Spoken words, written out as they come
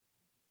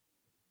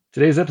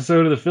Today's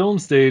episode of the Film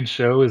Stage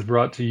Show is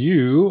brought to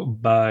you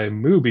by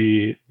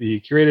Mubi, the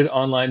curated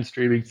online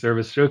streaming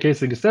service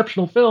showcasing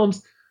exceptional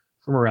films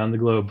from around the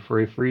globe.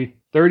 For a free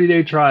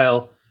 30-day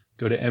trial,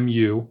 go to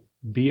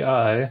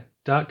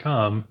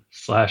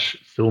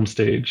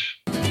mubi.com/filmstage.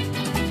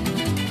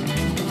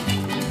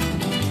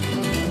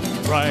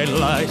 Bright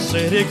light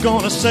city,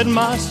 gonna set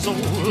my soul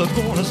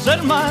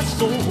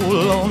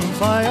on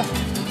fire.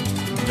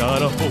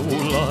 Got a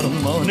whole lot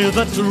of money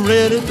that's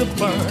ready to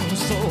burn,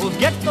 so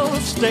get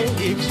those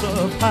stakes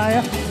up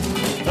higher.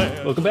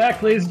 Welcome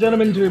back, ladies and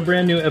gentlemen, to a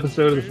brand new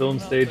episode of the Film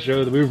Stage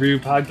Show, the movie review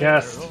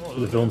podcast for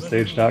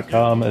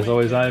thefilmstage.com. As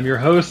always, I am your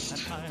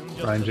host,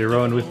 Brian J.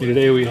 Rowan. With me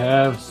today, we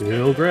have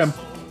Bill Graham.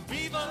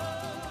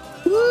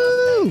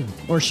 Woo!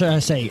 Or should I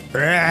say, You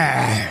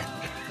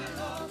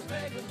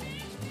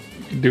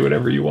can do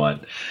whatever you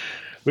want.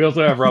 We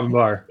also have Robin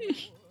Barr.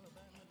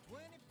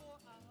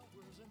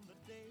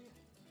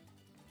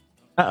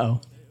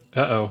 uh-oh.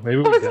 Maybe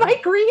we That was did. my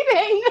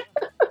greeting.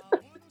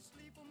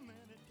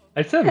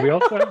 I said we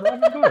also have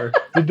Robin Barr.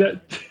 Did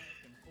that?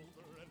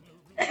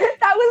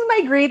 That was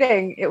my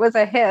greeting. It was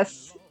a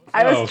hiss.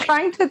 I Oh. was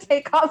trying to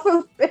take off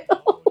of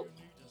Bill.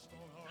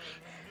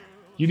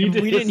 You need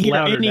to We hiss didn't hear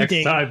louder next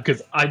anything. time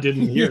because I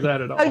didn't hear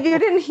that at all. Oh, you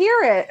didn't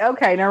hear it?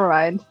 Okay, never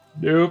mind.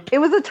 Nope. It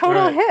was a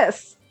total All right.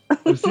 hiss.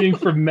 I'm seeing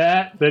from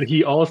Matt that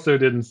he also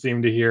didn't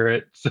seem to hear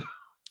it, so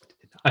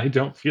I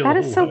don't feel That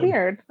is so alone.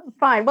 weird.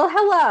 Fine. Well,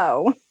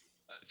 hello.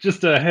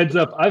 Just a heads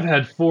up, I've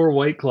had 4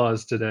 White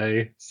Claws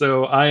today,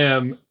 so I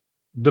am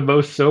the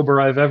most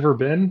sober I've ever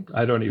been.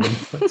 I don't even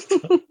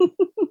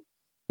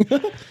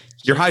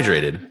You're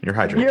hydrated.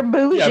 You're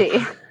bougie.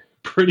 Yeah.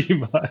 Pretty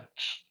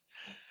much.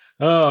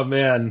 Oh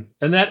man.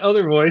 And that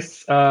other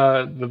voice,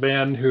 the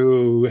man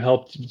who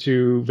helped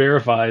to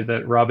verify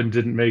that Robin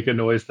didn't make a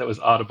noise that was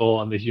audible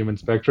on the human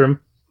spectrum,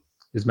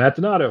 is Matt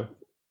Donato.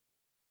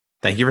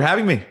 Thank you for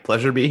having me.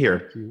 Pleasure to be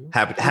here.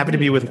 Happy to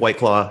be with White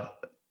Claw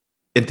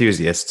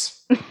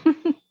enthusiasts.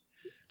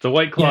 The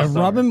White Claw Yeah,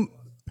 summer.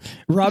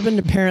 Robin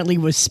apparently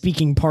was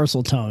speaking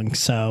parcel tongue,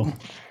 so,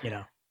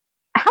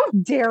 How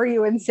dare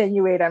you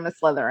insinuate I'm a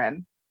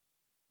Slytherin?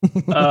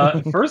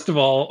 First of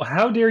all,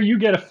 how dare you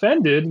get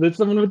offended that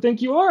someone would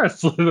think you are a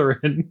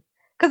Slytherin?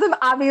 Because I'm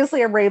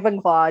obviously a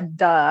Ravenclaw.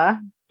 Duh.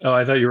 Oh,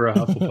 I thought you were a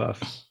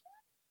Hufflepuff.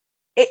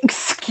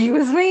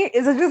 Excuse me?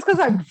 Is it just because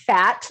I'm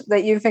fat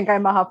that you think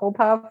I'm a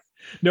Hufflepuff?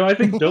 No, I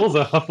think Bill's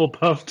a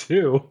Hufflepuff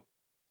too.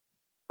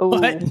 Ooh.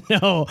 What?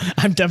 No,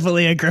 I'm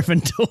definitely a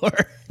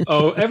Gryffindor.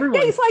 Oh, everyone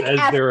Yeah, he's, like, says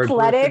they're a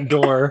athletic.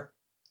 Gryffindor.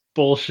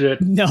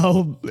 Bullshit.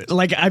 No,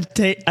 like I've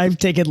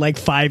taken like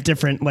 5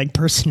 different like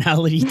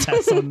personality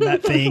tests on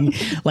that thing.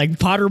 Like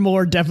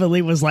Pottermore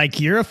definitely was like,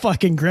 "You're a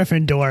fucking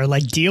Gryffindor.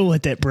 Like deal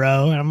with it,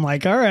 bro." And I'm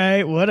like, "All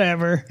right,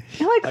 whatever."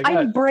 You're like, I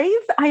got- I'm brave,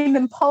 I'm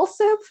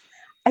impulsive,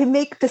 I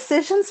make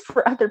decisions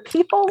for other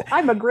people.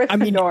 I'm a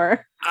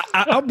Gryffindor.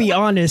 I'll be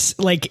honest.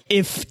 Like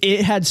if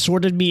it had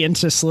sorted me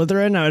into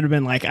Slytherin, I would have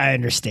been like, "I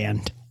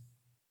understand."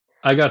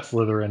 I got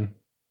Slytherin.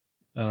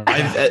 I don't know.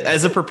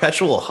 As a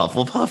perpetual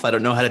Hufflepuff, I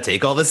don't know how to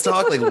take all this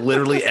talk. Like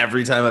literally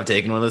every time I've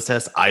taken one of those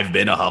tests, I've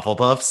been a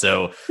Hufflepuff.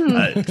 So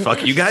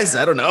fuck you guys.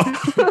 I don't know.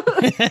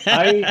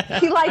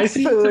 He likes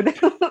seem food.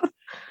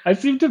 I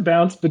seem to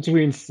bounce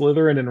between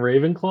Slytherin and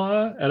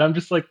Ravenclaw, and I'm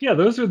just like, yeah,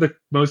 those are the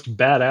most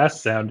badass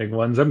sounding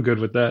ones. I'm good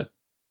with that.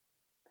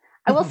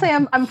 I will say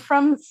I'm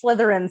from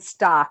Slytherin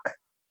stock.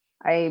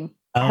 I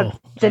have Oh,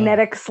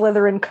 genetic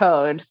Slytherin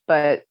code,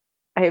 but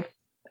I've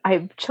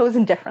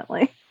chosen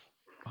differently.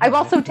 I've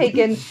also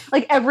taken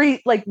like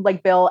every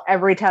like Bill,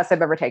 every test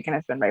I've ever taken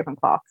has been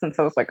Ravenclaw since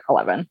I was like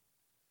 11.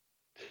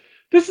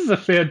 This is a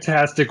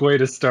fantastic way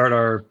to start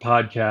our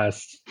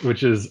podcast,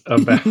 which is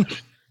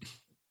about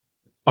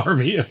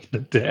Army of the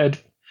Dead.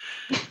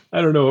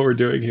 I don't know what we're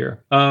doing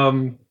here.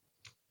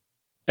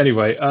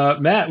 Anyway,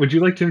 Matt, would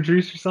you like to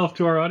introduce yourself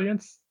to our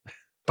audience?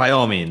 By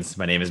all means,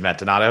 my name is Matt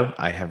Donato.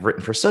 I have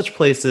written for such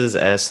places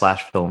as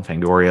 /Film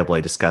Fangoria,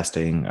 Bloody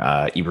Disgusting,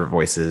 Ebert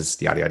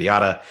Voices, yada yada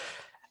yada.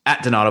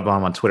 At Donato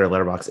Bomb on Twitter,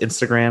 Letterboxd,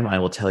 Instagram. I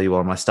will tell you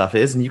what my stuff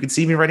is, and you can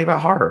see me writing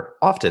about horror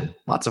often,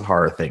 lots of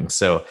horror things.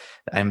 So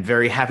I'm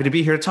very happy to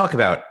be here to talk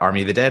about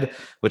Army of the Dead,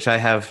 which I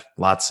have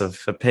lots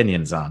of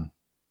opinions on.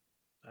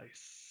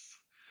 Nice.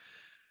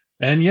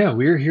 And yeah,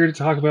 we're here to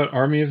talk about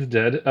Army of the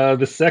Dead,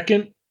 the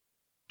second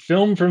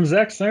film from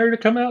Zack Snyder to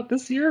come out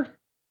this year.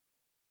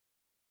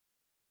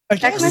 I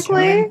guess.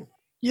 Technically,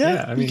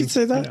 Yeah, you could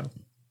say that. you know.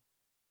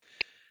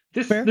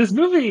 This Fair. this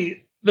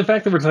movie, the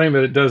fact that we're talking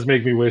about it does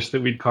make me wish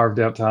that we'd carved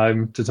out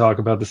time to talk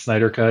about the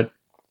Snyder cut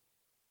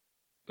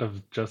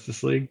of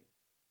Justice League.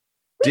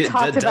 we Does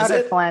talked about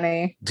it it?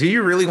 plenty. Do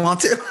you really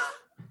want to?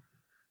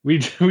 We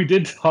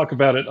did talk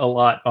about it a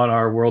lot on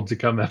our World to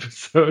Come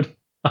episode,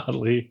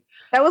 oddly.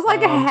 That was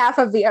like a Um, half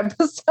of the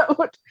episode.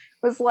 It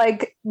was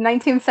like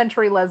 19th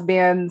century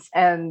lesbians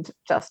and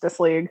Justice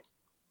League.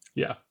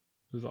 Yeah,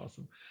 it was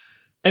awesome.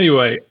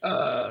 Anyway,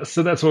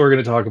 so that's what we're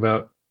going to talk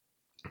about.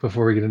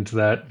 Before we get into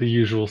that, the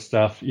usual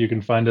stuff, you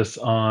can find us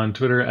on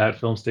Twitter at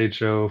Film Stage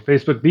Show,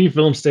 Facebook, The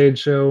Film Stage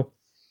Show,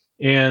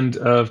 And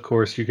of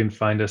course, you can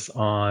find us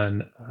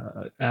on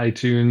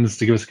iTunes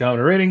to give us a comment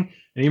or rating,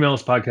 and email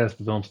us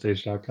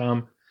podcast@thefilmstage.com.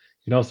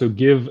 You can also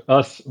give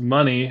us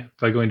money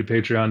by going to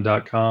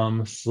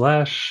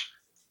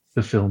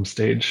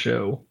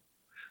patreon.com/thefilmstageshow.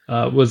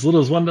 Was as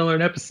little as $1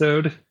 an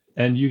episode,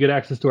 and you get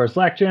access to our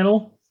Slack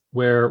channel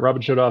where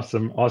Robin showed off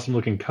some awesome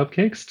looking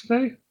cupcakes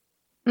today.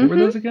 What were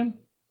those again?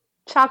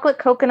 Chocolate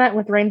coconut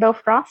with rainbow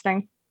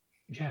frosting.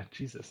 Yeah,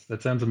 Jesus,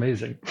 that sounds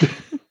amazing.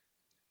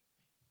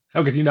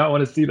 How could you not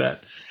want to see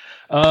that?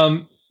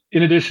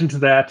 In addition to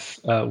that,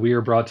 we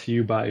are brought to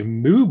you by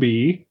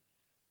Mubi,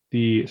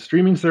 the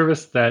streaming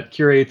service that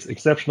curates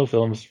exceptional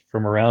films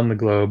from around the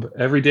globe.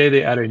 Every day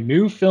they add a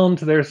new film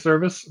to their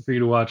service for you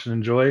to watch and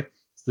enjoy.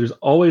 So there's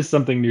always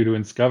something new to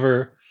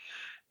discover.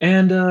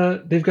 And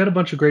they've got a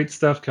bunch of great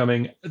stuff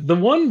coming. The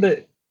one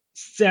that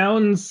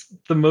sounds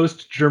the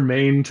most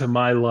germane to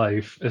my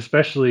life,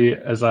 especially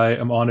as I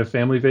am on a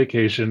family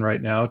vacation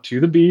right now to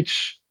the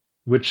beach,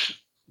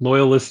 which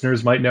loyal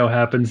listeners might know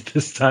happens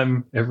this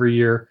time every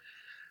year,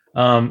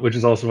 which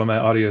is also why my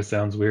audio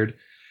sounds weird.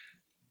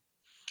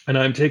 And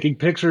I'm taking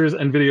pictures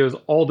and videos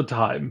all the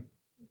time,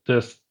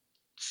 just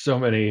so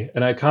many.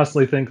 And I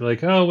constantly think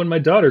like, oh, when my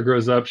daughter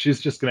grows up, she's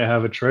just going to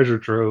have a treasure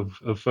trove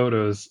of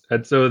photos.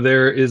 And so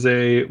there is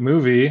a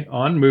movie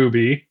on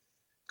Mubi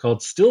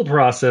called Still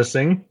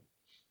Processing.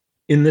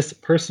 In this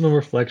personal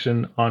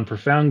reflection on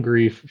profound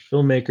grief,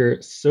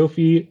 filmmaker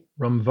Sophie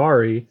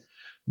Ramvari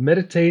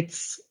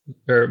mediates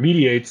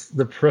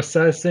the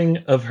processing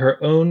of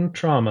her own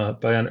trauma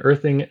by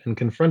unearthing and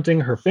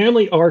confronting her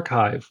family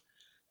archive.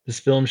 This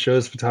film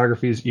shows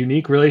photography's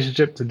unique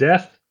relationship to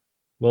death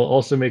while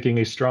also making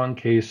a strong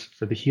case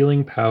for the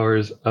healing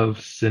powers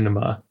of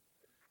cinema.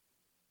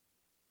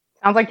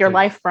 Sounds like your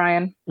life,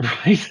 Brian.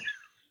 Right?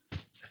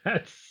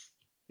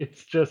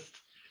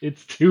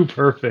 It's too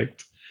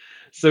perfect.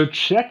 So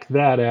check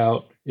that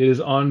out. It is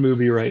on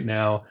Mubi right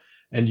now,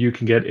 and you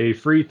can get a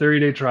free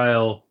 30-day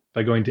trial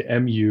by going to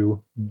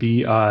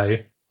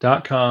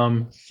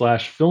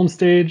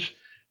mubi.com/filmstage.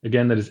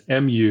 Again, that is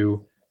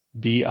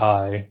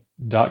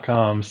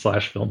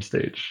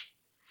mubi.com/filmstage.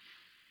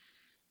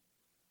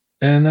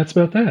 And that's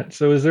about that.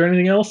 So is there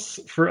anything else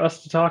for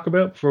us to talk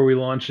about before we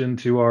launch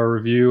into our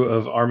review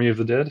of Army of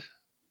the Dead?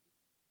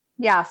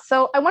 Yeah,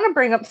 so I want to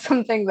bring up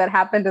something that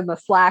happened in the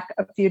Slack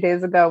a few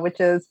days ago, which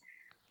is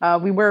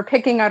we were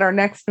picking out our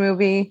next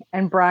movie,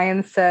 and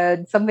Brian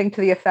said something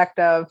to the effect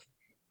of,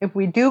 if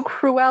we do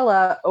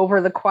Cruella over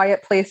The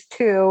Quiet Place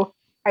 2,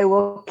 I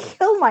will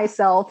kill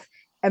myself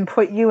and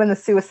put you in the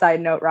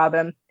suicide note,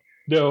 Robin.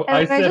 No,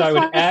 I said I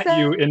would at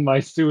you in my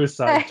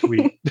suicide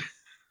tweet.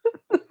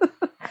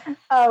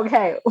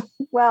 Okay,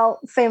 well,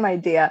 same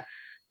idea.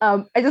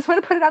 I just want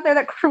to put it out there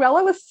that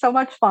Cruella was so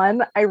much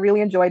fun. I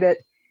really enjoyed it.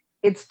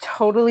 It's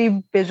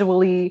totally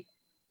visually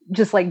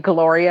just like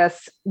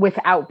glorious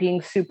without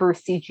being super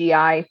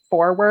CGI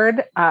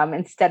forward.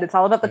 Instead, it's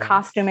all about the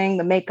costuming,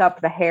 the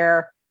makeup, the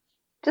hair.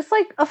 Just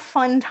like a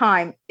fun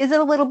time. Is it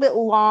a little bit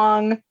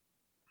long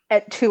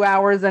at 2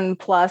 hours and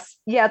plus?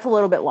 Yeah, it's a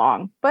little bit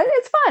long, but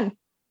it's fun.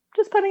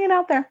 Just putting it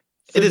out there.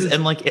 It is,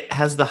 and like it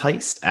has the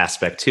heist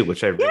aspect too,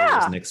 which I really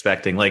wasn't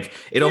expecting. Like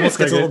it almost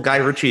gets a little Guy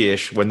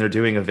Ritchie-ish when they're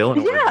doing a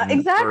villain. Yeah,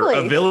 exactly.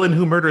 Or a villain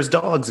who murders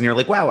dogs, and you're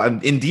like, wow, I'm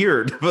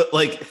endeared. But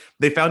like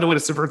they found a way to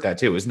subvert that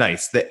too. It was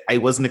nice. That I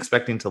wasn't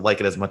expecting to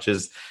like it as much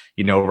as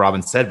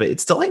Robin said, but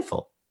it's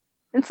delightful.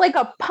 It's like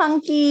a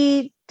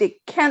punky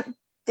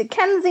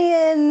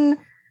Dickensian,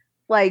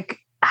 like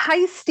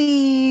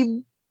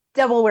heisty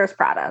Devil Wears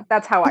Prada.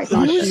 That's how I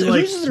thought. Who's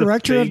the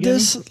director of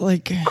this?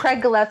 Like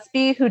Craig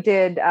Gillespie, who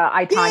did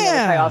I, Tonya, which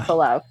I also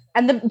love,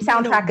 and the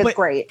soundtrack is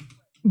great.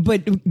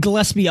 But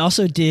Gillespie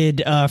also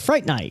did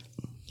Fright Night.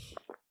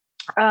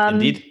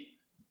 Indeed.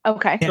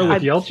 Okay. So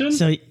with Yelchin?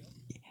 So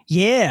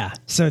yeah,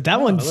 so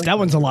that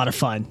one's a lot of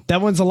fun. That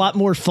one's a lot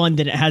more fun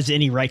than it has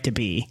any right to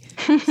be.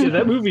 Yeah,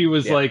 that movie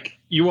was like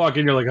you walk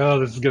in, you're like, oh,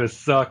 this is gonna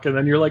suck, and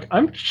then you're like,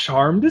 I'm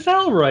charmed as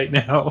hell right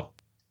now.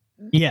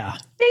 Yeah,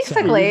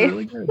 basically.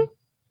 Really good.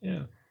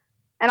 Yeah.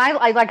 And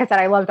I like I said,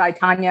 I loved I,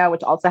 Tonya,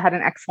 which also had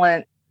an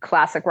excellent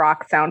classic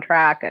rock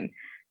soundtrack. And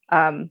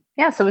so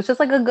it was just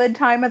like a good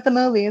time at the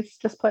movies,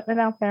 just putting it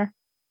out there.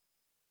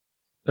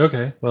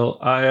 Okay. Well,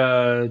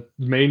 I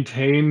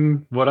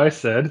maintain what I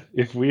said.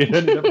 If we had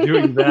ended up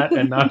doing that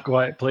and not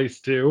Quiet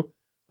Place 2,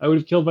 I would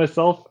have killed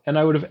myself and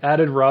I would have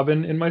added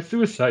Robin in my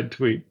suicide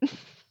tweet.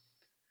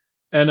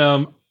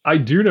 And I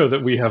do know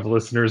that we have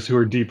listeners who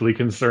are deeply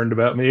concerned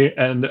about me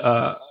and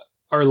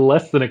are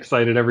less than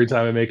excited every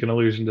time I make an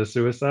allusion to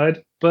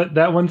suicide, but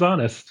that one's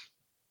honest.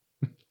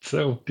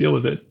 So deal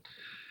with it.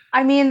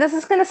 I mean, this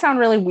is going to sound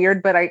really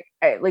weird, but I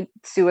like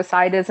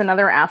suicide is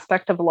another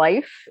aspect of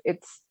life.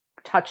 It's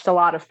touched a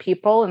lot of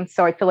people. And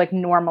so I feel like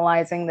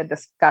normalizing the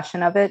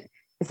discussion of it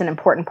is an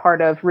important part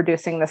of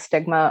reducing the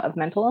stigma of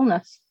mental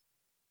illness.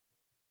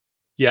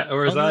 Yeah.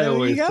 Or as I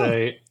always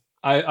say,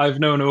 I've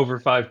known over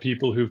 5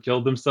 people who've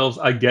killed themselves.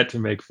 I get to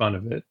make fun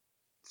of it.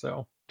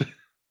 So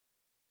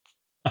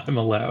I'm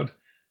allowed.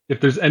 If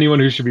there's anyone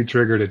who should be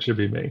triggered, it should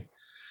be me.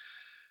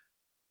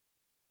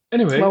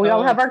 Anyway, Well, we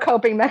all have our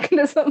coping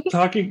mechanisms.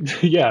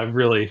 yeah,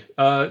 really.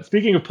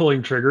 Speaking of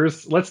pulling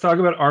triggers, let's talk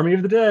about Army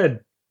of the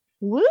Dead.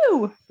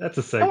 Woo! That's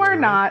a segue. No, we're right?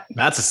 not.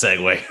 That's a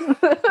segue.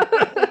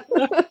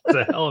 It's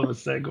a hell of a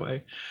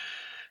segue.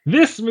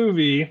 This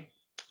movie,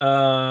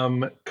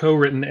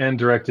 co-written and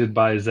directed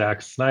by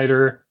Zack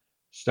Snyder,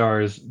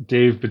 stars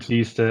Dave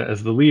Bautista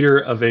as the leader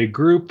of a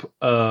group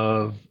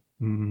of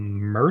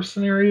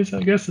mercenaries,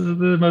 I guess is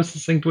the most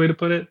succinct way to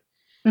put it,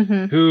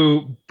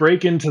 who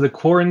break into the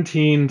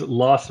quarantined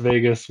Las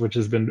Vegas, which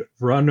has been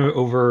run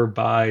over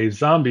by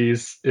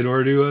zombies, in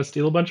order to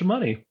steal a bunch of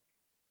money.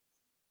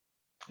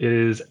 It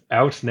is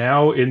out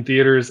now in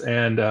theaters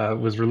and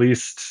was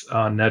released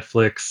on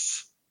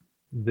Netflix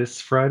this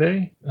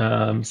Friday.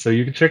 So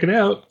you can check it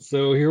out.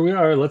 So here we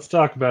are. Let's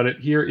talk about it.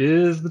 Here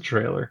is the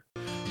trailer.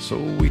 So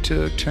we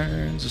took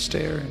turns of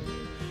staring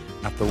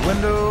out the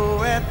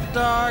window at the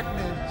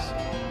darkness.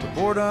 The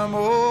boredom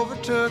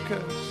overtook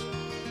us,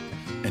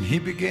 and he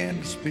began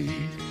to speak.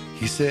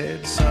 He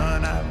said,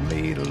 son, I've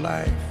made a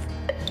life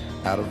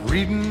out of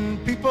reading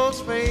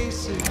people's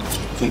faces.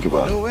 Think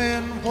about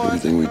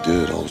everything we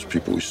did, all those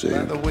people we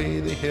saved. The way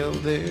they held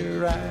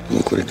their eyes.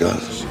 Look what it got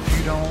us. If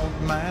you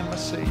don't mind my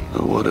saying,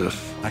 What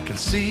if? I can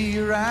see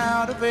you're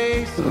out of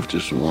ace. What if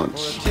just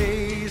once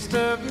Taste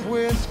of your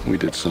whiskey. we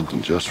did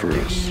something just for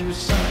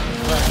us?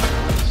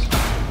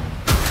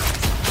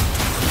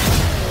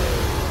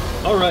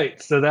 All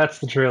right, so that's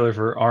the trailer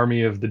for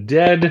Army of the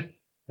Dead.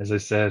 As I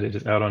said, it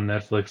is out on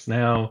Netflix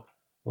now.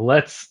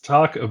 Let's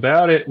talk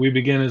about it. We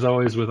begin, as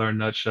always, with our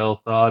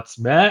nutshell thoughts.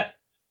 Matt,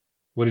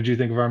 what did you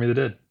think of Army of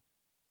the Dead?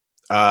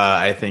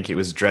 I think it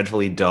was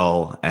dreadfully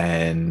dull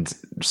and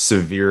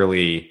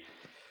severely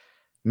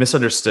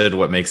misunderstood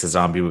what makes a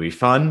zombie movie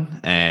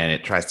fun. And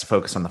it tries to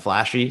focus on the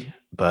flashy,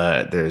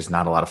 but there's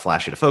not a lot of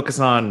flashy to focus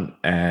on.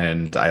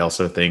 And I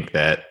also think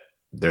that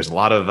there's a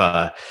lot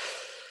of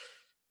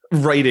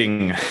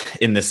writing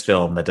in this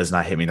film that does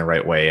not hit me the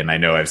right way. And I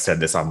know I've said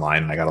this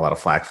online and I got a lot of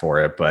flack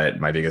for it, but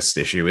my biggest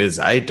issue is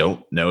I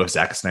don't know if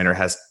Zack Snyder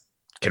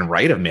can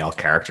write a male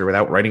character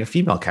without writing a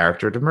female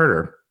character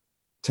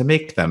to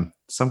make them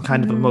some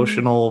kind of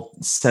emotional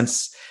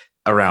sense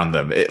around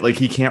them.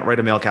 He can't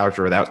write a male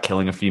character without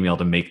killing a female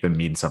to make them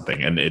mean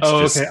something. And it's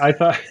okay. I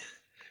thought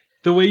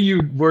the way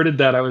you worded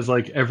that, I was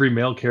like, every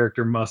male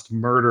character must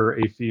murder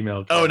a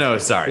female character. Oh no,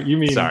 sorry. You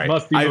mean sorry.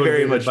 Must be I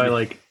very much by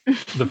like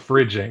the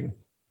fridging.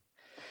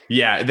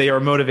 Yeah, they are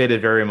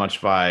motivated very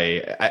much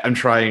by, I'm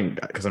trying,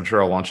 because I'm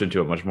sure I'll launch into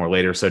it much more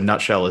later. So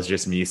nutshell is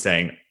just me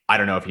saying, I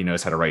don't know if he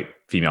knows how to write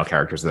female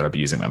characters without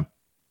abusing them.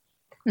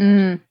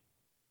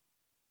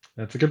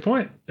 That's a good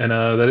point. And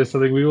that is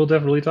something we will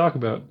definitely talk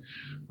about.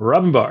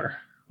 Robin Barr,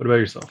 what about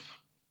yourself?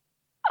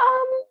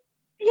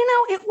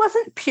 It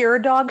wasn't pure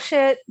dog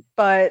shit,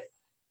 but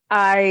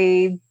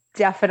I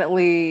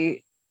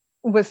definitely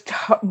was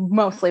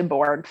mostly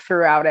bored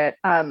throughout it.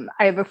 I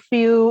have a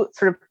few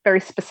sort of very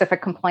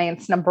specific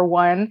complaints. Number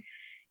one,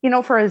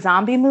 for a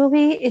zombie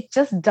movie, it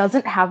just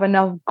doesn't have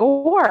enough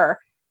gore.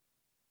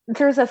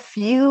 There's a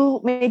few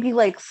maybe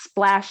like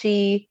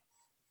splashy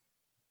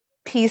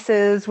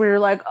pieces where you're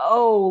like,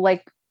 oh,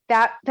 like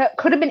that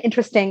could have been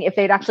interesting if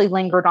they'd actually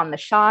lingered on the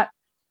shot,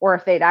 or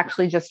if they'd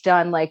actually just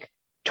done like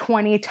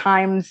 20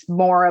 times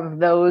more of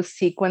those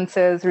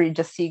sequences where you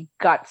just see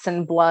guts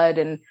and blood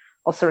and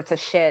all sorts of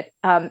shit.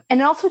 And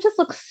it also just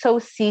looks so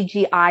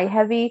CGI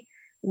heavy,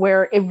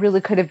 where it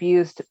really could have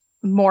used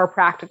more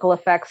practical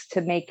effects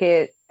to make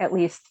it at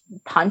least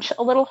punch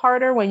a little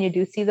harder when you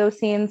do see those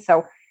scenes.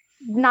 So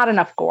not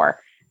enough gore.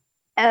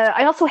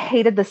 I also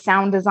hated the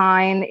sound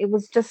design. It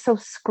was just so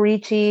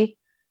screechy.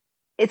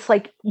 It's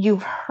like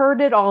you've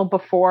heard it all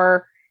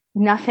before.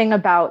 Nothing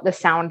about the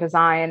sound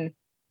design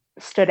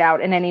stood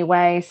out in any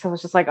way. So it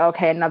was just like,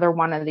 okay, another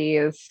one of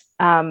these.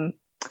 And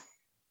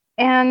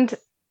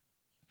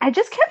I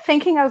just kept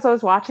thinking as I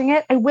was watching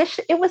it, I wish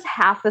it was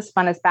half as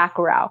fun as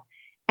Bacurau.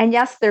 And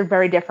yes, they're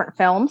very different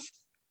films,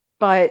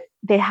 but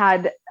they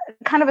had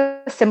kind of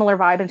a similar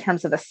vibe in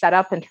terms of the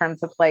setup, in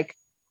terms of like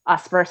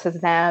us versus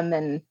them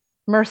and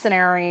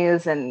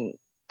mercenaries and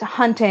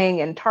hunting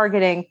and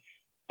targeting.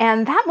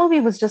 And that movie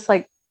was just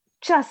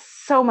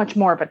so much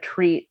more of a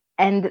treat.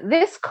 And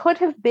this could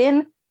have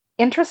been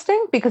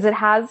interesting because it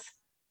has,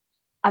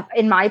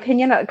 in my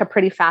opinion, like a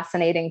pretty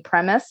fascinating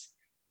premise,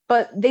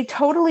 but they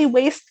totally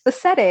waste the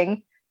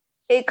setting.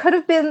 It could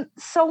have been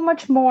so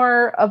much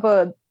more of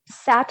a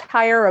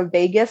satire of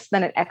Vegas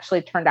than it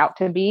actually turned out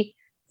to be.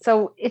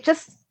 So it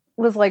just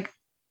was like,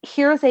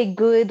 here's a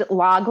good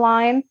log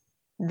line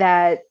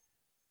that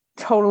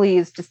totally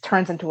just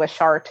turns into a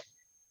shart.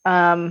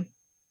 Again,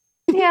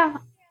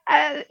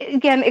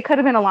 it could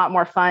have been a lot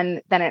more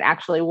fun than it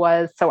actually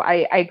was. So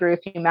I agree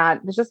with you,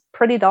 Matt. It's just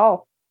pretty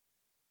dull.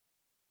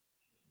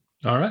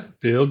 All right,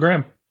 Bill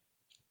Graham.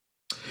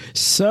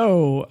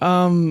 So,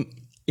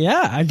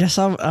 Yeah, I guess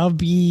I'll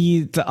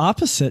be the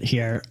opposite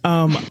here.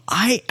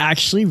 I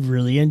actually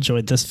really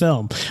enjoyed this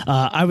film.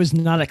 I was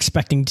not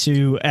expecting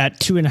to. At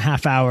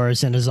 2.5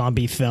 hours in a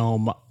zombie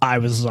film, I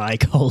was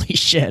like, "Holy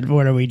shit,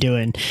 what are we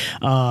doing?"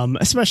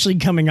 Especially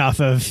coming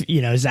off of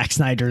Zack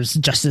Snyder's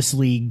Justice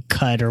League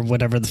cut or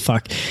whatever the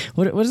fuck.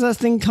 What is that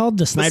thing called?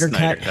 The Snyder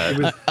Cut.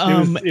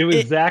 It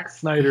was Zack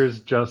Snyder's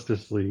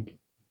Justice League.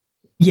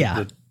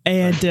 Yeah,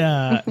 and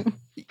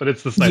but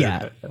it's the Snyder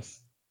Cut. Yes.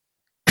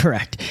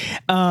 Correct.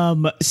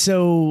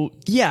 So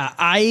yeah,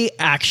 I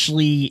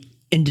actually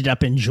ended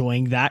up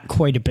enjoying that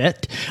quite a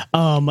bit.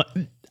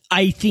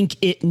 I think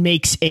it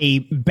makes a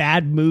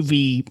bad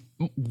movie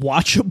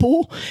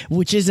watchable,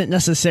 which isn't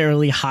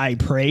necessarily high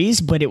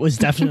praise, but it was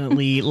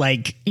definitely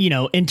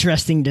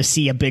interesting to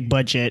see a big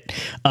budget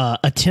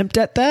attempt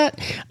at that.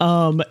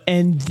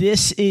 And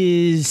this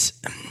is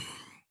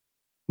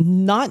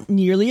not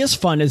nearly as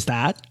fun as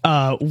that,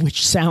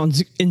 which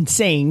sounds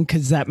insane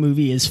because that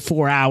movie is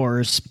 4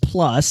 hours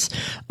plus.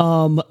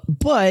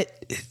 But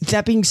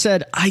that being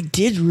said, I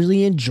did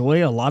really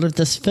enjoy a lot of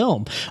this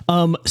film.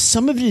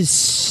 Some of it is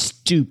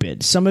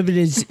stupid. Some of it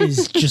is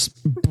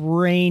just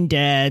brain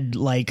dead.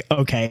 Like,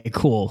 okay,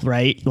 cool,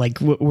 right?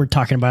 Like we're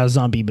talking about a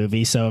zombie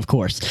movie, so of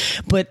course.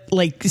 But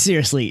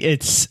seriously,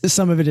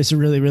 some of it is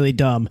really, really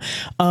dumb.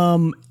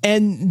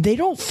 And they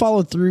don't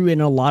follow through in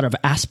a lot of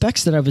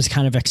aspects that I was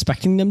kind of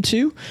expecting them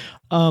to.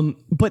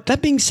 But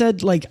that being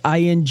said, I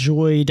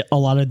enjoyed a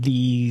lot of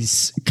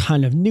these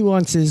kind of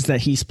nuances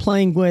that he's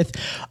playing with.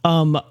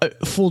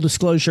 Full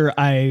disclosure,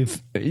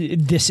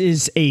 this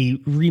is a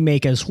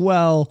remake as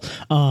well,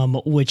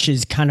 which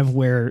is kind of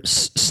where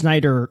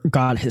Snyder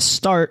got his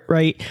start,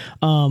 right?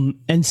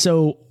 And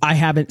so I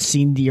haven't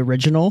seen the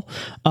original,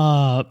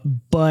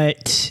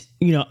 but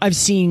I've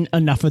seen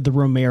enough of the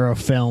Romero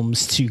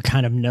films to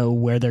kind of know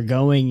where they're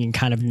going and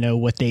kind of know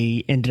what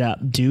they ended up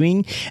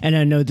doing. And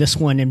I know this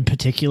one in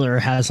particular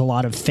has a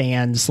lot of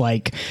fans,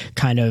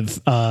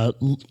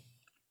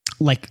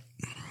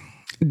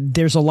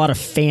 there's a lot of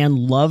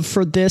fan love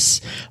for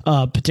this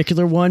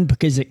particular one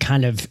because it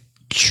kind of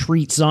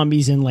treats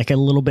zombies in a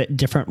little bit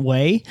different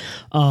way.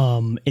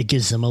 It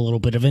gives them a little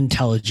bit of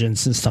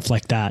intelligence and stuff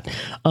like that.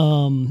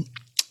 And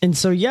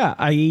so, yeah,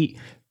 I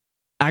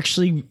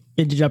actually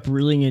ended up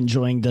really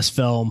enjoying this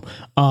film.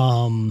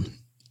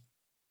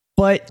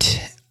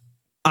 But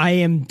I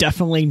am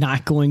definitely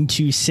not going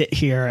to sit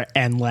here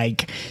and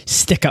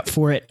stick up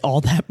for it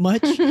all that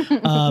much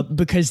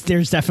because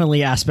there's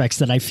definitely aspects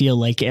that I feel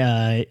like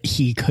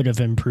he could have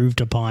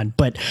improved upon.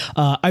 But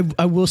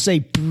I will say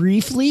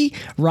briefly,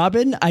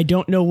 Robin, I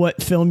don't know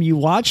what film you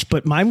watched,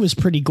 but mine was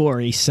pretty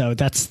gory. So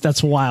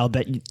that's wild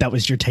that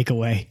was your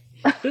takeaway.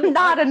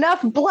 Not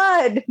enough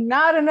blood,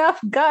 not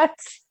enough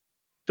guts.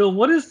 Phil,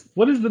 what is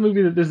the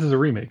movie that this is a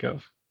remake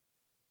of?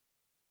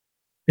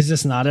 Is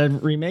this not a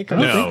remake? I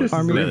don't think this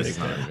is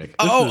a remake.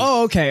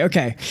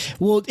 Okay.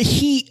 Well,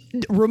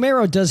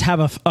 Romero does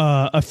have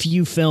a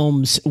few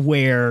films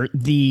where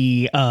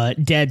the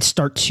dead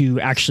start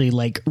to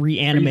actually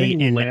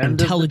reanimate and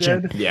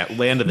intelligent. Yeah,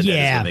 Land of the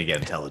Dead is when they get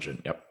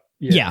intelligent. Yep.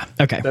 Yeah.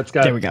 Okay.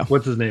 There we go.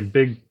 What's his name?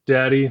 Big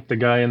Daddy, the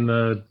guy in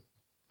the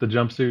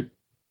jumpsuit.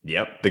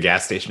 Yep. The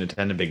gas station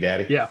attendant, Big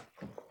Daddy. Yeah.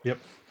 Yep.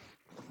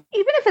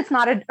 Even if it's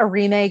not a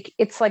remake,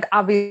 it's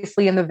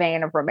obviously in the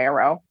vein of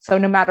Romero. So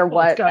no matter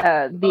what,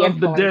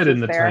 the dead in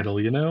the title,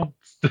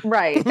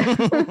 right?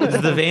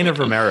 It's the vein of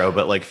Romero,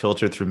 but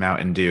filtered through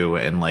Mountain Dew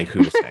and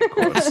Hoobastank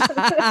quotes.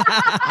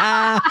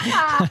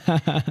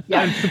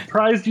 Yeah, I'm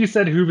surprised you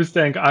said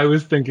Hoobastank. I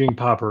was thinking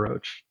Papa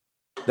Roach.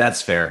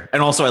 That's fair,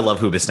 and also I love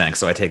Hoobastank,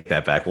 so I take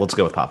that back. Let's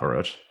go with Papa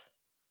Roach.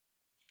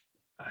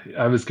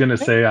 I was gonna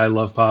say I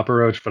love Papa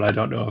Roach, but I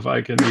don't know if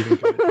I can even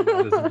commit to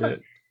that as a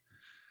bit.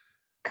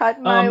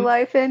 Cut my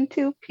life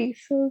into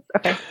pieces.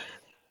 Okay.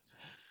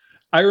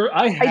 I do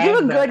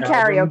a good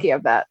karaoke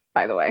of that,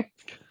 by the way.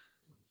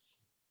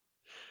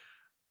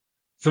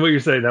 So what you're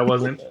saying, that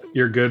wasn't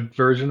your good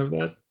version of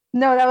that?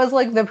 No, that was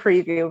the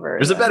preview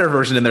version. There's a better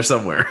version in there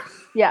somewhere.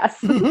 Yes.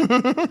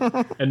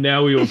 And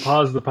now we will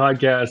pause the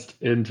podcast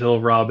until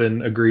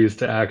Robin agrees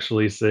to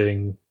actually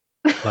sing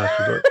Last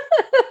Resort.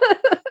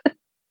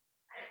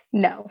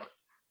 No.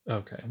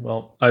 Okay,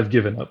 well, I've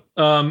given up.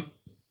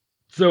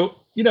 So,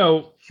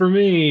 for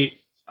me,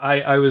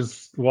 I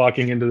was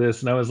walking into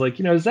this and I was like,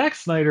 Zack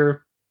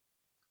Snyder,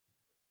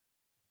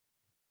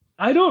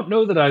 I don't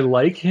know that I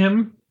like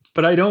him,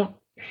 but I don't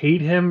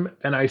hate him.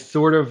 And I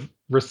sort of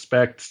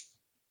respect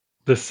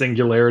the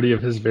singularity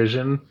of his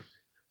vision.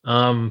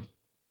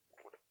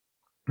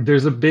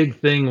 There's a big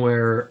thing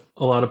where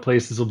a lot of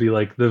places will be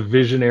the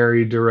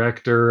visionary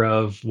director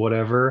of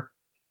whatever.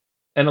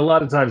 And a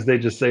lot of times they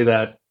just say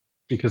that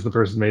because the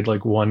person made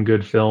one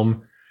good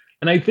film.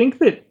 And I think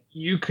that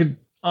you could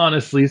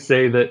honestly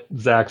say that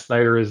Zack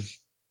Snyder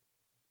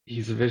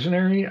he's a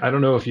visionary. I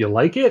don't know if you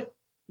like it,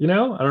 I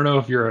don't know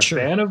if you're a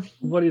fan of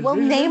what he's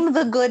name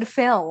the good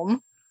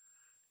film.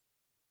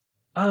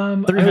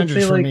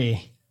 300 for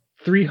me.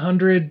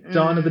 300,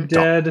 Dawn of the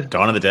Dead.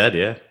 Dawn of the Dead,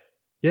 yeah.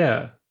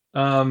 Yeah.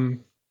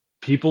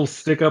 people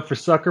stick up for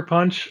Sucker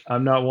Punch.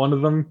 I'm not one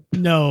of them.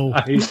 No.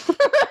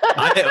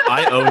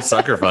 I own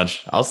Sucker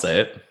Punch. I'll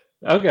say it.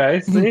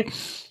 Okay, see?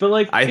 But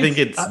like I think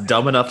it's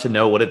dumb enough to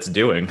know what it's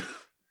doing.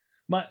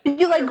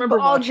 You like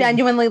all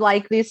genuinely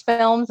like these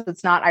films?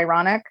 It's not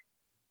ironic?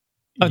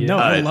 No,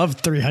 I love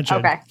 300.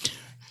 Okay.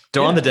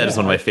 Dawn of the Dead is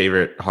one of my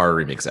favorite horror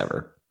remakes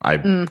ever. I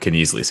can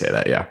easily say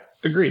that, yeah.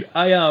 Agreed.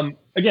 I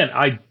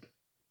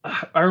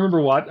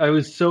remember I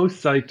was so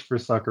psyched for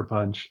Sucker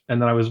Punch,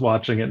 and then I was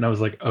watching it and I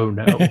was like, oh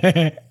no.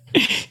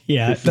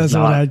 Yeah, that's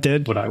what I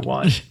did. What I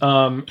want.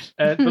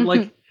 But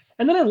like,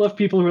 and then I love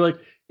people who are like,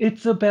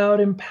 it's about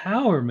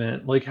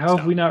empowerment. Like, how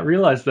have we not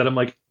realized that? I'm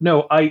like,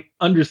 no, I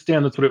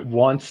understand that's what it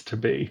wants to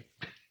be,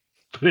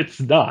 but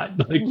it's not.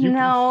 Like,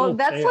 no,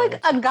 that's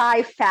like a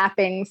guy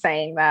fapping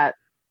saying that.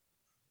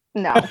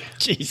 No.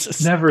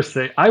 Jesus. Never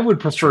say. I would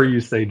prefer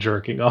you say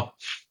jerking off.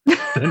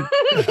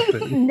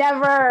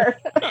 Never.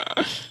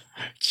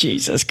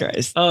 Jesus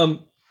Christ.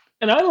 And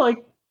I like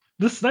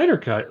the Snyder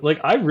Cut. Like,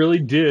 I really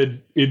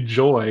did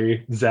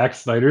enjoy Zack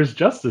Snyder's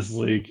Justice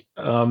League.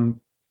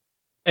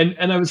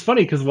 And I was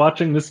funny because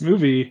watching this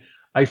movie,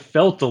 I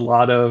felt a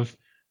lot of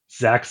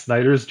Zack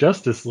Snyder's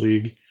Justice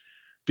League,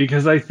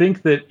 because I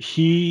think that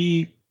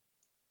he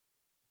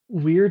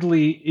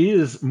weirdly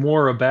is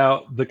more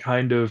about the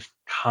kind of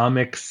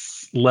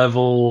comics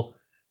level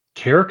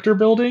character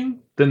building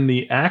than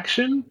the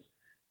action.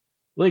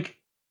 Like,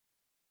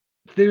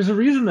 there's a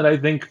reason that I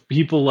think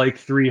people like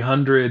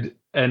 300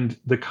 and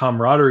the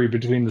camaraderie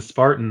between the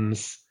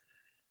Spartans,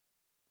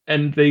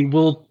 and they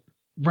will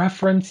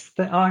reference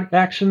the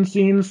action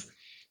scenes,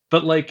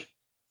 but like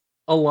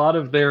a lot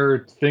of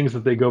their things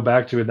that they go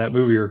back to in that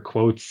movie are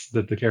quotes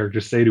that the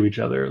characters say to each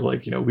other,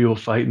 like, you know, we will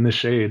fight in the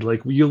shade.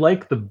 Like, you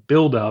like the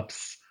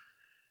build-ups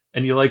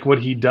and you like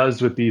what he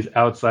does with these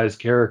outsized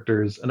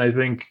characters. And I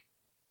think,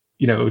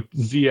 you know,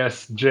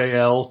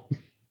 ZSJL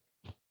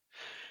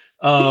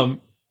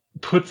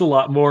puts a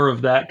lot more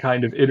of that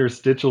kind of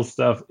interstitial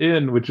stuff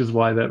in, which is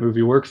why that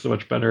movie works so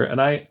much better.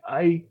 And I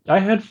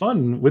had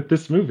fun with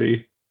this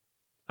movie.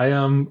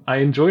 I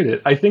enjoyed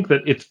it. I think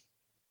that it's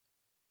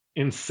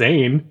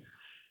insane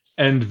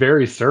and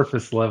very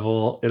surface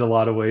level in a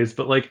lot of ways,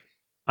 but like,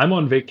 I'm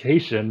on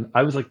vacation.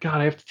 I was like, God,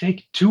 I have to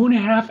take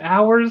 2.5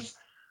 hours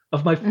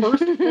of my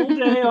first full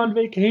day on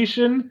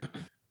vacation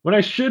when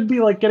I should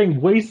be like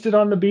getting wasted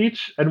on the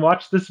beach and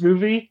watch this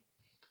movie.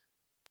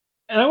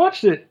 And I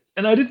watched it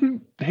and I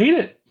didn't hate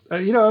it.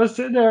 You know, I was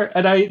sitting there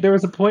and there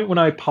was a point when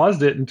I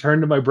paused it and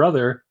turned to my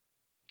brother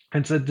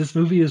and said, this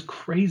movie is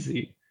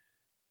crazy.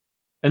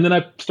 And then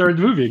I started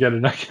the movie again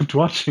and I kept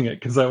watching it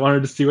because I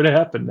wanted to see what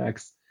happened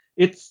next.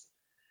 It's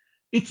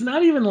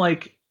not even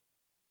like,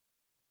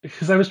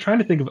 because I was trying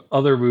to think of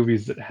other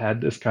movies that had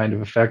this kind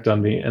of effect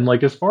on me. And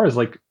like, as far as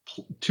like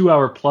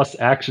 2-hour plus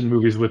action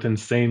movies with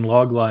insane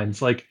log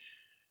lines, like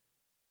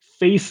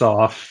Face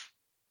Off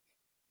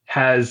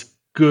has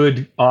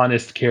good,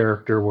 honest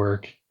character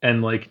work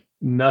and like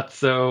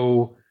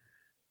nutso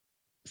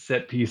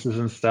set pieces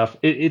and stuff.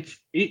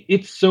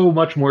 It's so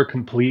much more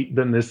complete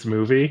than this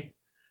movie.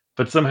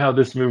 But somehow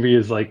this movie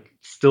is like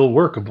still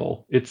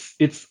workable.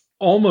 It's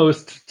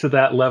almost to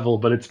that level,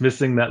 but it's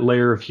missing that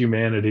layer of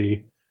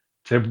humanity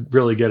to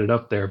really get it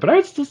up there. But I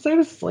would still say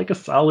this is like a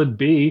solid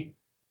B.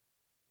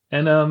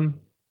 And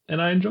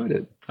I enjoyed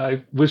it.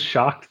 I was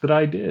shocked that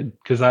I did,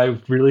 because I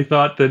really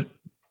thought that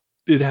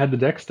it had the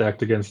deck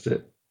stacked against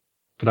it.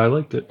 But I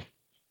liked it.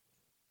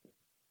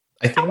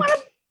 I just want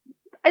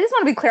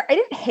to be clear. I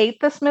didn't hate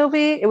this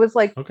movie. It was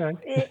like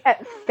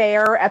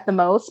fair at the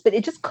most, but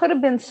it just could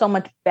have been so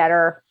much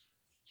better.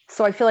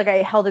 So I feel like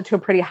I held it to a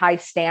pretty high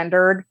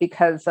standard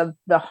because of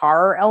the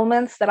horror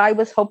elements that I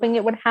was hoping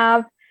it would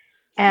have.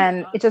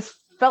 And it just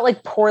felt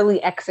like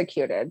poorly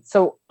executed.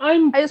 So I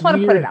just want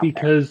to put it out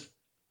because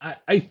there.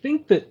 I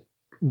think that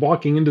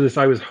walking into this,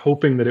 I was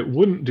hoping that it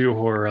wouldn't do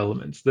horror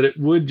elements, that it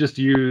would just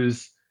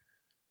use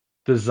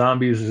the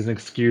zombies as an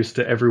excuse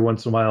to every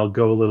once in a while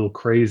go a little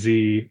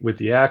crazy with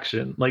the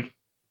action. Like,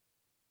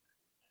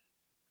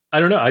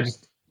 I don't know.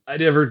 I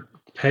never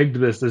pegged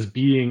this as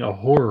being a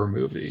horror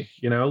movie,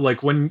 you know,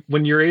 like when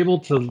you're able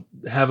to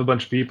have a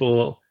bunch of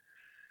people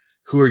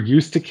who are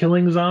used to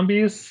killing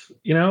zombies,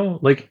 you know,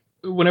 like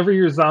whenever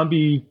your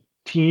zombie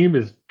team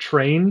is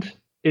trained,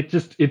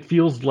 it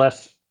feels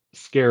less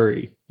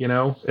scary, you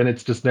know, and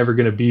it's just never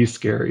going to be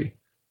scary.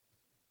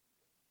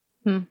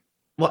 Well,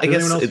 I Does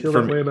guess anyone else feel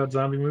that way about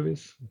zombie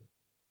movies?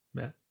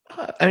 Matt?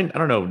 I mean, I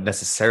don't know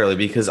necessarily,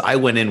 because I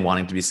went in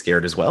wanting to be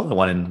scared as well. I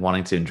went in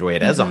wanting to enjoy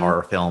it as a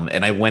horror film.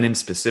 And I went in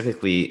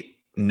specifically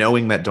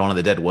knowing that Dawn of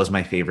the Dead was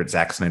my favorite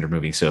Zack Snyder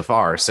movie so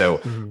far. So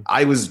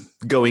I was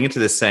going into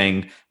this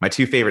saying my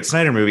two favorite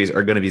Snyder movies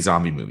are going to be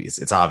zombie movies.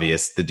 It's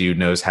obvious the dude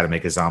knows how to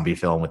make a zombie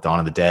film with Dawn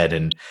of the Dead.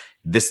 And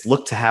this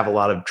looked to have a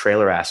lot of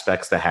trailer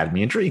aspects that had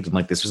me intrigued. And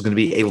like, this was going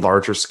to be a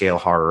larger scale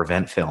horror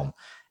event film.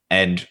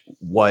 And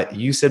what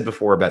you said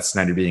before about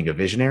Snyder being a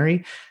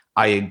visionary,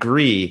 I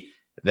agree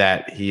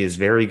that he is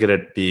very good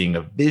at being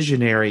a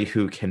visionary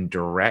who can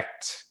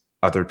direct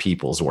other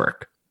people's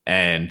work.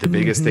 And the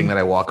biggest thing that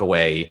I walk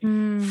away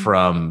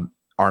from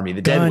Army of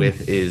the Dead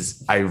with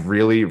is I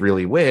really,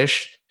 really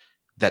wish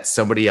that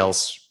somebody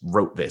else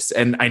wrote this.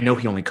 And I know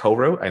he only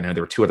co-wrote. I know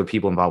there were 2 other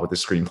people involved with the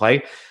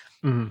screenplay.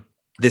 Mm-hmm.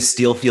 This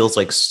still feels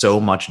like so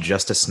much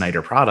just a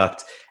Snyder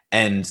product.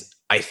 And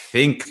I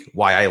think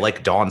why I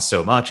like Dawn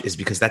so much is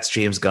because that's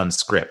James Gunn's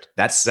script.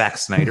 That's Zack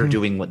Snyder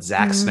doing what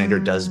Zack Snyder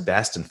does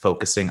best and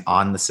focusing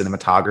on the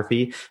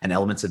cinematography and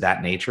elements of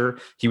that nature.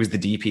 He was the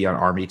DP on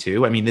Army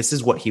 2. I mean, this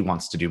is what he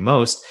wants to do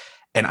most.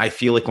 And I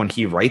feel like when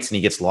he writes and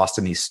he gets lost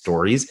in these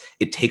stories,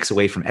 it takes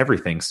away from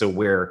everything. So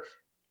where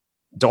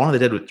Dawn of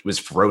the Dead was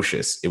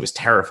ferocious, it was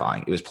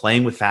terrifying. It was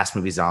playing with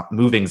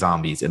moving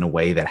zombies in a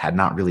way that had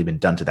not really been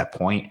done to that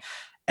point.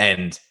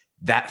 And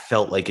that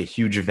felt like a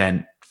huge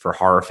event for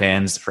horror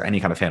fans, for any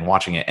kind of fan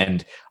watching it.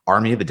 And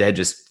Army of the Dead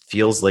just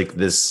feels like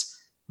this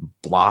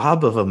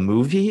blob of a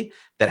movie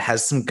that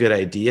has some good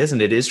ideas.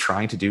 And it is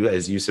trying to do,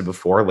 as you said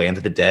before, Land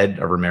of the Dead,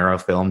 a Romero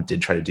film,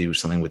 did try to do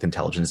something with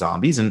intelligent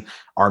zombies, and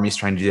Army's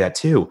trying to do that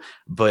too.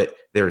 But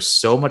there's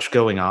so much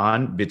going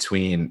on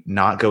between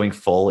not going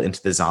full into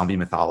the zombie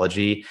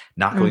mythology,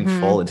 not going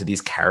full into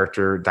these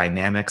character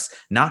dynamics,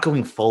 not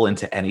going full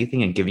into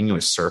anything and giving you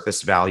a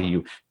surface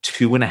value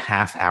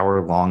 2.5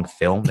 hour long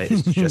film that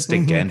is just,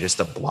 again,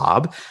 just a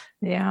blob.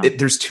 Yeah.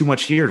 There's too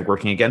much here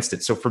working against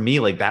it. So for me,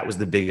 like, that was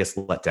the biggest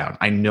letdown.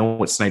 I know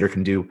what Snyder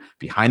can do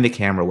behind the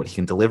camera, what he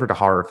can deliver to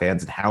horror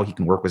fans, and how he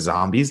can work with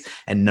zombies,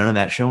 and none of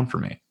that shown for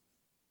me.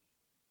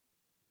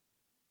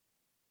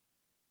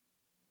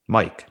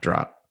 Mic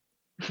drop.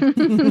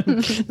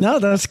 No,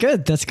 that's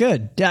good. That's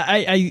good. Yeah,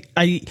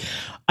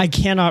 I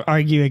cannot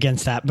argue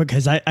against that,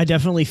 because I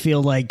definitely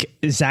feel like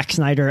Zack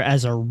Snyder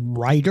as a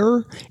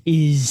writer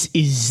is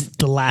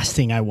the last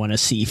thing I want to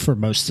see for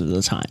most of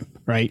the time,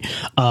 right?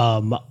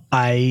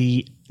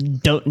 I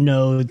don't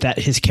know that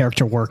his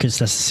character work is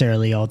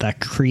necessarily all that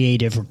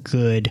creative or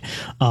good.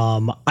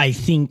 I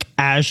think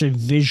as a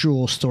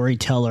visual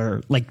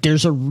storyteller, like,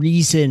 there's a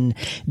reason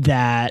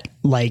that,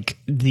 like,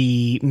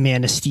 the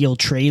Man of Steel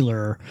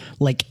trailer,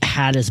 like,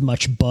 had as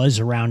much buzz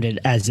around it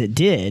as it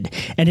did.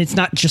 And it's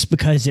not just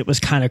because it was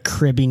kind of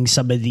cribbing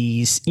some of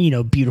these, you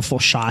know, beautiful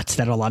shots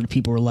that a lot of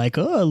people were like,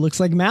 oh, it looks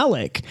like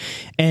Malick.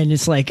 And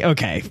it's like,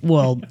 okay,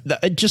 well,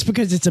 just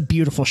because it's a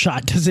beautiful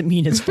shot doesn't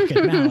mean it's fucking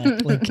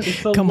Malick. Like,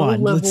 it's a come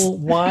on, level,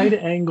 wide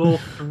angle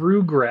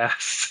through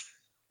grass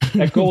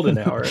at golden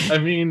hour. I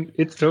mean,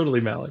 it's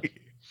totally Malick.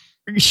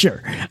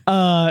 Sure.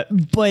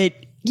 But,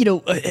 you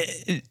know,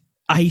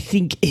 I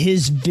think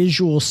his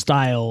visual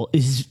style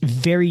is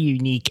very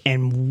unique,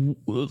 and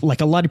like,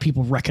 a lot of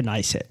people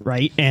recognize it,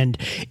 right? And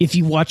if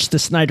you watch the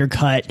Snyder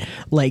Cut,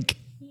 like,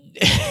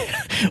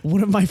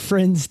 one of my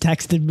friends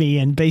texted me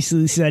and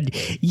basically said,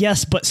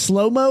 yes, but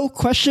slow-mo ?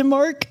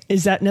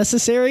 Is that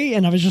necessary?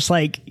 And I was just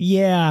like,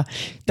 yeah,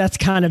 that's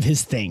kind of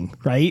his thing,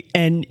 right?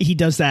 And he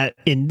does that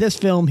in this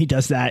film. He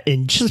does that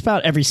in just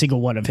about every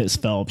single one of his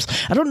films.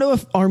 I don't know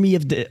if Army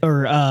of the,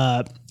 or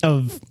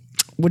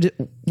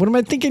what am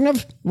I thinking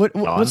of?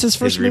 What's his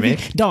first movie?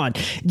 Dawn.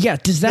 Yeah.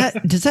 Does that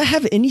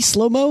have any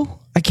slow-mo?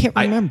 I can't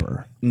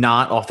remember.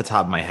 Not off the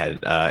top of my head.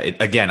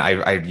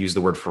 I use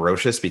the word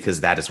ferocious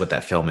because that is what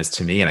that film is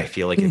to me. And I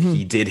feel like if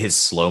he did his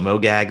slow-mo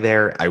gag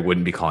there, I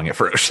wouldn't be calling it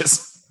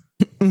ferocious.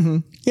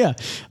 Yeah.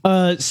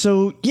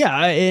 So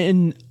yeah.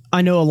 And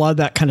I know a lot of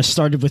that kind of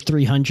started with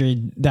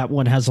 300. That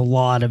one has a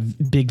lot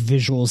of big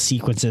visual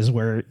sequences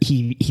where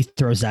he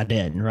throws that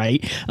in,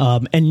 right?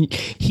 And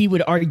he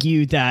would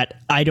argue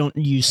that I don't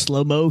use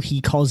slow-mo. He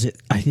calls it,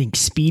 I think,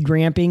 speed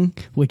ramping,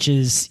 which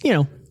is, you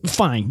know,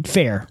 fine,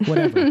 fair,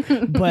 whatever.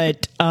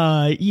 But,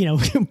 you know,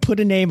 put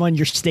a name on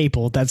your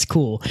staple. That's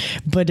cool.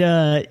 But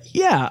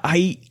yeah,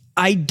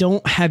 I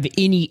don't have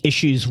any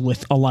issues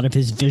with a lot of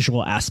his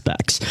visual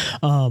aspects,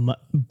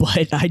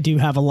 but I do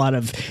have a lot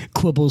of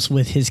quibbles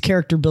with his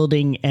character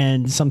building,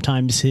 and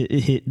sometimes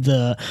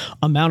the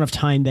amount of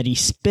time that he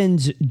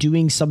spends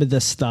doing some of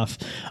this stuff.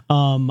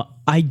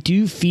 I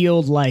do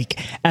feel like,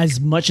 as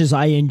much as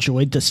I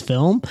enjoyed this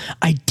film,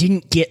 I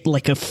didn't get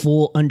like a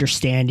full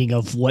understanding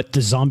of what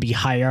the zombie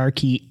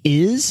hierarchy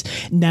is.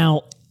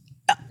 Now,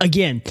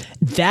 again,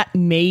 that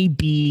may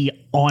be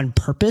on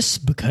purpose,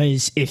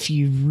 because if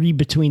you read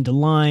between the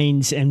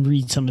lines and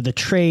read some of the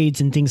trades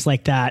and things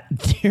like that,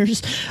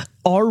 there's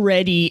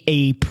already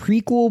a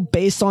prequel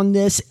based on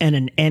this and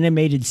an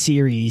animated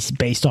series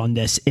based on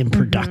this in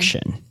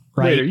production.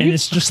 Right. Wait, and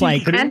it's just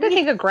like, and I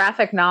think a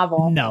graphic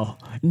novel. No,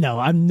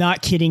 I'm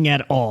not kidding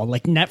at all.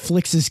 Like,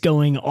 Netflix is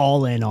going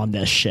all in on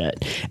this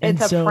shit.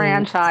 It's a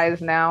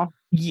franchise now.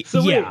 So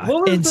wait, yeah.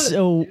 what was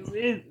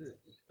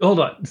hold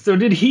on. So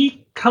did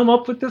he come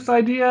up with this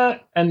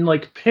idea and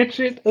like pitch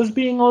it as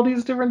being all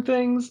these different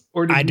things?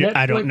 Or did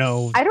I don't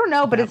know. I don't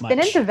know, but it's been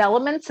in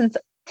development since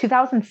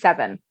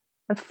 2007.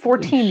 That's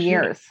 14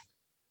 years.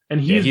 And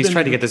he's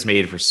tried to get this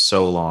made for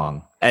so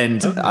long.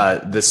 And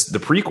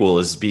the prequel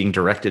is being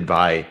directed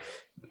by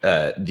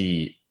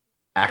the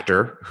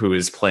actor who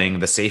is playing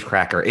the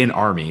safecracker in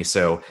Army.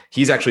 So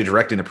he's actually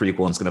directing the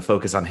prequel, and it's going to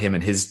focus on him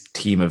and his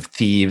team of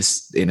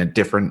thieves in a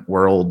different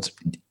world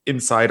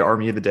inside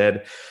Army of the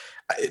Dead.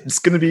 It's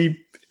going to be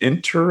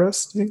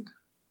interesting.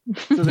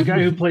 So the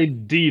guy who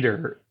played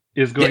Dieter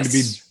is going to be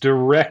Yes.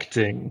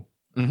 directing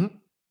Directing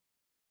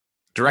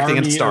Army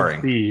and of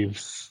starring.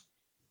 Thieves.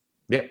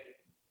 Yeah.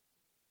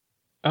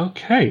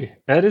 Okay,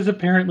 that has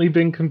apparently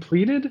been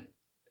completed,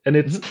 and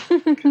it's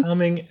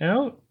coming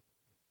out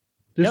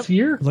this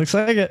year. Looks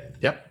like it.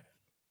 Yep.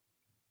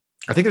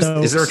 I think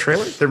is there a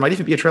trailer? There might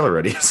even be a trailer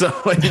ready. So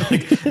like,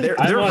 they're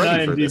I'm on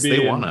ready for this. They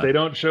IMDb, wanna. and they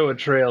don't show a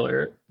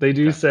trailer. They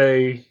do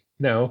say,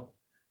 a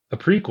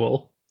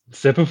prequel,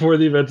 set before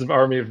the events of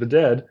Army of the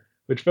Dead,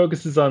 which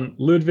focuses on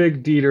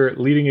Ludwig Dieter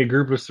leading a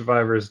group of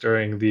survivors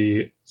during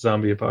the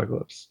zombie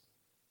apocalypse.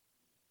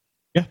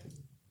 Yeah.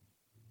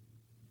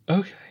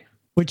 Okay.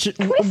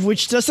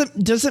 Which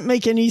doesn't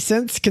make any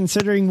sense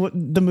considering what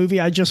the movie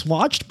I just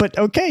watched, but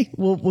okay,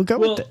 we'll go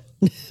with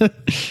it.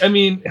 I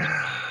mean,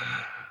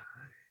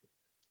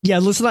 yeah,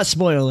 let's not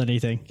spoil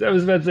anything. I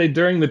was about to say,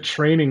 during the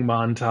training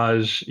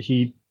montage,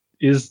 he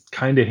is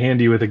kind of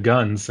handy with a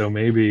gun, so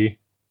maybe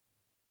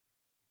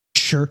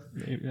Sure.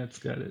 that's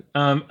got it.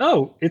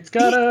 It's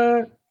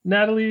got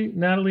Natalie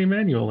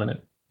Emanuel in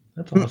it.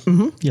 That's awesome.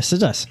 Mm-hmm. Yes, it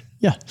does.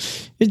 Yeah.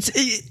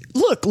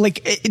 Look,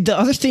 the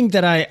other thing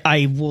that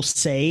I will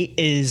say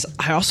is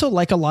I also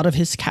like a lot of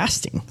his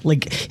casting.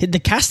 Like the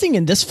casting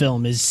in this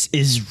film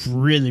is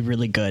really,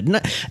 really good.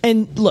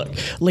 And look,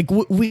 like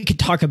we could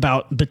talk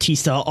about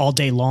Batista all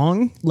day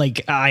long.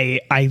 Like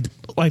I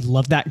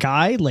love that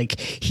guy. Like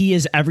he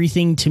is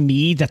everything to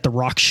me that The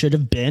Rock should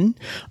have been.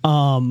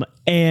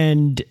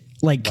 And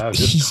like Wow,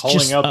 he's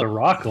calling out The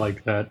Rock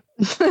like that.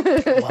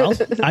 Well,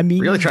 I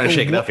mean, really trying to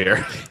shake it up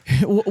here.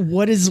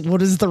 What is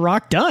The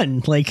Rock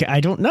done? Like,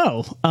 I don't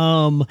know.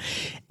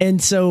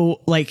 And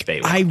so like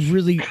Baywatch. I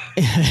really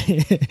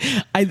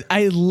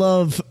I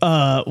love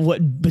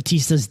what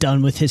Batista's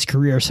done with his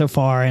career so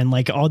far, and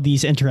like all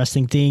these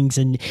interesting things,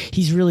 and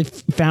he's really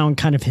found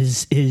kind of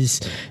his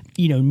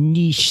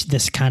niche,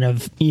 this kind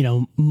of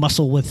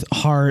muscle with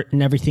heart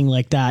and everything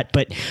like that.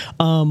 But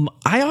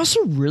I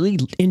also really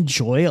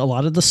enjoy a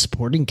lot of the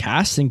supporting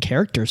cast and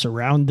characters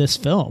around this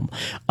film.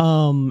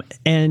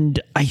 And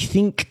I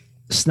think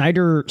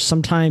Snyder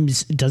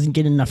sometimes doesn't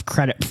get enough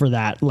credit for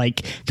that,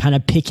 like kind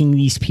of picking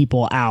these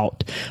people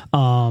out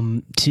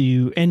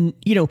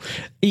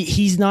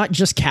he's not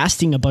just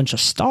casting a bunch of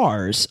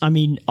stars. I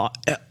mean,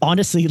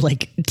 honestly,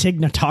 like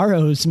Tig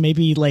Notaro's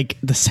maybe like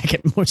the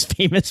second most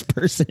famous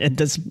person in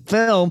this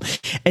film,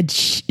 and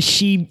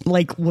she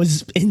like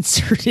was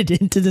inserted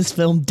into this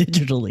film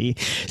digitally.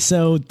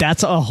 So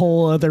that's a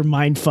whole other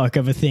mindfuck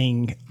of a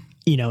thing.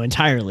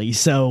 Entirely.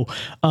 So,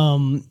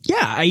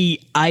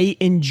 I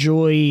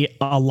enjoy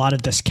a lot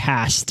of this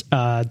cast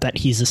that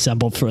he's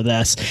assembled for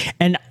this.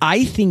 And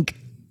I think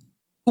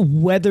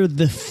whether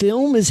the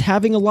film is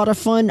having a lot of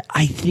fun,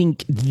 I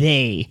think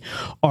they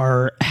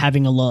are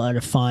having a lot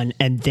of fun,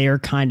 and they're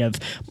kind of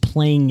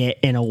playing it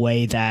in a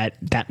way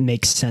that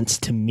makes sense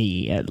to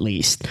me, at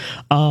least.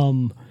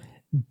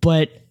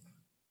 But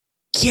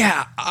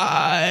yeah,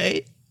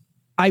 I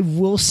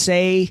will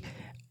say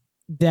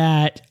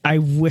that I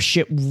wish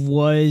it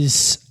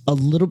was a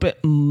little bit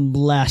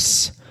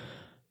less,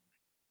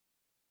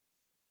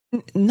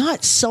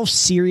 not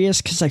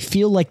self-serious, because I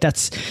feel like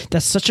that's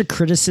such a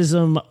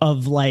criticism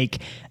of like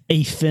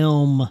a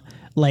film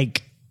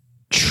like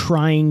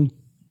trying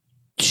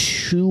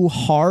too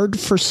hard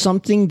for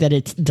something that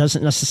it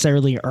doesn't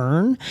necessarily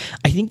earn.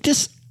 I think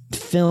this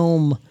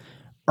film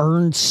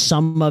earned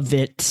some of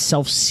its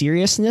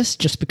self-seriousness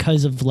just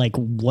because of like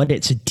what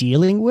it's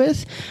dealing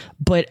with,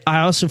 but I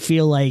also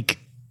feel like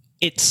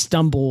it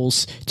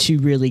stumbles to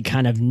really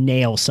kind of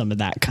nail some of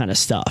that kind of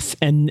stuff,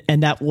 and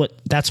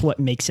that's what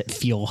makes it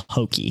feel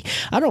hokey.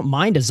 I don't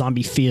mind a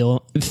zombie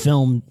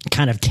film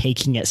kind of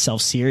taking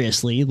itself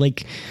seriously,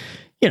 like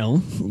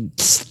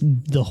it's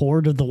the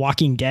Horde of the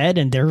Walking Dead,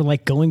 and they're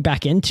like going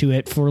back into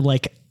it for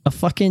like a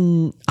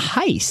fucking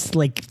heist.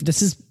 Like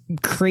this is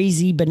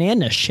crazy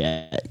banana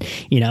shit,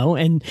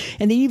 and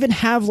they even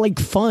have like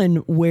fun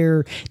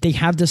where they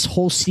have this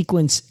whole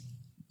sequence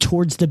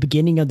towards the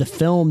beginning of the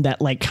film that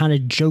like kind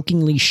of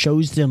jokingly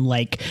shows them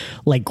like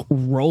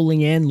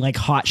rolling in like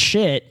hot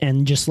shit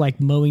and just like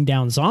mowing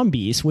down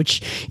zombies,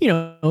 which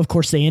of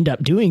course they end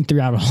up doing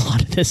throughout a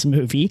lot of this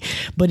movie,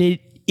 but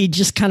it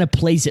just kind of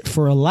plays it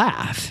for a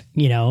laugh,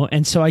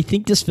 and so I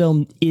think this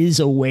film is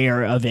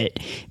aware of it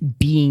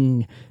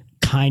being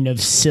kind of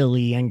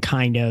silly and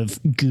kind of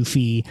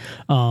goofy.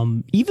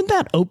 Even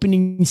that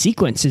opening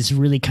sequence is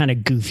really kind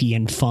of goofy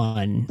and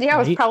fun. Yeah,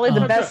 it was probably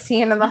the best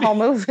scene in the whole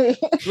movie.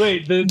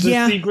 Wait, the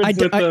sequence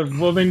with the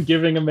woman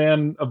giving a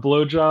man a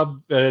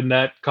blowjob and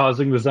that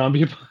causing the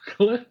zombie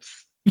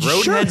apocalypse?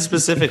 Roadhead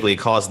specifically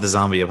caused the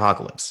zombie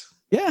apocalypse.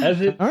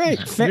 Yeah. All right.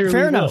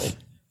 Fair enough.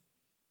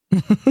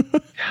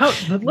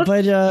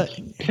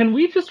 Can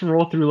we just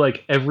roll through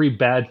like every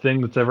bad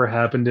thing that's ever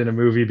happened in a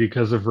movie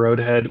because of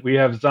Roadhead? We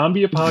have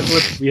zombie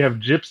apocalypse. We have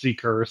gypsy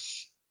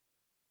curse.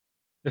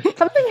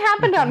 Something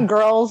happened on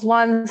Girls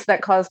once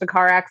that caused a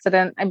car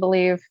accident, I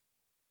believe.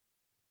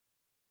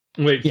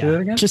 Wait, say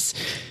that again? Just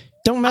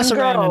don't mess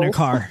around in a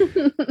car.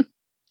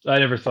 I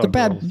never saw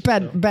Bad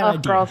idea.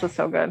 Girls is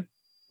so good.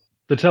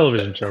 The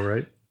television show,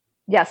 right?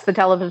 Yes, the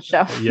television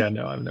show. Yeah,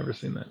 no, I've never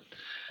seen that.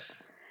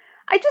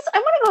 I want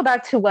to go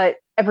back to what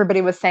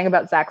everybody was saying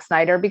about Zack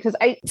Snyder, because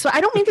I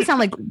don't mean to sound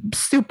like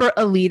super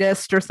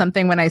elitist or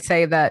something when I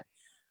say that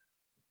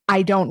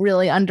I don't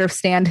really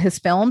understand his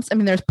films. I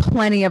mean, there's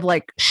plenty of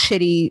like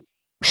shitty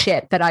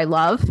shit that I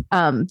love,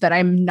 that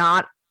I'm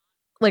not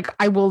like,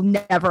 I will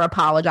never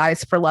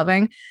apologize for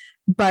loving,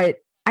 but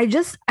I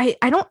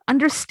don't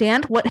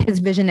understand what his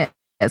vision is.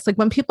 It's like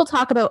when people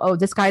talk about, oh,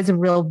 this guy's a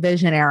real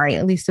visionary,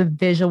 at least a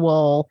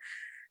visual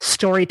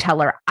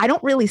storyteller, I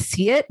don't really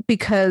see it,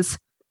 because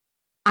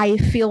I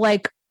feel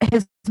like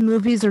his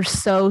movies are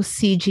so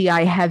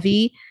CGI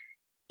heavy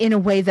in a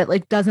way that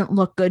like doesn't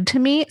look good to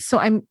me.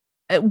 So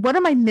what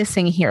am I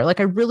missing here? Like,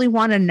 I really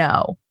want to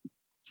know.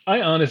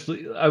 I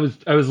honestly, I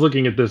was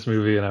looking at this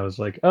movie and I was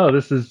like, oh, it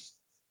is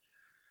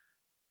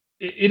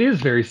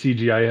very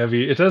CGI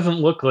heavy. It doesn't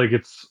look like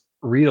it's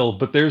real,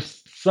 but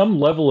there's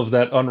some level of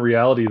that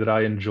unreality that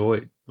I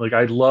enjoy. Like,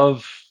 I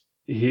love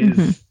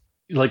his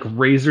like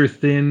razor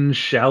thin,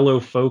 shallow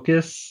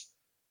focus.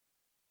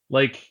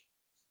 Like,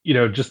 you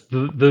know, just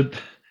the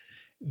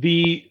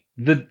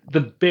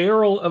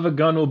barrel of a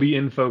gun will be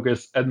in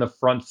focus and the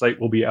front sight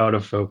will be out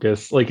of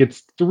focus. Like,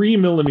 it's 3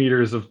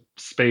 millimeters of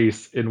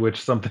space in which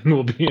something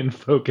will be in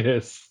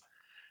focus.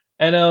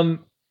 And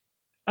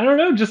I don't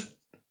know, just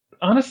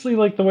honestly,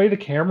 like the way the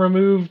camera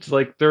moved,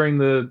 like during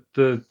the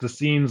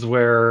scenes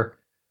where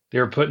they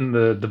were putting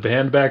the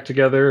band back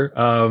together,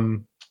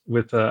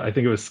 with I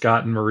think it was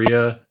Scott and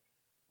Maria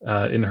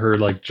in her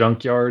like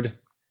junkyard.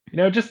 You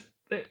know, just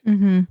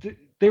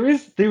there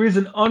is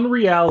an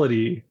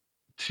unreality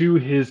to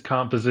his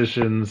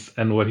compositions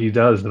and what he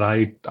does that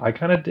I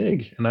kind of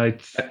dig, and I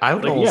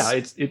would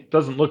like, it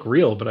doesn't look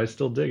real, but I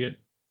still dig it.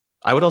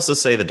 I would also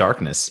say The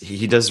Darkness.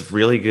 He does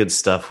really good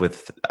stuff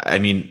with, I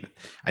mean,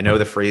 I know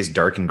the phrase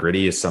dark and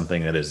gritty is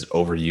something that is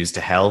overused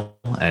to hell.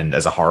 And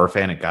as a horror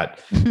fan, it got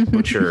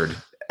butchered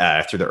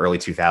through the early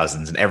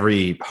 2000s. And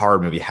every horror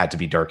movie had to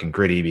be dark and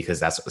gritty because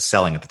that's what was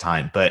selling at the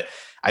time. But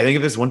I think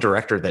if there's one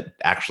director that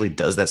actually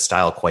does that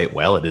style quite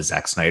well, it is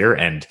Zack Snyder.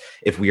 And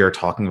if we are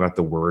talking about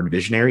the word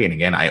visionary, and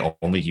again, I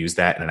only use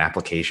that in an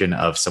application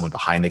of someone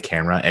behind the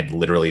camera and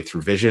literally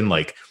through vision,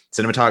 like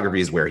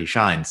cinematography is where he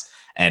shines.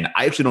 And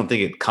I actually don't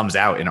think it comes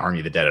out in Army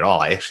of the Dead at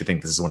all. I actually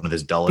think this is one of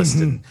his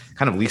dullest and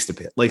kind of least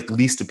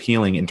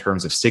appealing in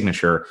terms of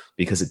signature,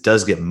 because it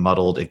does get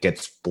muddled. It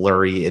gets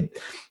blurry.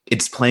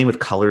 It's playing with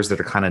colors that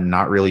are kind of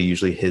not really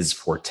usually his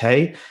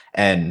forte.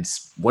 And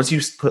once you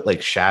put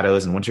like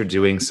shadows, and once you're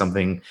doing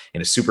something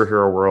in a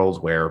superhero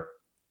world where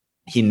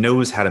he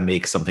knows how to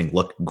make something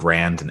look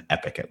grand and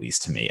epic, at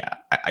least to me.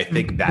 I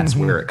think that's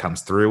where it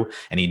comes through.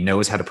 And he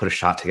knows how to put a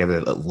shot together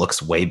that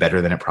looks way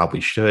better than it probably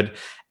should.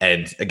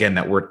 And again,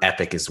 that word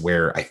epic is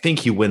where I think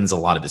he wins a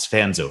lot of his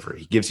fans over.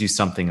 He gives you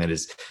something that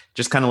is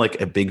just kind of like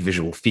a big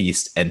visual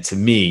feast. And to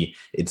me,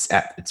 it's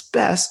at its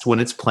best when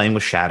it's playing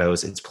with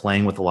shadows. It's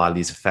playing with a lot of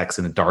these effects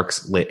in a dark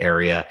lit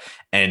area,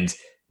 and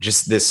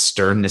just this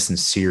sternness and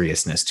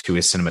seriousness to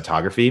his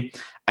cinematography.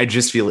 I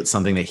just feel it's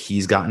something that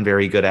he's gotten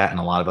very good at and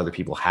a lot of other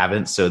people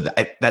haven't. So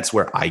that's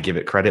where I give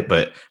it credit,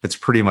 but that's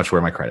pretty much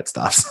where my credit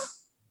stops.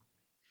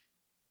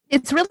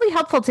 It's really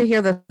helpful to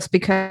hear this,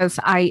 because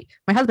my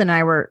husband and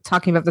I were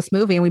talking about this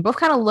movie and we both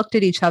kind of looked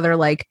at each other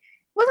like, it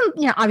wasn't,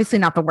 you know, obviously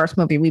not the worst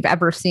movie we've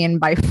ever seen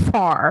by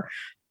far,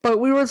 but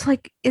we were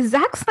like, is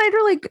Zack Snyder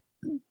like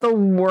the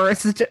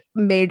worst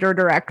major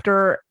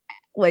director,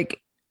 like,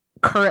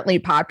 currently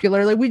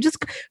popular? Like,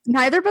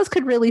 neither of us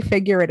could really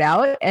figure it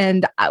out.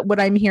 And what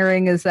I'm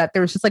hearing is that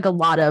there's just like a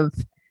lot of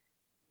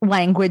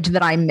language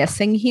that I'm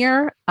missing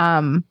here.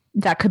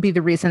 That could be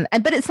the reason.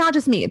 But it's not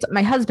just me.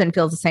 My husband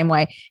feels the same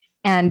way.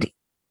 And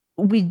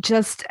we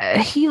just,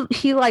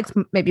 he likes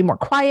maybe more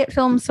quiet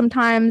films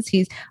sometimes.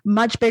 He's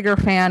much bigger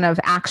fan of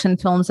action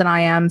films than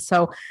I am.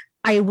 So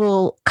I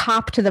will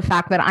cop to the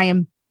fact that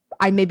I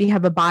maybe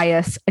have a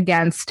bias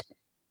against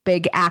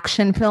big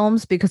action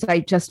films, because I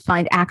just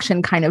find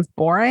action kind of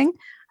boring,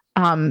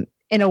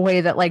 in a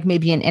way that like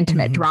maybe an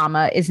intimate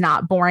drama is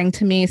not boring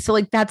to me. So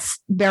like, that's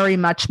very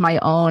much my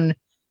own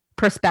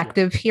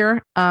perspective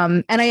here.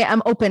 And I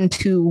am open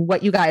to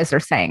what you guys are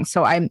saying.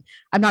 So I'm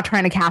not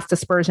trying to cast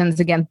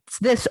aspersions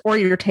against this or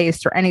your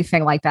taste or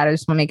anything like that. I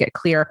just want to make it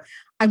clear.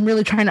 I'm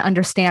really trying to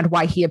understand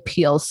why he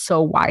appeals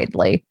so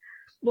widely.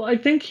 Well, I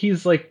think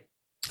he's like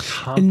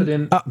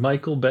competent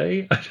Michael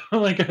Bay.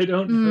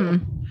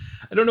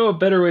 I don't know a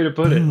better way to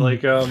put it.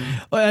 Like,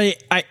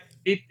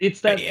 it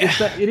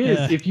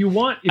is. If you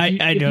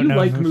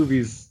like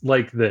movies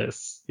like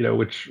this, you know,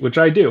 which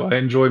I do. I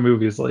enjoy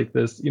movies like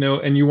this, you know,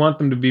 and you want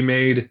them to be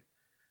made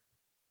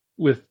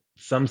with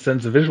some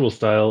sense of visual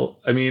style.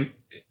 I mean,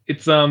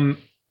 it's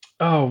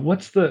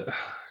what's the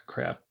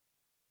crap?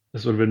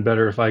 This would have been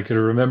better if I could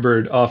have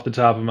remembered off the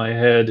top of my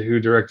head who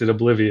directed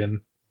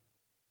Oblivion.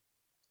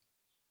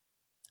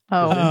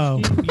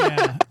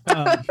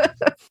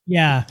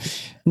 Yeah,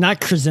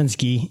 not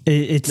Krasinski.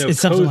 It's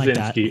something like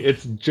that.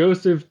 It's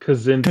Joseph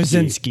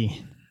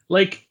Kosinski.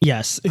 Like,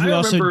 yes, who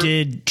also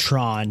did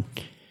Tron.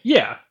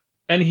 Yeah,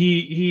 And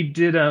he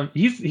did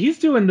he's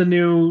doing the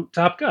new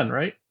Top Gun,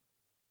 right?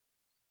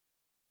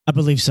 I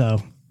believe so.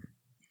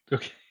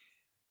 Okay.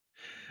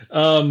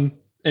 And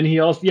he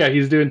also,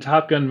 he's doing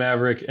Top Gun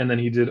Maverick, and then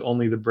he did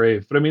Only the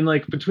Brave. But I mean,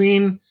 like,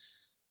 between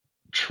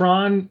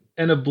Tron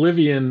and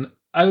Oblivion,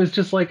 I was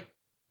just like,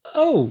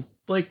 oh,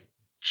 like,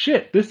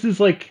 shit, this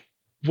is like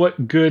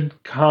what good,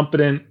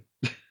 competent,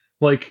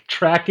 like,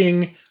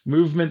 tracking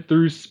movement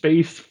through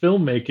space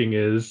filmmaking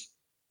is,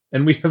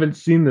 and we haven't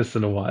seen this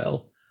in a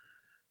while.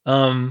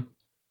 I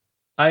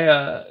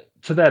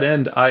to that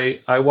end,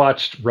 I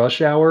watched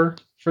Rush Hour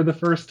for the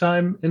first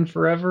time in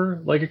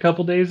forever, like a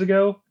couple days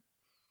ago,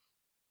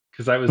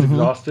 because I was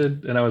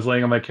exhausted and I was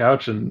laying on my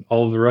couch, and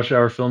all of the Rush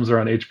Hour films are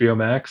on HBO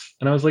Max,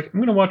 and I was like, I'm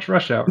gonna watch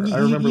Rush Hour. I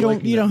remember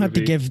you don't have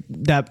to give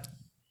that.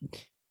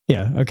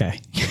 Yeah.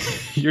 Okay.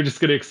 You're just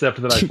gonna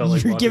accept that I felt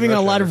like you're giving Rush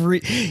a lot Hour.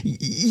 of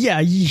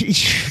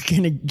you're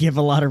gonna give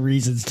a lot of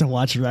reasons to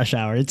watch Rush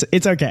Hour.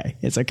 It's okay.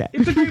 It's okay.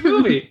 It's a great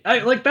movie.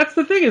 That's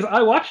the thing is,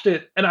 I watched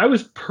it and I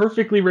was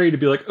perfectly ready to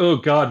be like, oh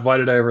God, why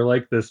did I ever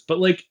like this? But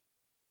like,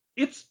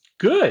 it's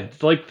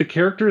good. Like, the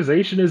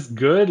characterization is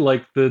good.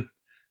 Like, the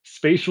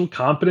spatial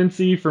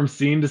competency from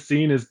scene to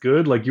scene is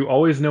good. Like, you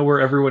always know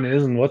where everyone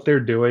is and what they're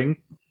doing.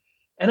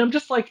 And I'm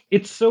just like,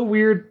 it's so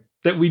weird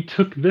that we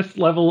took this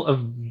level of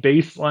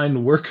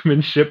baseline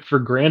workmanship for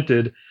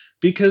granted,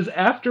 because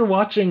after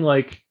watching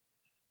like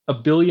a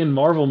billion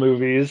Marvel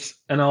movies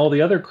and all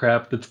the other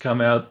crap that's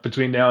come out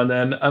between now and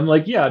then, I'm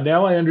like, yeah,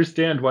 now I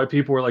understand why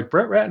people were like,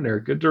 Brett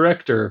Ratner, good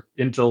director,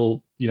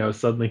 until,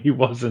 suddenly he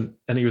wasn't,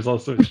 and he was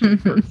also a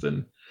shit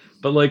person.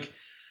 But like,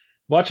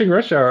 watching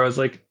Rush Hour, I was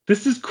like,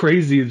 this is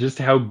crazy just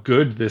how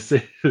good this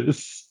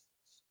is.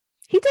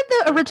 He did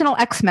the original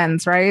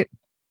X-Men's, right?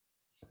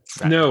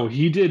 No,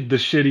 he did the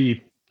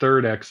shitty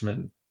third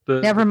X-Men.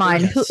 Never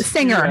mind.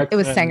 Singer. It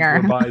was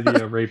Singer. By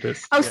the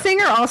rapist. Oh, yeah.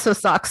 Singer also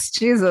sucks.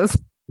 Jesus.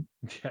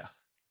 Yeah.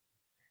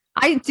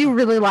 I do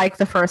really like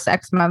the first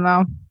X-Men,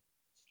 though.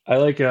 I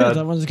like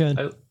that one's good.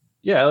 I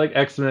like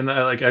X-Men.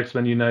 I like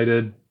X-Men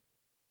United.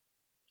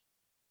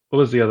 What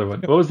was the other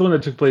one? What was the one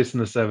that took place in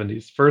the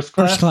 70s? First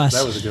Class?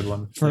 That was a good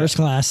one. First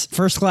Class.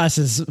 First Class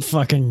is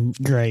fucking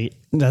great.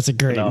 That's a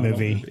great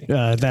movie.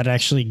 That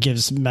actually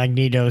gives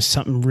Magneto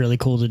something really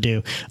cool to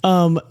do.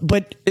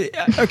 But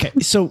okay,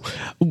 so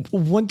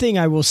one thing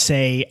I will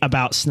say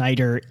about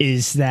Snyder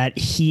is that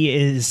he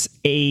is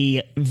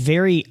a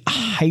very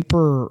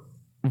hyper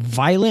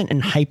violent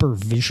and hyper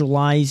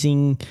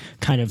visualizing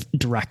kind of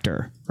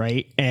director,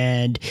 right?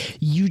 And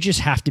you just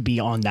have to be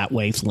on that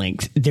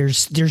wavelength.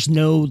 There's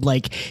no,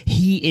 like,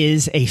 he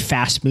is a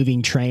fast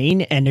moving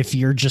train, and if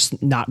you're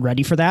just not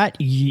ready for that,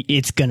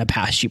 it's gonna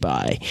pass you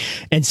by.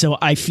 And so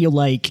I feel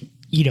like,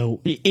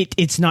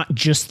 it's not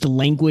just the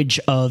language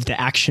of the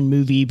action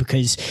movie,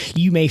 because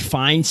you may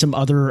find some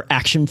other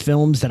action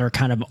films that are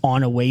kind of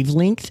on a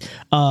wavelength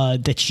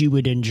that you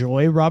would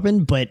enjoy,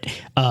 Robin, but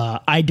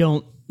I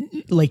don't,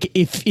 like,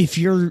 if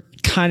you're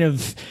kind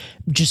of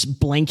just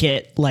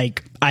blanket,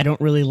 like, I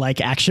don't really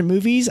like action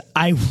movies,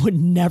 I would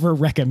never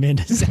recommend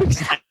a Zack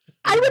Snyder.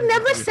 I would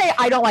never say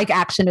I don't like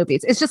action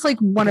movies. It's just like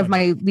one of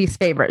my least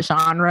favorite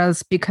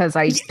genres, because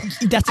I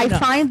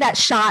find that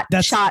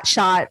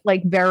shot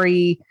like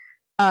very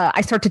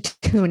I start to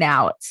tune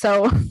out.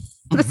 So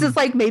this is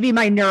like maybe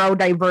my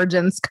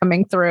neurodivergence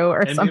coming through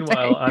or something.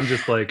 Meanwhile, I'm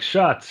just like,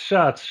 shots.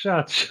 Like,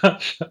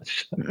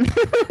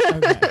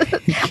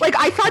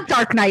 I thought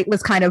Dark Knight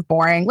was kind of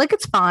boring. Like,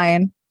 it's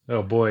fine.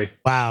 Oh boy.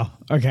 Wow.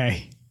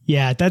 Okay.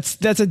 Yeah,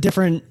 that's a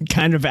different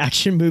kind of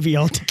action movie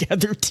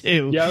altogether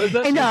too. Yeah,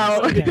 I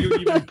know. If you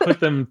even put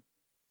them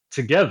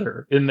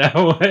together in that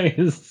way,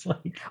 it's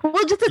like, well,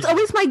 it's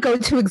always my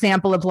go-to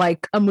example of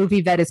like a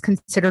movie that is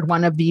considered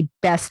one of the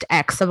best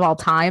X of all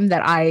time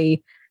that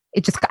I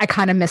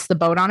kind of missed the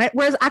boat on it.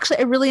 Whereas actually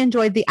I really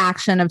enjoyed the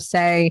action of,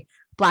 say,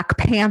 Black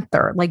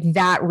Panther. Like,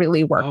 that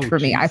really worked for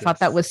me. I thought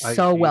that was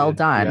so well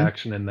done. The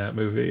action in that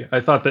movie.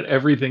 I thought that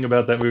everything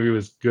about that movie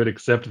was good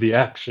except the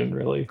action,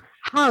 really.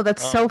 Oh,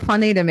 that's so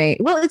funny to me.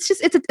 Well, it's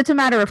just, it's a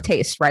matter of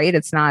taste, right?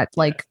 It's not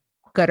like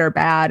good or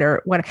bad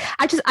or what.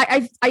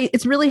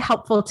 It's really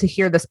helpful to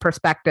hear this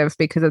perspective,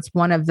 because it's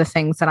one of the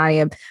things that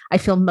I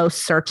feel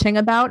most searching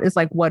about, is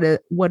like, what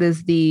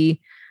is the,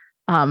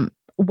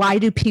 why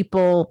do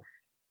people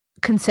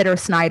consider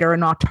Snyder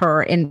an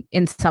auteur in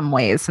some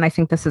ways? And I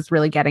think this is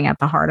really getting at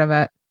the heart of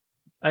it.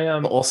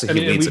 Also,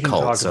 he leads a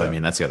cult, so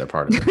that's the other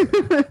part of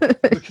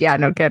it. Yeah,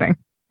 no kidding.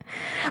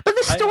 But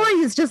the story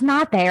is just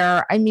not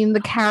there. I mean,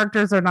 the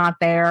characters are not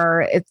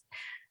there.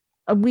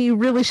 We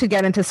really should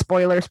get into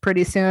spoilers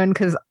pretty soon,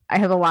 because I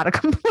have a lot of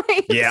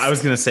complaints. Yeah, I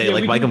was going to say,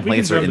 my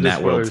complaints are in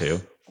that world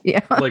too. Yeah,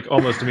 like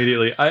almost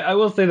immediately. I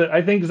will say that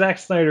I think Zack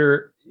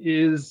Snyder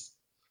is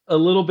a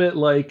little bit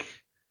like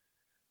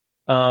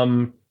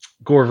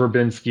Gore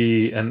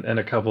Verbinski and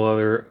a couple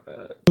other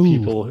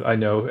people I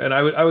know, and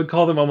I would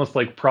call them almost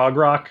like prog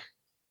rock.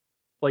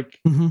 Like,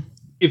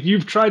 if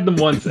you've tried them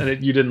once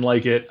and you didn't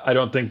like it, I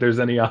don't think there's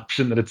any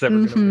option that it's ever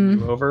going to win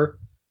you over.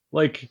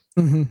 Like,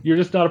 you're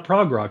just not a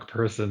prog rock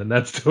person, and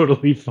that's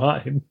totally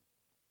fine.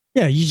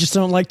 Yeah, you just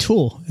don't like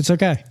Tool. It's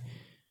okay.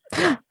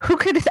 Who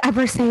could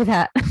ever say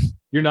that?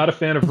 You're not a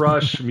fan of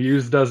Rush.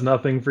 Muse does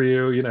nothing for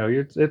you. You know,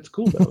 it's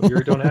cool though.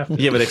 You don't have to.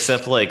 Yeah, but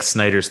except like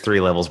Snyder's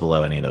 3 levels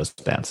below any of those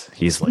bands.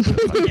 He's like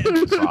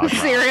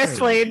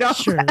Seriously, no.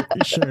 Sure.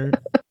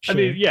 I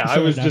mean, yeah, I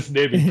was just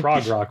naming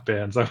prog rock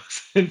bands. I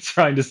wasn't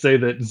trying to say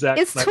that Zack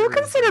Is Snyder Tool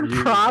considered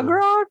Muse prog or-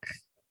 rock?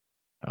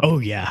 Oh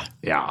yeah.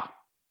 Yeah.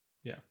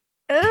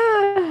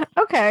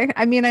 Okay.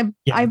 I mean,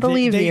 I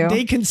believe they, you.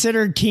 They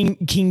consider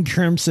King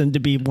Crimson to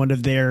be one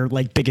of their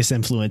like biggest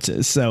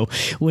influences. So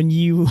when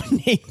you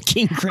name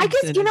King Crimson, I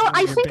guess, you know,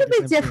 I think of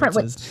it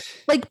differently.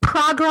 Like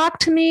prog rock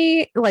to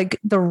me, like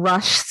the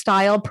Rush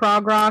style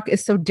prog rock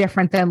is so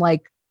different than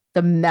like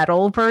the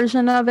metal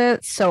version of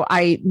it. So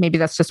maybe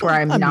that's just where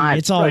I'm not.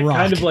 It's all Right, rock.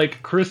 kind of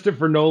like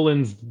Christopher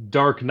Nolan's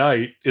Dark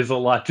Knight is a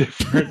lot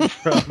different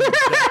from Zack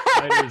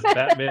Snyder's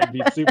Batman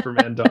v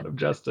Superman: Dawn of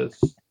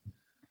Justice.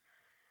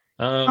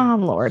 Oh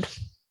Lord!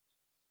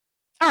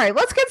 All right,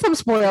 let's get some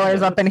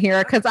spoilers up in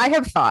here because I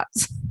have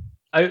thoughts.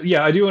 I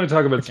do want to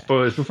talk about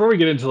spoilers before we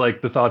get into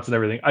like the thoughts and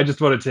everything. I just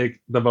want to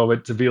take the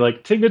moment to be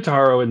like, Tig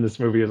Notaro in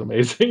this movie is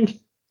amazing.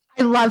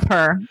 I love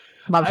her.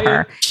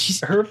 Her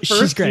Her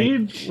first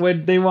scene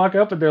when they walk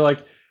up and they're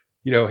like,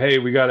 you know, hey,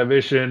 we got a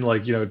mission,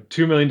 like, you know,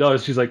 $2 million.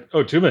 She's like,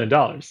 oh, $2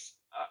 million.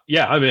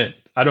 Yeah, I'm in.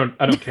 I don't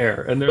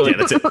care. And they're like,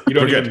 that's it. You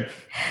don't We're even, good.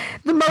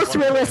 the most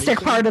realistic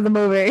part of the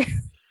movie.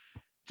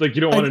 it's like,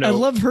 you don't want to know I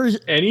love her.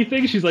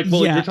 anything. She's like,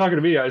 well, Yeah. you're talking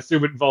to me. I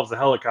assume it involves a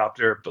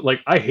helicopter, but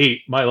like, I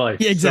hate my life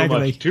Yeah, exactly.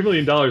 so much. $2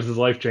 million is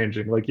life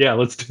changing. Like, yeah,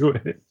 let's do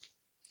it.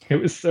 It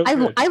was so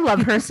good. I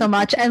love her so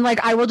much. And like,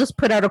 I will just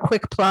put out a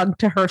quick plug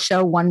to her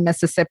show, One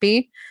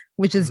Mississippi,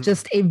 which is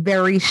just a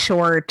very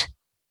short,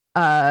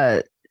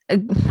 a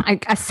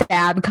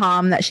sad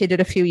com that she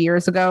did a few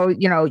years ago.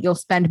 You know, you'll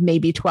spend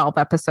maybe 12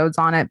 episodes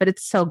on it, but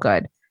it's so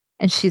good.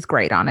 And she's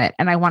great on it.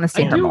 And I want to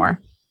see her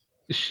more.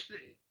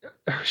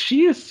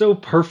 She is so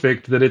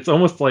perfect that it's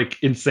almost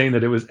like insane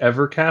that it was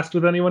ever cast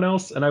with anyone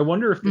else. And I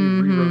wonder if they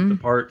rewrote the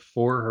part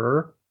for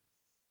her.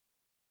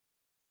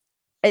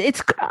 I mean,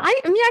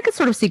 I could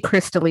sort of see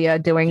Chris D'Elia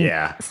doing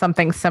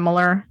something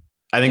similar.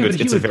 I think Yeah,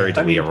 but it's he a very would-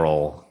 I mean, D'Elia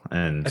role,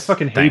 and I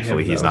fucking hate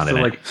thankfully him. he's though, not so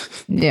in like,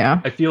 it.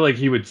 Yeah. I feel like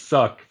he would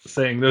suck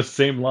saying those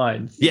same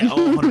lines. Yeah,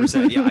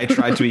 100%. Yeah, I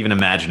tried to even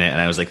imagine it, and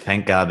I was like,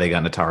 thank God they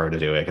got Notaro to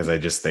do it, because I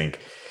think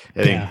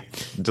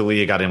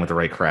D'Elia got in with the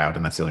right crowd,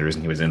 and that's the only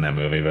reason he was in that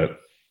movie. But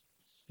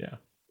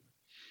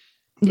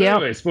Yeah.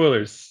 Anyway,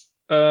 spoilers.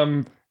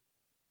 What's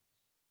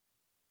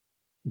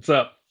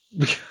up?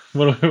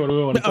 What do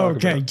we want to talk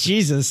Okay, about?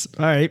 Jesus.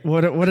 All right,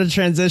 what a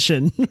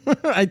transition.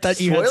 I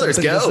thought you had Spoilers,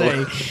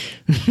 something to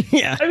say.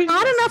 Yeah. I mean,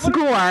 Not enough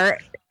gore.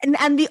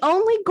 And the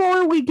only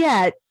gore we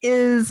get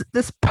is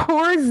this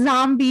poor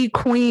zombie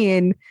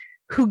queen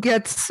who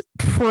gets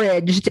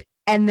fridged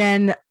and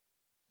then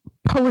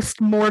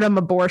post-mortem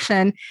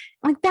abortion.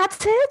 Like,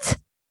 that's it?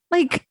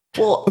 Like,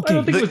 well, I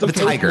don't think it was the a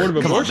tiger.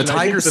 post-mortem Come on, the abortion. I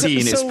tiger think scene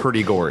is so-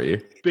 pretty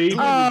gory. Baby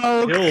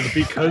was killed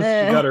because she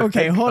got her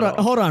Okay, head hold cut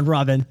on, off.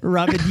 Robin.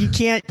 Robin, you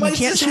can't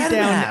shoot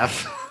down.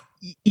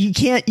 You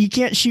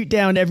can't shoot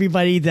down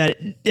everybody that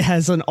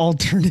has an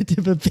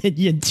alternative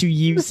opinion to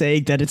you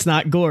saying that it's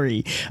not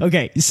gory.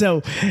 Okay, so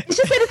it's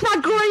just that it's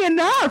not gory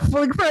enough.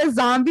 Like, for a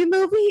zombie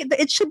movie,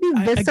 it should be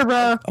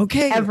viscera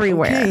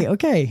everywhere.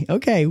 Okay.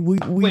 We've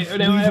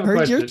now I have a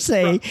heard your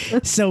question. say.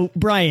 So,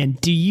 Brian,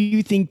 do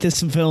you think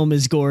this film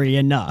is gory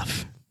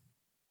enough?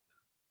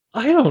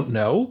 I don't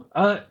know.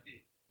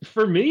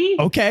 For me,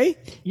 Okay.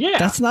 yeah,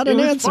 That's not it an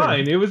was answer.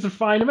 Fine. It was a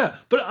fine amount,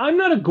 but I'm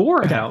not a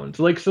gore hound.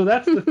 Like, so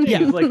that's the thing.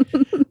 Yeah. Is like,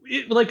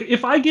 like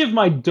if I give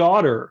my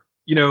daughter,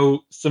 you know,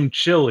 some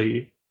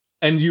chili,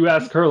 and you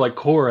ask her, like,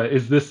 Cora,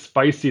 is this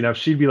spicy enough?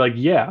 She'd be like,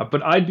 yeah,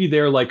 but I'd be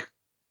there like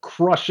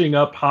crushing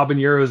up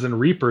habaneros and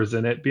reapers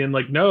in it, being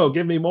like, no,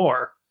 give me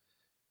more.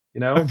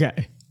 You know.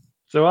 Okay.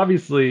 So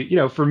obviously, you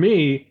know, for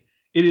me,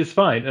 it is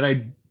fine, and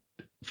I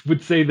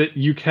would say that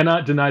you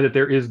cannot deny that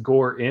there is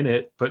gore in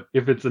it, but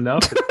if it's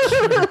enough,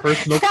 it's a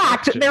personal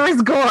Fact, question. there is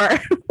gore.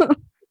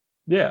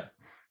 Yeah.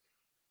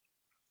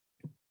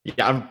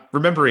 Yeah, I'm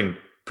remembering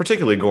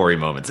particularly gory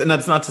moments, and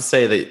that's not to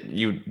say that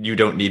you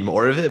don't need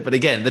more of it. But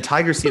again, the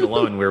tiger scene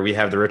alone, where we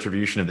have the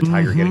retribution of the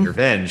tiger getting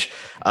revenge,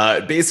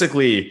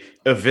 basically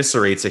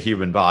eviscerates a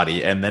human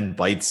body and then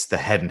bites the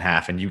head in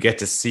half, and you get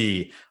to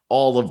see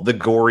all of the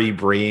gory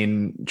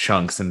brain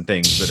chunks and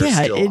things that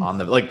are still on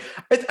them. Like,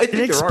 I think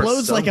there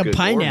explodes are like some a good gore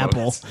pineapple.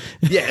 moments.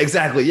 Yeah,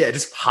 exactly. Yeah, it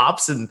just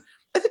pops, and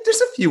I think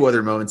there's a few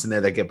other moments in there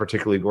that get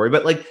particularly gory.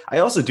 But like, I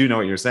also do know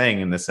what you're saying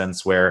in the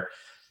sense where,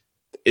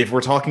 if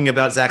we're talking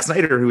about Zack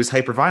Snyder, who is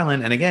hyper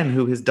violent, and again,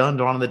 who has done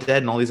Dawn of the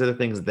Dead and all these other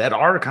things that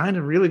are kind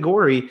of really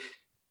gory,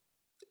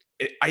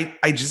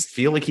 I just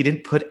feel like he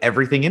didn't put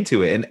everything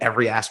into it in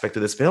every aspect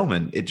of this film,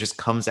 and it just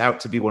comes out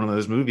to be one of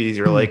those movies.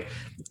 You're like,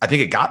 I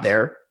think it got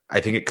there. I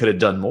think it could have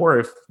done more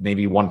if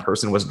maybe one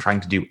person wasn't trying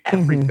to do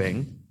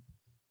everything.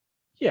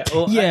 Yeah.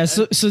 Well, Yeah,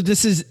 so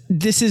this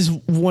is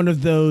one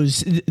of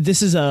those.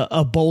 This is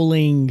a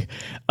bowling,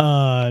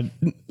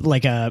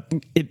 like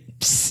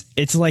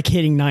it's like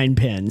hitting 9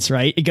 pins,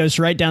 right? It goes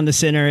right down the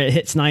center. It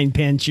hits 9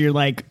 pins. You're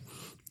like,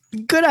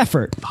 Good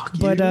effort,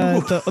 but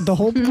the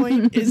whole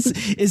point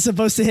is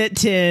supposed to hit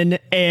 10,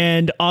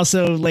 and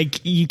also like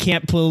you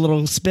can't put a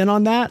little spin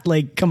on that.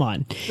 Like, come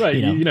on,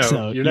 right?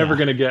 So, you're never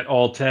going to get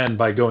all 10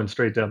 by going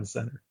straight down the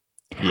center.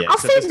 Yeah, I'll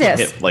say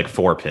this: hit like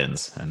 4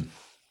 pins, and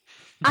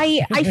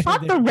I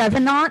thought the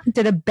Revenant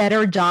did a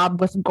better job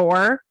with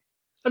gore.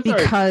 I'm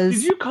sorry, because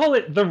did you call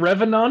it the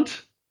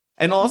Revenant?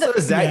 And also,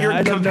 is that your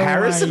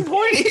comparison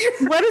point here?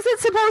 What is it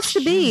supposed to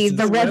be?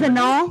 The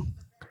Revenant?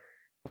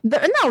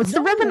 It's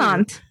the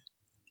Revenant.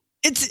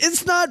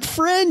 It's not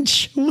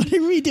French. What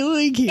are we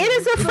doing here? It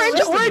is a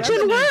French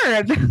origin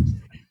word.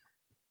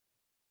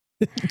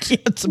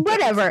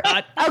 Whatever.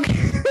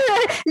 Okay.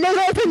 Le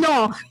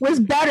Revenant was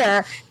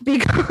better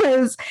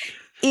because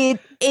it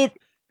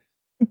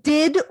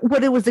did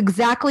what it was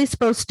exactly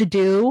supposed to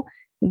do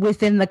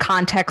within the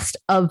context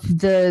of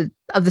the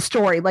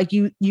story. Like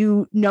you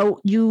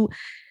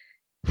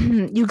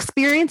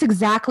experience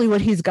exactly what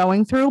he's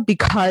going through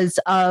because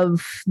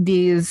of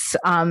these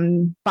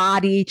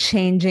body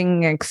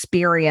changing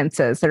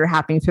experiences that are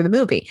happening through the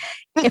movie.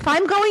 If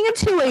I'm going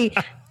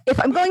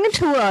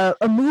into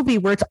a movie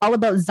where it's all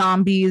about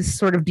zombies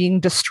sort of being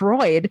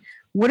destroyed,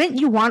 wouldn't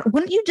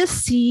you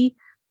just see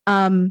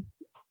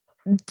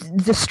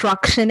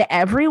destruction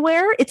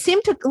everywhere?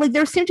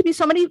 There seemed to be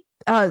so many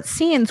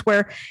scenes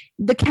where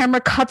the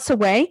camera cuts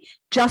away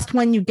just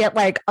when you get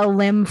like a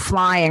limb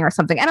flying or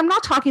something. And I'm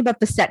not talking about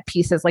the set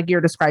pieces like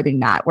you're describing,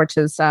 Matt, which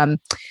is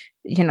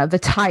the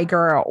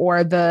tiger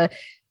or the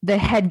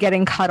head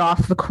getting cut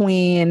off the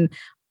queen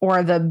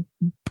or the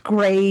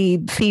gray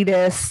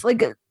fetus,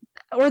 like,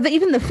 or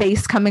even the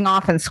face coming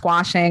off and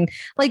squashing,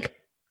 like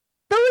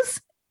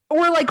those.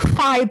 Or like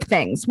 5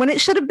 things when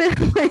it should have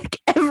been like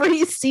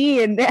every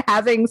scene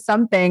having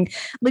something,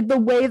 like the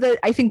way that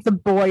I think The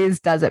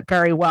Boys does it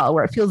very well,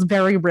 where it feels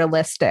very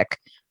realistic.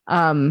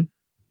 I'm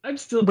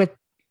still with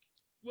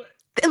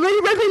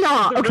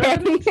Revenant, okay?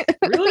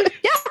 Really?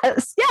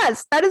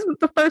 Yes, that is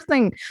the first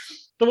thing.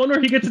 The one where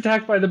he gets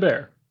attacked by the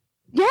bear.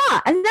 Yeah,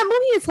 and that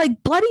movie is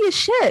like bloody as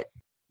shit.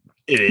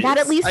 It is. That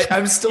at least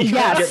I'm still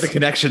trying to get the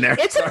connection there.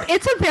 It's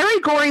a very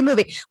gory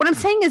movie. What I'm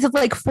saying is,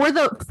 like for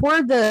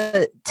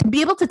the to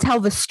be able to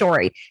tell the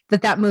story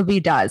that movie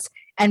does,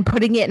 and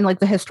putting it in like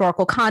the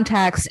historical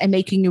context and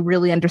making you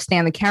really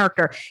understand the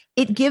character,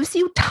 it gives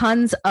you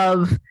tons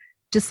of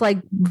just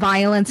like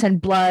violence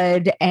and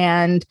blood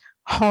and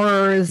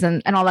horrors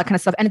and all that kind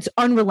of stuff, and it's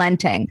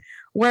unrelenting.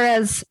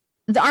 Whereas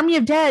the Army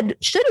of Dead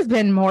should have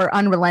been more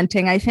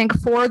unrelenting, I think,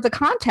 for the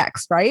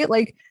context, right?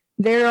 Like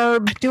they're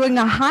doing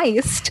a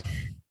heist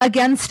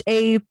against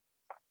a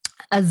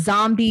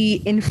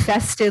zombie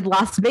infested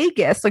Las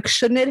Vegas. Like,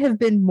 shouldn't it have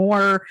been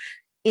more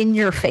in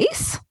your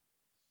face?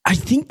 I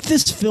think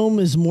this film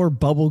is more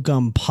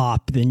bubblegum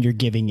pop than you're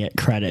giving it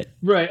credit.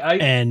 Right.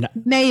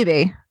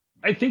 Maybe.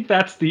 I think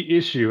that's the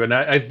issue. And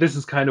this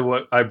is kind of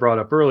what I brought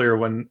up earlier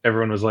when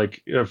everyone was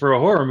like, for a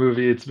horror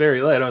movie, it's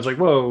very light. I was like,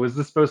 whoa, was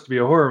this supposed to be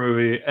a horror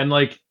movie? And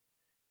like,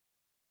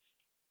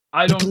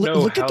 I don't know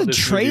look how at the this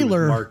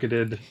trailer movie was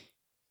marketed.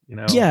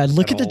 Yeah,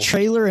 look at the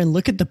trailer and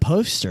look at the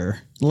poster.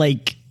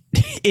 Like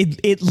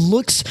it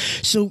looks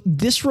so.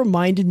 This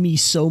reminded me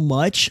so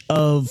much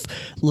of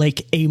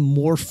like a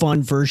more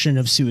fun version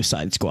of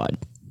Suicide Squad.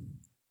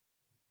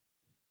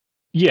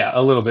 Yeah,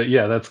 a little bit.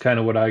 Yeah, that's kind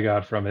of what I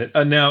got from it.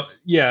 Now,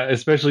 yeah,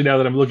 especially now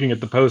that I'm looking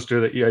at the poster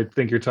that I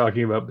think you're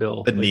talking about,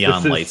 Bill. The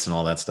neon lights and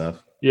all that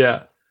stuff.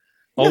 Yeah.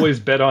 Always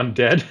bet on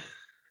dead.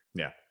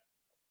 Yeah.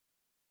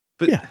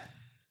 But yeah.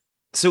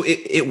 So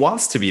it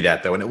wants to be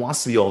that, though, and it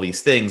wants to be all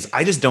these things.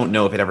 I just don't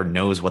know if it ever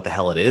knows what the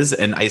hell it is.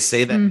 And I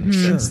say that in the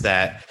sense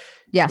that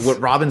what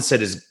Robin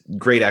said is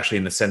great, actually,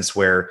 in the sense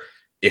where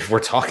if we're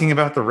talking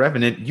about the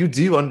Revenant, you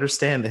do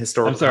understand the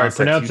historical context.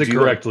 I'm sorry, pronounce it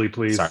correctly,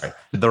 please. Sorry.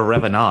 The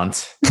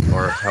Revenant,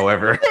 or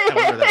however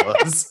that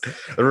was.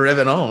 The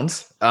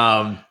Revenant.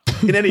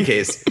 In any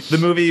case, the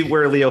movie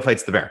where Leo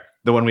fights the bear,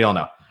 the one we all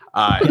know.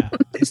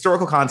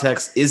 Historical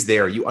context is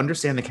there. You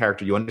understand the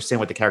character. You understand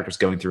what the character's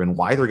going through and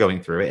why they're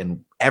going through it.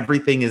 And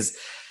everything is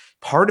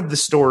part of the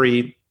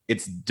story.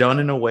 It's done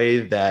in a way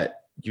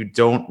that you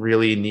don't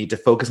really need to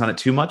focus on it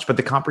too much, but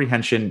the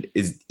comprehension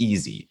is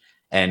easy.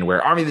 And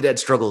where Army of the Dead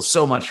struggles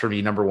so much for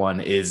me, number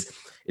one, is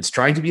it's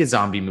trying to be a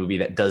zombie movie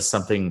that does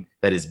something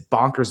that is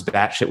bonkers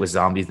batshit with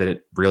zombies that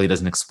it really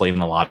doesn't explain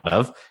a lot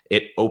of.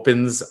 It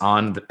opens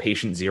on the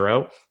patient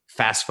zero.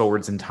 Fast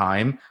forwards in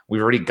time,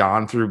 we've already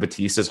gone through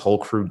Batista's whole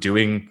crew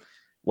doing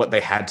what they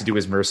had to do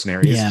as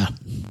mercenaries. Yeah.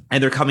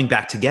 And they're coming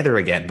back together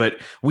again, but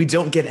we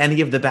don't get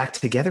any of the back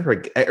together.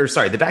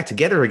 The back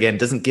together again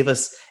doesn't give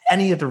us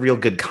any of the real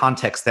good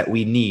context that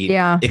we need,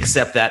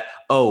 except that,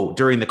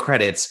 during the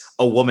credits,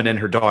 a woman and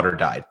her daughter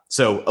died.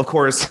 So of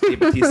course,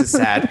 Batista's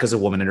sad because a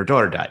woman and her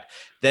daughter died.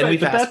 Then we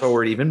fast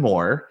forward even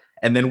more.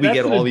 And then we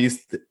get all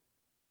these...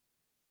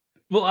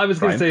 Well, I was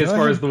going to say, as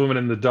far as the woman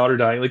and the daughter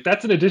dying, like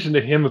that's in addition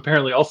to him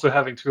apparently also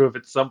having to have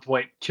at some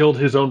point killed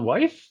his own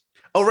wife.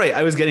 Oh, right.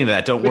 I was getting to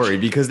that. Don't worry,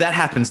 because that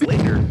happens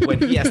later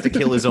when he has to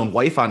kill his own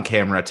wife on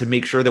camera to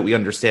make sure that we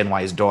understand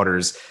why his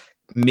daughter's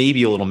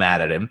maybe a little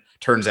mad at him.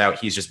 Turns out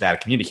he's just bad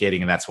at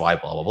communicating, and that's why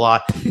blah blah blah.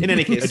 In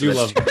any case, I do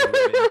love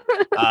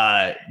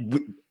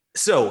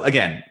so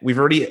again, we've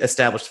already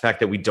established the fact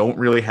that we don't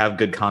really have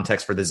good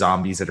context for the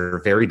zombies that are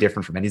very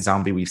different from any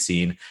zombie we've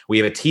seen. We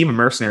have a team of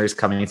mercenaries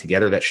coming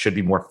together that should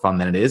be more fun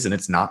than it is, and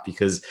it's not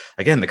because,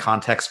 again, the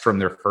context from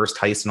their first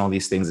heist and all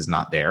these things is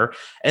not there.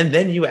 And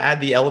then you add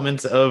the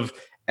element of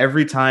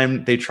every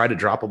time they try to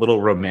drop a little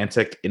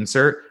romantic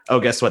insert, oh,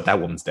 guess what? That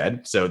woman's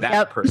dead. So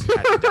that person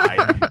had to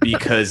die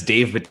because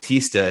Dave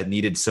Bautista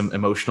needed some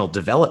emotional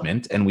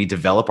development, and we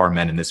develop our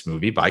men in this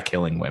movie by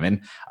killing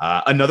women.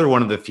 Another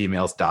one of the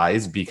females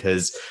dies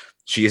because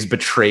she is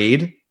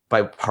betrayed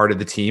by part of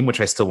the team,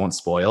 which I still won't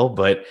spoil,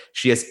 but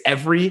she has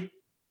every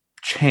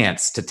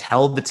chance to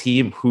tell the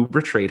team who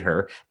betrayed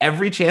her,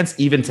 every chance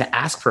even to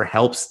ask for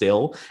help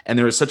still. And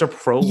there was such a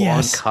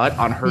prolonged cut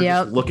on her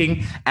just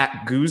looking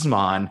at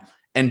Guzman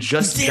and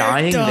just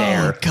dying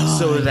there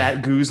so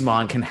that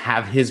Guzman can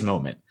have his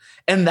moment.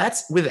 And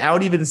that's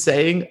without even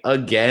saying,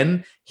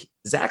 again,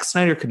 Zack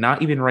Snyder could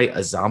not even write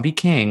a zombie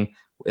king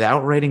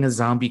without writing a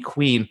zombie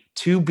queen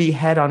to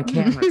behead on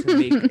camera to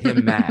make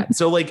him mad.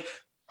 So, like,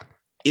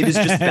 it is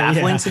just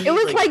baffling to me. It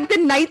was like the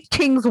Night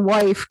King's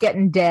wife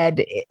getting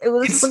dead. It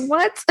was like,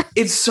 what?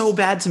 It's so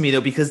bad to me,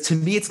 though, because to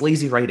me, it's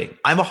lazy writing.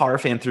 I'm a horror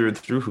fan through and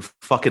through who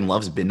fucking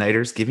loves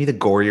Midnighters. Give me the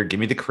gorier, give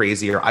me the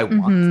crazier. I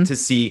want to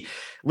see...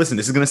 Listen,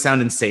 this is going to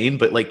sound insane,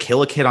 but like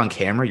kill a kid on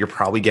camera, you're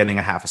probably getting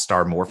a half a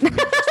star more from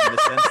me, just in the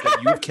sense that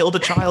you've killed a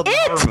child in a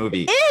horror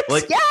movie.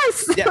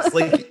 Yes,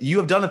 like you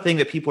have done a thing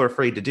that people are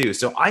afraid to do.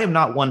 So I am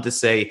not one to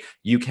say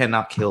you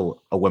cannot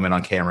kill a woman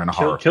on camera in a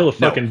horror. Kill a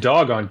fucking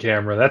dog on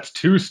camera. That's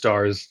 2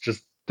 stars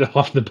just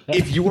off the bat.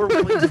 If you are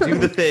willing to do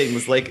the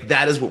things, like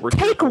that is what we're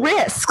take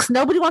risks.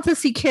 Nobody wants to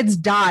see kids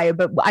die,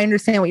 but I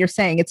understand what you're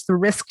saying. It's the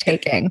risk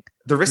taking.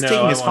 The risk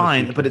taking is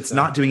fine, but it's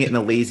not doing it in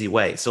a lazy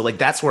way. So like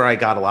that's where I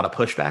got a lot of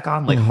pushback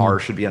on. Like horror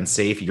should be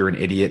unsafe. You're an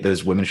idiot.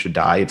 Those women should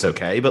die. It's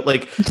okay. But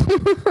like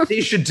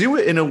they should do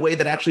it in a way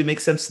that actually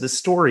makes sense to the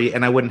story,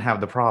 and I wouldn't have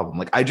the problem.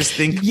 Like I just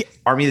think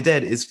Army of the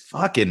Dead is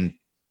fucking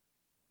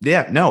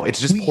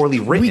it's just poorly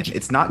written.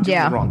 It's not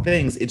doing the wrong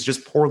things. It's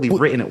just poorly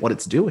written at what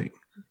it's doing.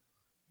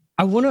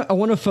 I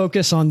want to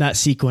focus on that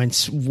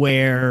sequence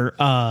where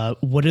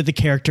one of the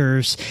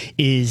characters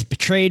is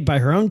betrayed by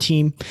her own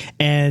team,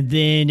 and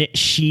then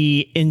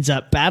she ends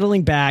up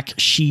battling back.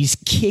 She's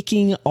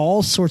kicking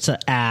all sorts of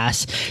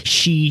ass.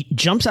 She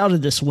jumps out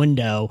of this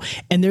window,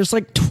 and there's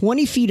like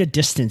 20 feet of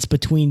distance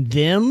between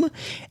them,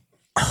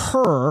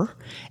 her,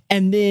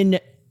 and then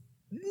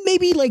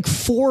maybe like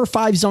 4 or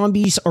 5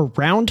 zombies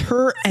around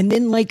her, and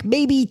then like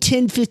maybe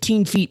 10,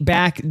 15 feet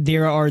back,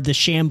 there are the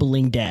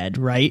shambling dead,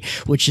 right?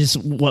 Which is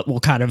what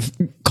we'll kind of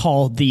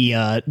call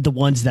the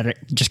ones that are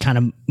just kind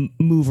of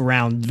move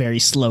around very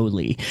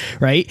slowly,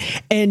 right?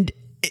 And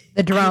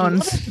the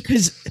drones,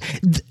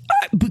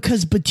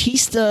 because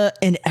Bautista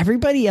and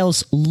everybody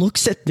else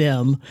looks at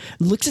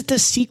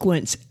this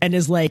sequence and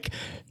is like,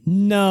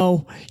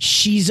 no,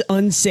 she's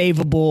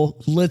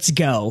unsavable. Let's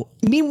go.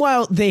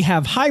 Meanwhile, they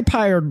have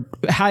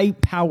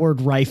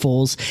high-powered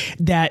rifles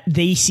that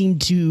they seem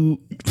to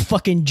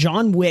fucking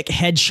John Wick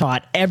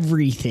headshot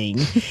everything.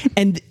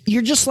 And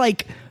you're just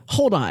like,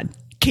 hold on.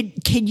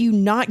 Can you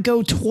not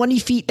go 20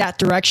 feet that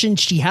direction?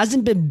 She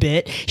hasn't been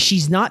bit.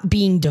 She's not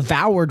being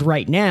devoured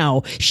right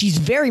now. She's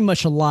very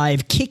much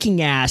alive,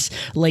 kicking ass,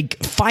 like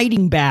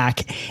fighting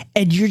back.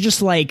 And you're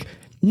just like,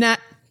 nope,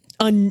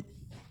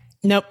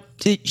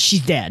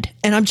 she's dead.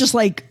 And I'm just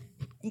like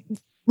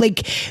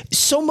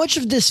so much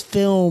of this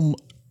film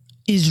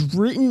is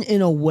written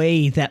in a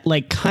way that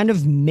like kind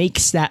of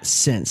makes that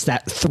sense,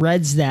 that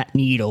threads that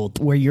needle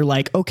where you're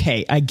like,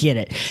 okay, I get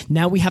it.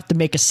 Now we have to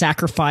make a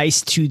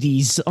sacrifice to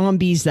these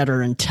zombies that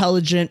are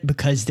intelligent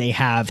because they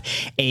have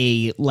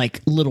a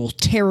like little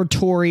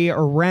territory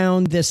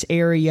around this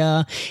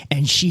area.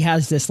 And she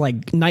has this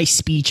like nice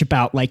speech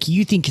about like,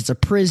 you think it's a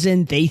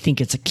prison, they think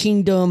it's a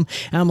kingdom.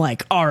 And I'm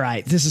like, all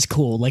right, this is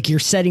cool. Like you're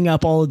setting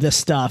up all of this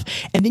stuff.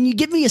 And then you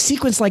give me a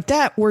sequence like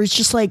that where it's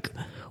just like,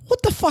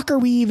 what the fuck are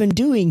we even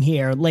doing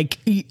here? Like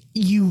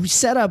you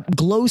set up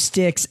glow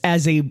sticks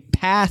as a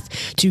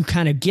path to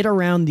kind of get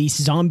around these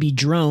zombie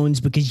drones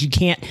because you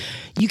can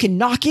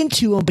knock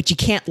into them, but you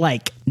can't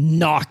like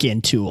knock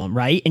into them.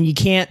 Right. And you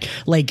can't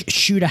like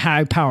shoot a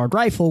high powered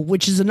rifle,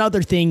 which is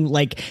another thing.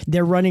 Like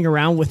they're running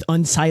around with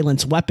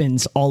unsilenced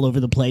weapons all over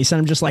the place. And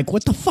I'm just like,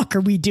 what the fuck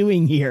are we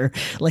doing here?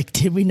 Like,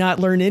 did we not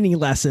learn any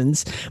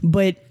lessons?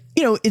 But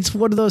you know, it's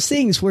one of those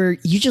things where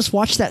you just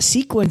watch that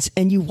sequence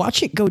and you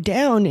watch it go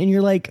down and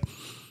you're like,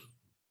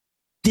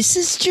 this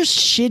is just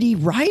shitty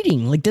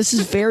writing. Like this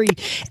is very,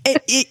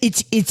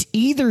 it's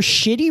either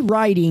shitty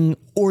writing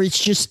or it's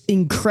just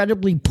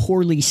incredibly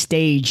poorly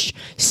staged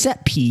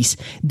set piece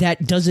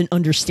that doesn't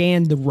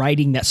understand the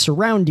writing that's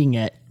surrounding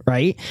it.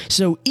 Right.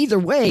 So either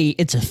way,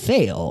 it's a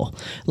fail.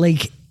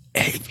 Like,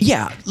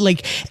 Yeah,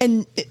 like,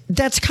 and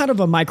that's kind of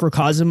a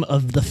microcosm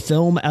of the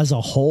film as a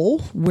whole,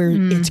 where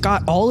it's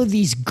got all of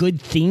these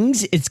good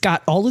things. It's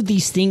got all of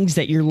these things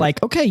that you're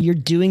like, okay, you're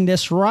doing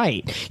this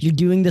right. You're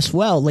doing this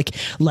well.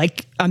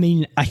 Like, I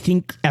mean, I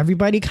think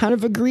everybody kind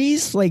of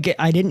agrees. Like,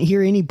 I didn't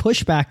hear any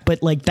pushback,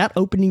 but like that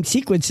opening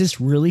sequence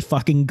is really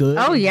fucking good.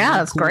 Oh yeah, really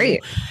that's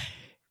great.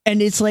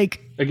 And it's like,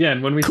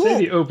 again, when we cool. say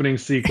the opening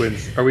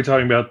sequence, are we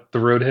talking about the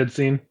Roadhead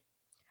scene?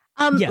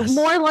 Yes.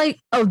 More like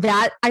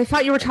that. I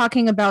thought you were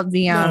talking about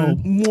the no,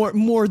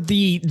 more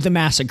the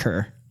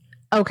massacre.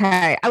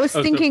 Okay, I was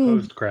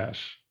thinking post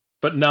crash,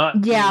 but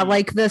not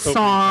like the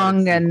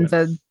song and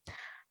the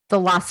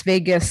Las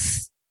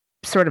Vegas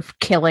sort of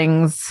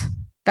killings.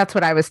 That's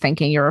what I was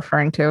thinking you're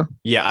referring to.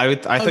 Yeah, I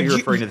thought you were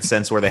referring to the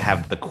sense where they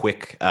have the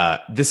quick,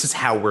 this is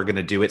how we're going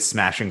to do it,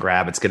 smash and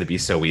grab. It's going to be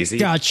so easy.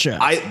 Gotcha.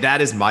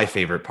 That is my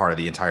favorite part of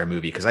the entire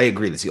movie, because I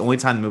agree. It's the only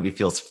time the movie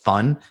feels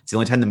fun. It's the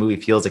only time the movie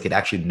feels like it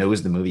actually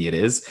knows the movie it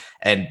is.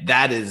 And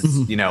that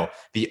is,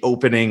 the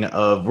opening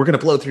of, we're going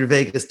to blow through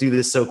Vegas, do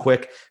this so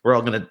quick. We're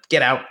all going to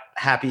get out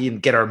happy and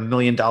get our $1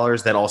 million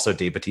that also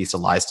Dave Bautista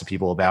lies to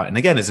people about. And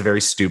again, it's a very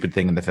stupid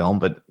thing in the film,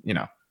 but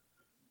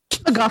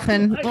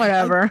MacGuffin,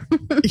 whatever.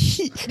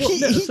 He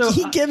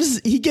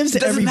gives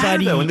everybody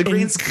matter, though, in the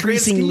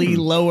increasingly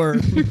lower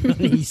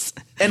monies.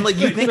 And like,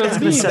 you think that's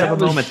going to set up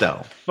a moment,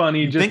 though?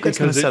 Funny, just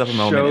because it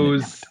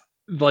shows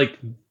like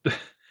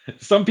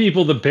some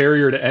people the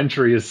barrier to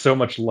entry is so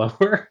much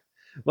lower.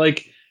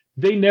 Like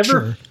they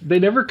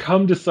never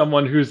come to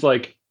someone who's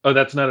like, oh,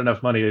 that's not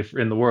enough money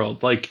in the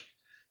world. Like,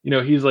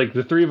 he's like,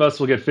 the three of us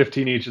will get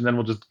 15 each, and then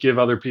we'll just give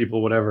other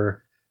people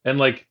whatever. And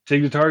like,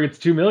 Tig Notaro gets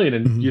 $2 million,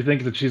 and you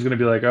think that she's going to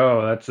be like,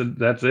 oh,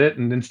 that's it.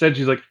 And instead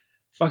she's like,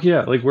 fuck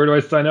yeah. Like, where do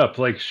I sign up?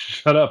 Like,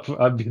 shut up.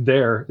 I'll be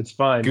there. It's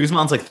fine.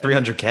 Guzman's like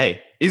 $300K.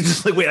 He's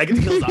just like, wait, I get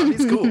to kill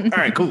zombies? Cool. All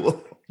right,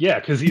 cool. Yeah.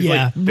 Cause he's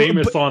like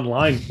famous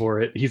online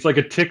for it. He's like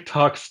a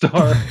TikTok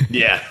star.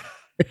 Yeah.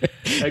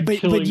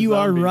 But you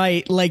are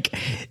right. Like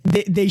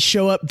they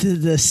show up to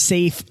the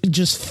safe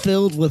just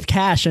filled with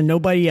cash, and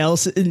nobody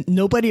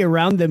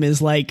around them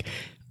is like,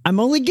 I'm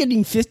only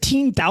getting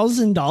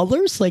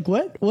 $15,000. Like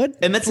what?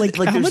 And that's like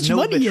how much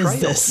money betrayal.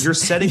 is this? You're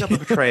setting up a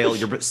betrayal.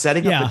 You're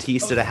setting up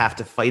Batista to have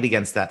to fight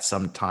against that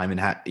sometime,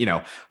 and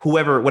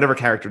whatever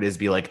character it is,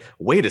 be like,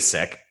 wait a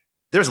sec,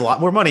 there's a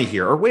lot more money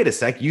here, or wait a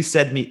sec, you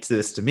said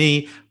this to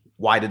me.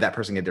 Why did that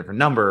person get a different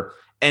number?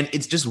 And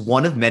it's just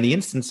one of many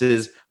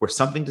instances where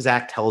something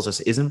Zach tells us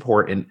is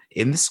important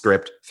in the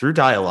script through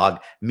dialogue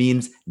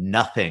means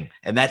nothing.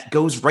 And that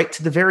goes right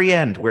to the very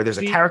end, where there's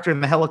a character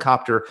in the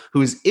helicopter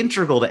who's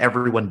integral to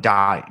everyone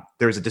dying.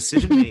 There's a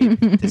decision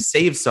made to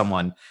save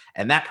someone,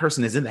 and that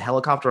person is in the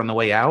helicopter on the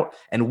way out,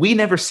 and we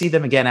never see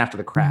them again after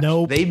the crash.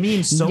 Nope. They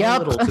mean so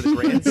little to the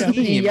grand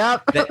scheme.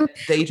 That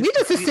we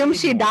just assume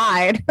she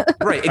died.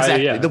 Right,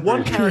 exactly. The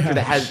one character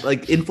that has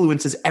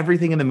influences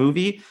everything in the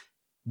movie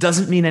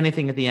doesn't mean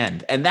anything at the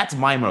end. And that's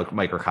my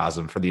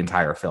microcosm for the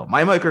entire film.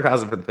 My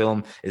microcosm for the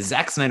film is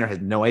Zack Snyder has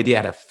no idea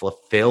how to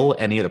fulfill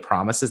any of the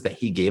promises that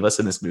he gave us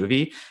in this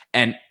movie.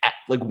 And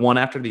one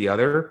after the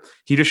other,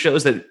 he just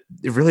shows that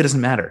it really doesn't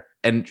matter.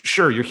 And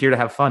sure, you're here to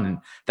have fun. And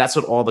that's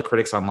what all the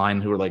critics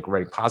online who are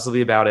writing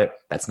positively about it,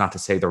 that's not to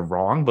say they're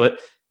wrong,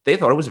 but they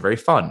thought it was very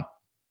fun.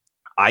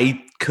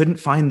 I couldn't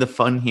find the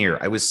fun here.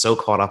 I was so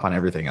caught up on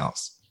everything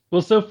else.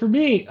 Well, so for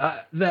me,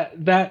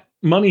 that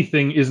money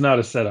thing is not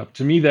a setup.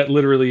 To me, that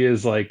literally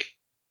is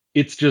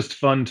it's just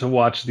fun to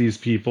watch these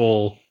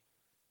people,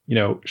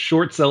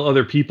 short sell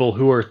other people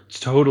who are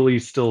totally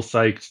still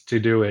psyched to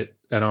do it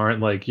and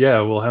aren't like,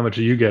 yeah, well, how much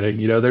are you getting?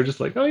 They're just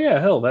like, oh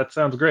yeah, hell, that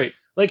sounds great.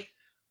 Like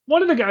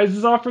one of the guys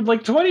is offered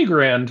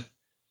 $20,000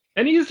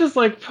 and he's just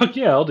like, fuck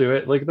yeah, I'll do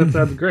it. Like, that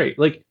sounds great.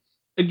 Like,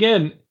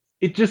 again,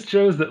 it just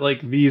shows that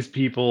these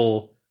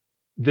people,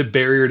 the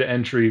barrier to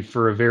entry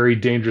for a very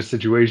dangerous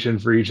situation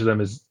for each of them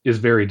is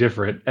very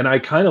different. And I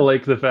kind of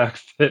like the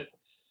fact that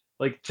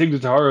Tig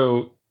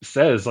Notaro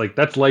says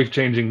that's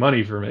life-changing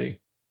money for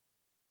me.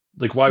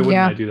 Like, why wouldn't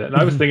I do that? And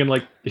I was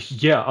thinking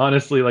yeah,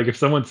 honestly, if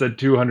someone said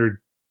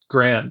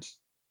 $200,000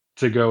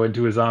 to go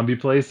into a zombie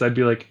place, I'd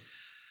be like,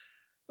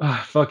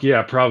 oh, fuck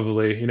yeah,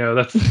 probably,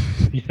 that's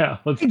yeah,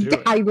 let's do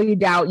it. I really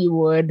doubt you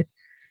would.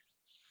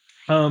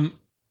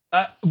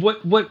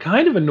 What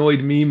kind of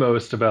annoyed me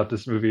most about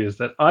this movie is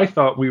that I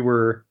thought we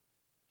were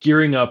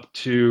gearing up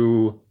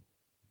to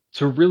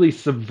really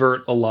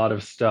subvert a lot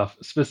of stuff,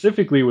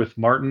 specifically with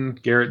Martin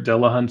Garrett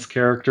Delahunt's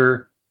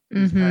character.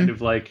 Who's kind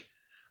of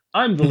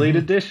I'm the late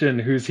addition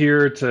who's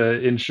here to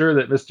ensure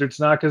that Mr.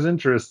 Tanaka's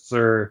interests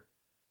are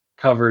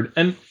covered.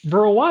 And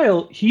for a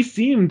while, he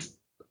seemed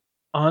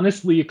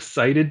honestly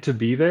excited to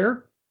be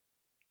there.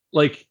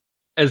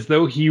 As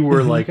though he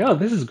were oh,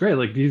 this is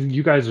great.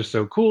 You guys are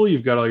so cool.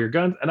 You've got all your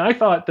guns. And I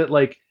thought that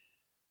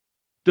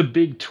the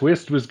big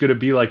twist was going to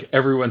be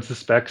everyone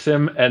suspects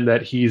him and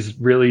that he's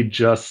really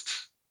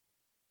just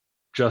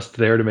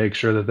there to make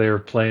sure that they're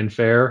playing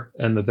fair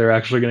and that they're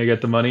actually going to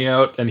get the money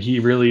out. And he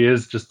really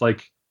is just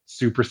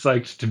super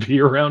psyched to be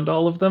around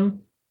all of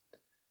them.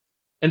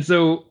 And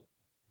so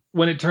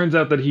when it turns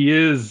out that he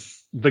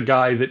is the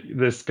guy that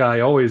this guy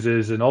always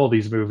is in all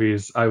these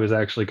movies, I was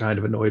actually kind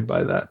of annoyed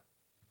by that.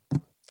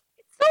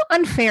 So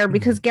unfair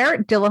because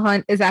Garrett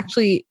Dillahunt is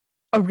actually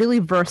a really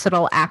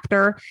versatile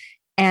actor,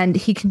 and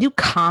he can do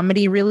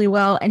comedy really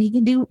well, and he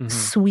can do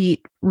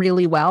sweet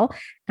really well.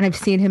 And I've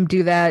seen him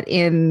do that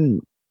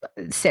in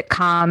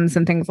sitcoms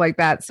and things like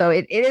that. So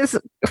it is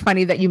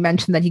funny that you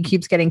mentioned that he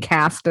keeps getting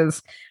cast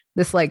as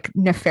this like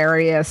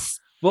nefarious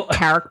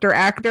character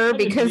actor,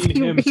 because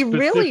he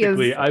really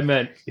is. I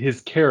meant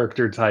his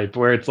character type,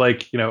 where it's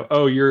like, you know,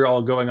 oh, you're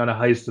all going on a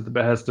heist at the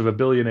behest of a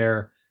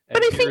billionaire.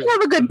 But I think you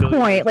have a good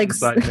point. Like,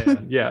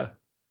 yeah,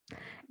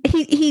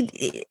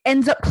 he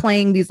ends up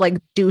playing these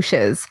like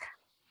douches,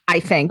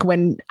 I think,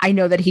 when I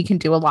know that he can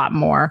do a lot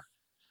more.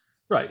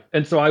 Right.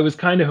 And so I was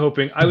kind of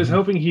hoping,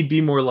 hoping he'd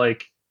be more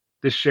like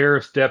the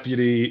sheriff's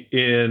deputy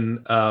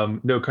in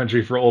No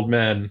Country for Old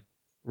Men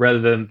rather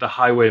than the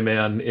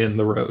highwayman in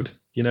The Road,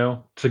 you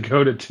know, to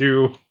go to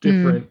two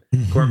different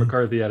Cormac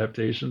McCarthy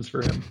adaptations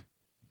for him.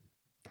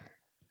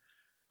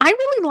 I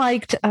really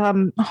liked,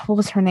 what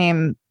was her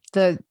name?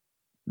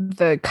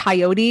 The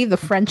coyote, the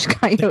French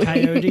coyote. The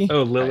coyote?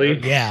 Oh, Lily.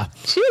 Yeah.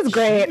 She was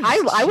great.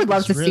 I would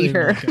love to see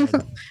her.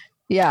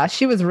 Yeah,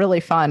 she was really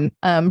fun.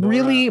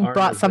 Really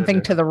brought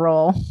something to the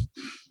role.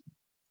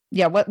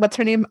 Yeah, what's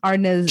her name?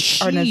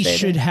 She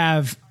should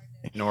have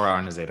Nora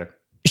Arnazeda.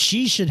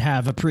 She should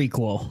have a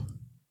prequel.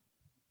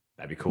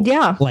 That'd be cool.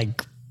 Yeah.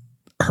 Like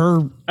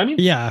her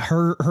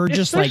her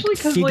just like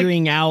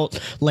figuring out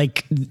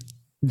like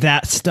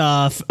that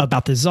stuff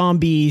about the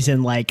zombies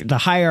and like the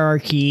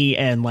hierarchy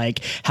and like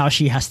how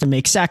she has to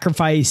make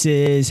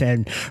sacrifices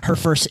and her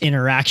first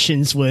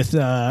interactions with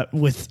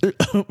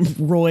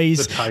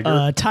Roy's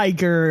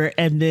tiger,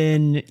 and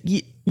then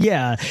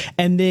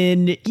and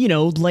then, you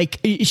know, like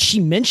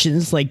she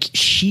mentions like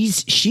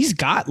she's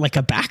got like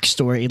a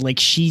backstory, like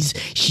she's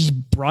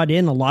brought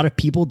in a lot of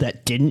people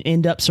that didn't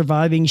end up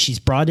surviving. She's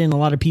brought in a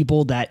lot of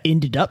people that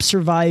ended up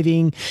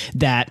surviving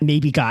that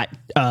maybe got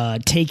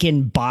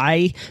taken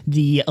by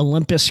the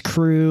Olympus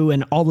crew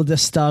and all of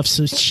this stuff.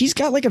 So she's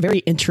got like a very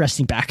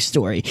interesting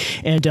backstory.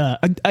 And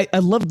I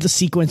love the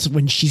sequence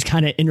when she's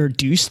kind of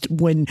introduced,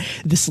 when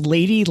this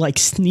lady like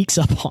sneaks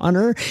up on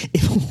her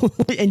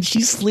and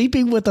she's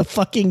sleeping with a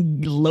fucking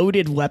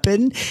loaded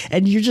weapon,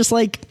 and you're just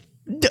like,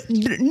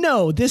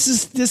 no, this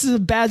is a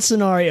bad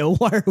scenario.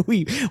 Why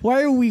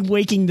are we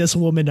waking this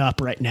woman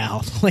up right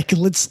now? Like,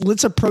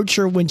 let's approach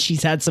her when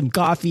she's had some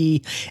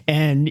coffee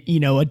and, you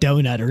know, a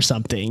donut or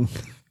something.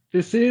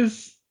 This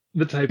is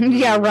the type of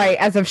right,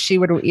 as if she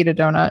would eat a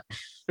donut.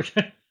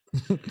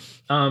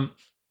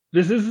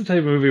 This is the type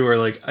of movie where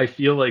like I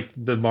feel like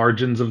the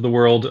margins of the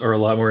world are a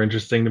lot more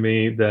interesting to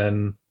me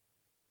than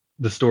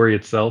the story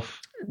itself.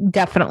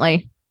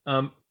 Definitely.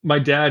 My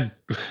dad,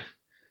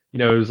 you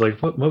know, was like,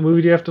 what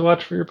movie do you have to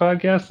watch for your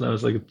podcast? And I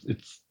was like,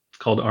 it's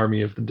called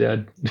Army of the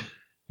Dead.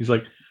 He's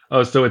like,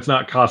 oh, so it's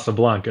not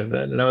Casablanca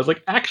then. And I was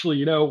like, actually,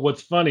 you know,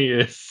 what's funny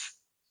is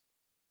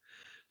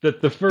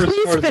that the first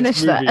part of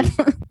this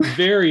movie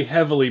very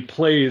heavily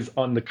plays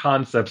on the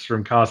concepts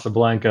from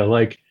Casablanca.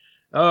 Like,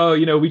 oh,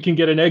 you know, we can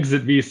get an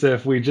exit visa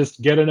if we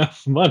just get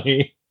enough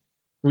money.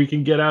 We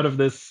can get out of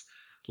this,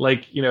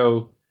 like, you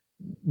know,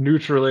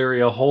 neutral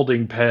area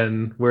holding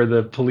pen where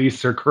the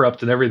police are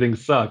corrupt and everything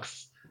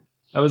sucks.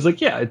 I was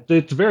like, yeah,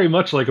 it's very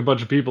much like a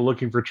bunch of people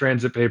looking for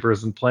transit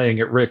papers and playing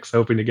at Rick's,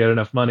 hoping to get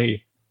enough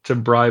money to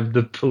bribe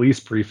the police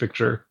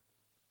prefecture.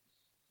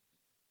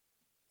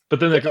 But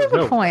then they go,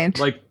 no, point.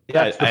 Like,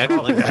 yeah, I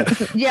like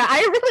that. Yeah, I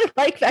really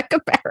like that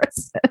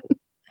comparison.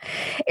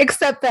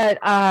 Except that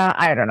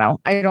I don't know.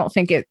 I don't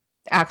think it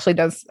actually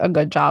does a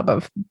good job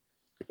of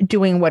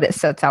doing what it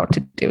sets out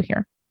to do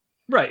here.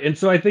 Right. And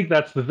so I think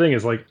that's the thing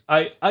is like,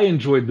 I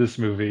enjoyed this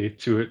movie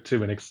to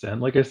an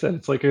extent. Like I said,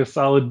 it's like a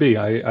solid B.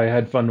 I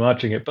had fun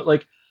watching it, but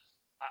like,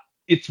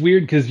 it's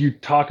weird because you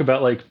talk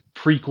about like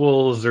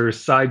prequels or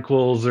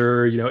sidequels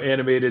or, you know,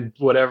 animated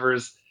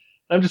whatevers.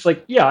 I'm just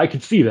like, yeah, I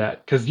could see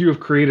that because you have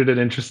created an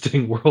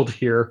interesting world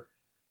here.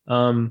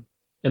 And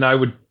I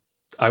would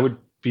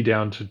be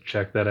down to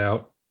check that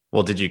out.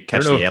 Well, did you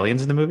catch the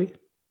aliens in the movie?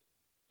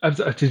 I'm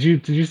sorry, did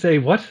you say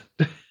what?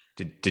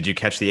 Did you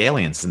catch the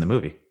aliens in the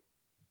movie?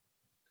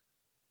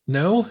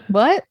 No.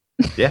 What?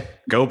 Yeah.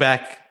 Go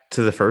back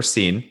to the first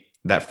scene,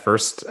 that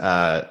first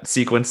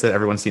sequence that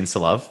everyone seems to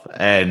love.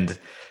 And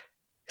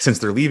since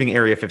they're leaving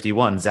Area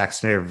 51, Zack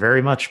Snyder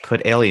very much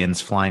put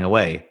aliens flying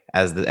away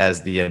as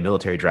the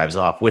military drives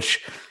off,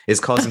 which is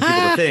causing people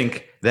to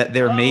think that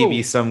there may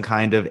be some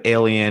kind of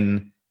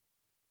alien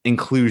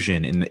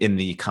inclusion in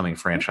the coming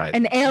franchise.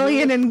 An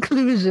alien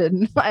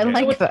inclusion. I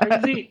like what's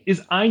that. Crazy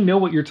is I know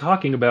what you're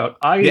talking about.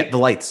 The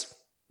lights.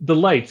 The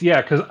lights,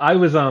 yeah, because I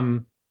was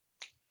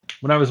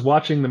when I was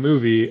watching the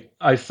movie,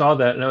 I saw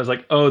that and I was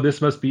like, oh,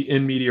 this must be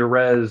in media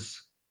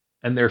res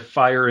and they're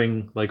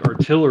firing like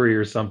artillery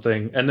or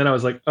something. And then I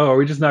was like, oh, are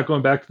we just not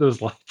going back to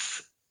those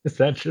lights? Is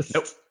that just...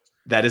 Nope.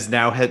 That is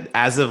now,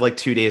 as of like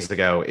 2 days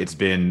ago, it's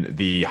been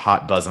the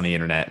hot buzz on the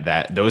internet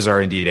that those are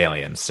indeed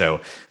aliens.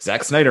 So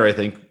Zack Snyder, I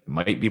think,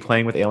 might be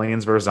playing with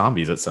aliens versus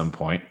zombies at some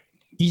point.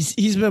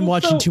 He's been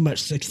watching too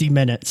much 60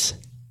 Minutes.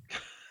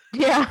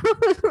 Yeah.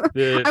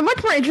 I'm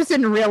much more interested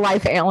in real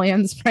life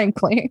aliens,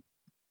 frankly.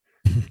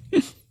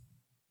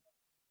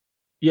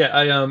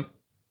 Yeah,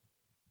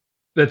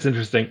 that's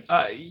interesting.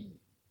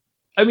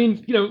 I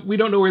mean, we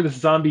don't know where this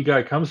zombie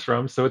guy comes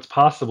from, so it's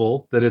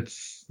possible that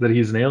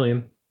he's an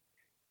alien.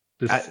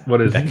 That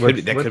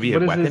could be a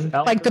weapon,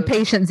 like the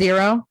Patient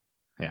Zero.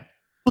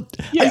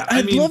 Yeah,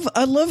 I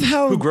love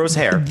how who grows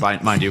hair,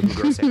 mind you, who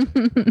grows hair.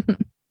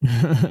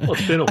 Well,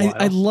 it's been a while.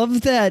 I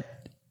love that.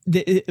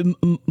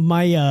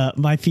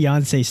 My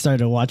fiance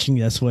started watching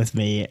this with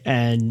me,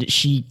 and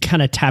she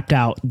kind of tapped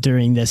out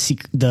during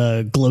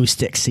the glow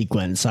stick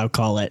sequence, I'll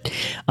call it.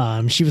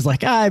 She was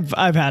like, I've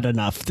had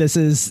enough. This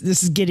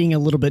is getting a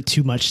little bit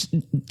too much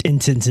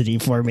intensity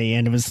for me.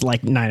 And it was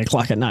like 9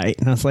 o'clock at night,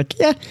 and I was like,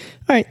 yeah, all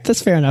right,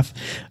 that's fair enough.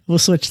 We'll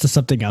switch to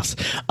something else.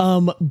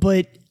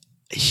 But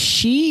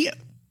she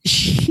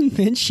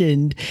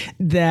mentioned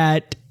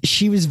that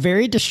she was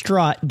very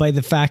distraught by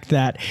the fact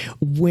that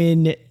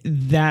when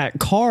that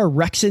car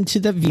wrecks into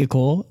the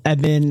vehicle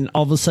and then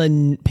all of a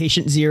sudden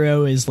Patient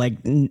Zero is like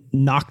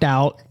knocked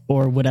out,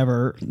 or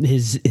whatever,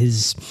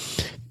 his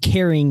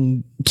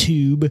carrying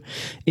tube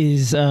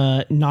is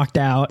knocked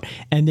out,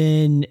 and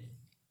then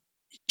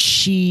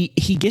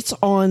he gets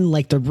on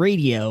like the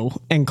radio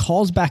and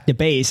calls back to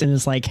base and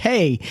is like,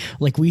 hey,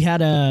 like, we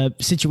had a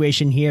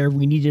situation here,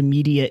 we need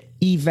immediate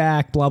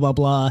evac, blah blah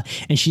blah.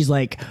 And she's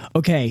like,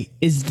 okay,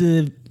 is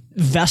the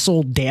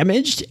vessel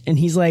damaged? And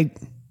he's like,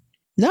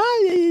 no,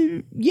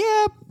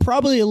 yeah,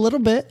 probably a little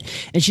bit.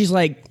 And she's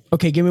like,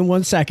 okay, give me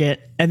 1 second.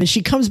 And then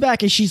she comes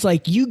back and she's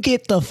like, you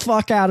get the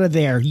fuck out of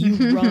there,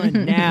 you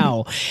run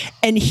now.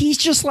 And he's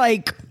just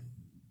like,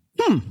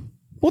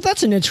 well,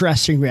 that's an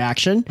interesting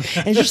reaction.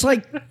 And just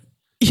like,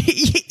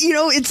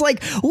 it's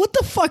like, what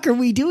the fuck are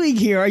we doing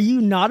here? Are you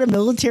not a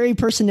military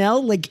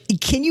personnel? Like,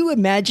 can you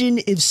imagine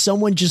if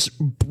someone just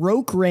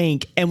broke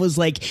rank and was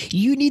like,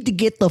 you need to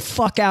get the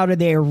fuck out of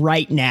there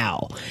right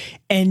now?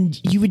 And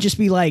you would just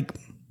be like,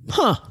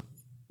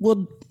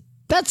 well,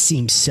 that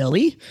seems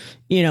silly.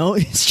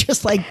 It's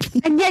just like.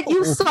 And yet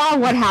you saw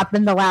what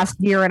happened the last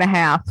year and a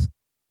half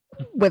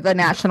with a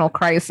national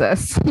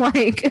crisis.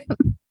 Like,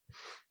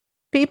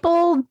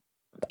 people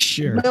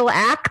will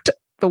act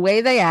the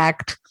way they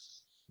act.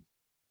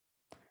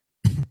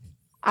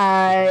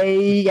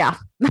 Yeah.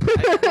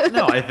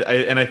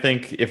 I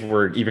think if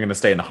we're even going to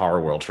stay in the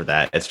horror world for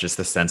that, it's just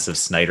the sense of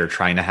Snyder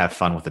trying to have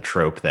fun with a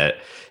trope that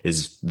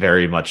is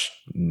very much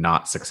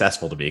not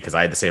successful to me, because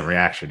I had the same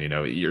reaction.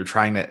 You're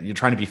trying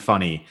to be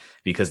funny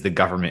because the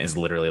government is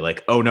literally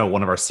like, oh no,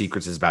 one of our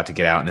secrets is about to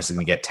get out and this is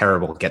going to get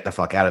terrible, get the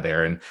fuck out of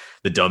there. And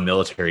the dumb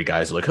military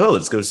guys are like, oh,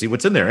 let's go see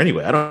what's in there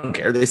anyway, I don't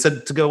care, they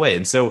said to go away.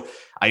 And so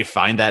I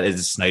find that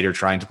as Snyder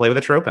trying to play with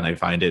a trope, and I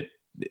find it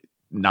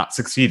not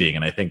succeeding.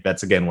 And I think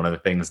that's, again, one of the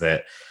things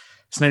that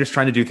Snyder's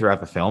trying to do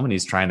throughout the film, and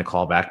he's trying to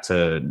call back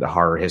to the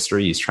horror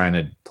history. He's trying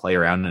to play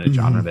around in a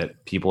genre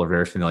that people are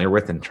very familiar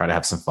with and try to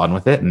have some fun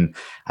with it. And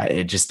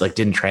it just like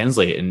didn't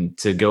translate. And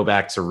to go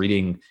back to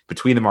reading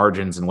between the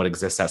margins and what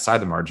exists outside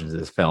the margins of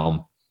this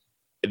film,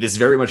 this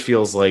very much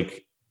feels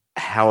like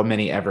how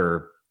many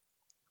ever,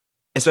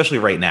 especially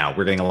right now,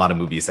 we're getting a lot of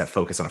movies that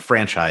focus on a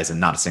franchise and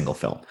not a single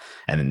film.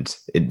 And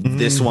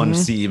this one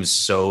seems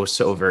so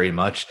very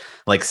much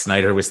like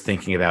Snyder was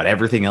thinking about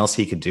everything else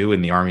he could do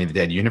in the Army of the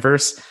Dead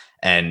universe.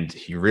 And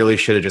he really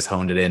should have just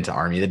honed it into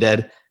Army of the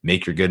Dead,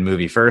 make your good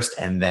movie first,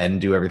 and then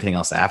do everything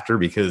else after,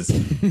 because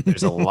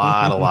there's a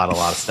lot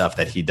of stuff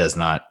that he does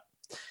not,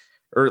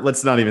 or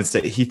let's not even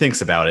say he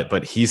thinks about it,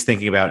 but he's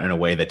thinking about it in a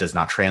way that does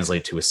not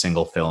translate to a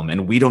single film.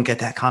 And we don't get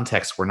that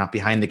context. We're not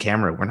behind the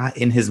camera. We're not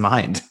in his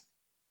mind.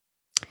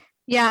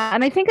 Yeah.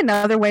 And I think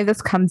another way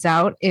this comes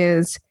out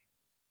is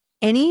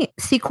any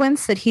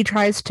sequence that he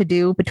tries to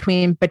do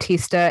between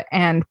Batista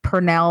and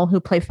Purnell, who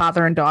play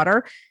father and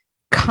daughter,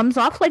 comes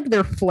off like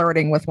they're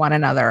flirting with one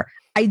another.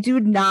 I do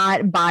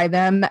not buy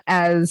them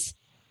as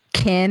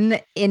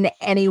kin in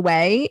any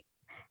way.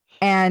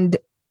 And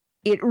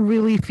it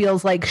really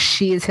feels like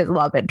she is his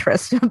love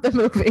interest of the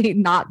movie,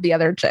 not the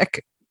other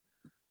chick.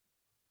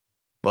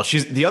 Well,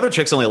 the other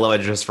chick's only a love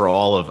interest for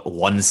all of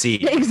one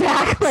scene.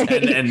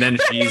 Exactly. And then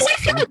she's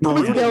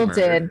built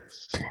in.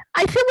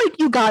 I feel like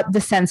you got the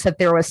sense that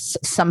there was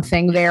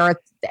something there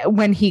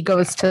when he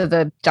goes to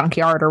the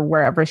junkyard or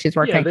wherever she's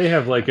working. Yeah, they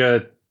have like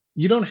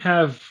you don't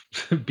have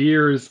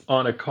beers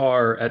on a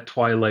car at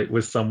twilight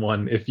with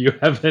someone if you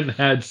haven't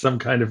had some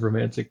kind of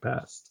romantic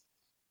past.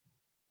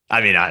 I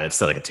mean, it's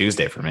still like a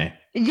Tuesday for me.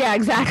 Yeah,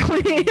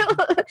 exactly.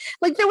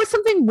 Like there was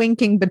something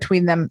winking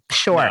between them,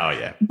 sure. Oh,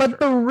 yeah. But sure.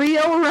 The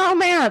real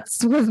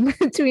romance was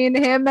between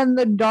him and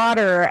the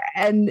daughter,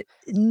 and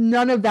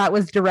none of that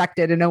was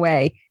directed in a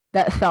way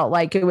that felt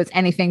like it was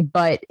anything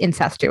but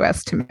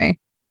incestuous to me.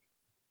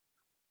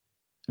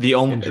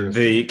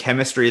 The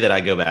chemistry that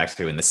I go back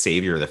to and the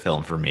savior of the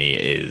film for me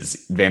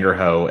is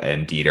Vanderhoof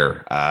and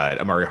Dieter.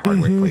 Amari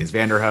Hardwick plays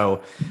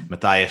Vanderhoof,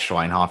 Matthias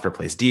Schweinhofer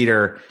plays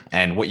Dieter,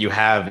 and what you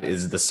have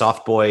is the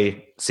soft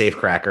boy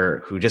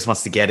safecracker who just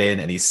wants to get in,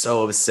 and he's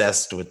so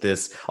obsessed with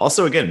this.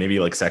 Also, again, maybe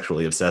like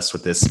sexually obsessed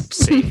with this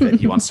safe that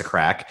he wants to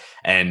crack.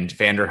 And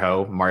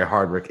Vanderhoof, Amari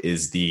Hardwick,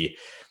 is the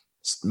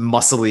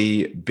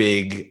muscly,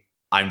 big,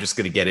 I'm just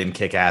going to get in,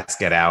 kick ass,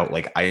 get out.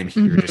 Like I am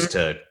here just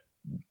to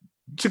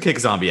kick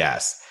zombie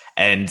ass.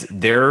 And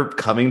they're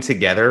coming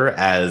together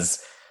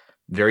as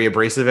very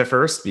abrasive at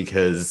first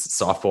because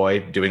soft boy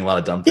doing a lot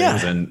of dumb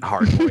things and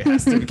hard boy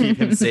has to keep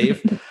him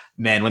safe.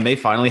 Man, when they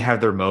finally have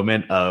their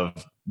moment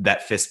of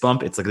that fist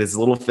bump, it's like this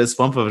little fist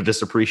bump of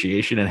just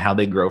appreciation and how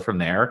they grow from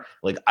there.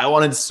 Like I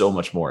wanted so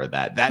much more of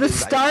that. That the is,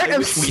 start I of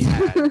wish we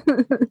had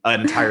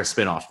an entire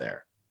spinoff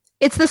there.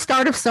 It's the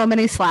start of so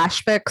many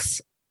slash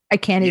fics. I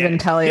can't even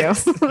tell you.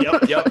 Yes.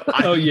 Yep.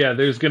 Oh yeah,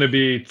 there's going to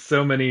be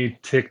so many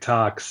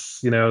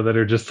TikToks, that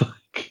are just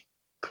like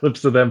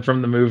clips of them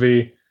from the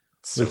movie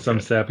with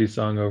some sappy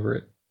song over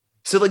it.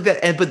 So like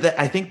that, but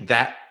I think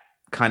that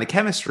kind of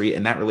chemistry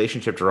and that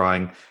relationship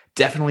drawing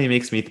definitely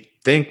makes me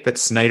think that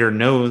Snyder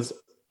knows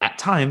at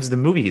times the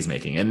movie he's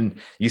making, and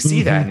you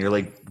see that, and you're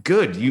like,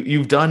 good,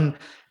 you've done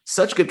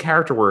such good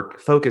character work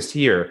focused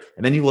here,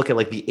 and then you look at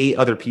like the 8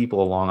 other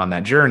people along on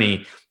that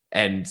journey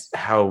and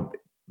how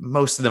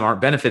most of them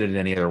aren't benefited in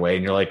any other way.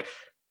 And you're like,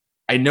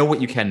 I know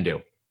what you can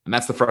do. And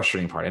that's the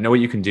frustrating part. I know what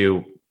you can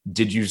do.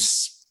 Did you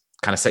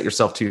kind of set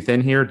yourself too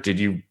thin here? Did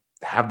you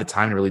have the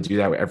time to really do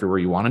that everywhere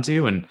you wanted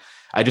to? And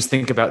I just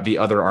think about the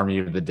other Army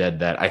of the Dead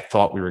that I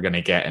thought we were going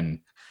to get and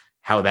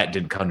how that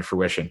didn't come to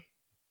fruition.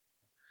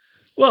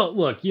 Well,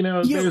 look,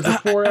 there's a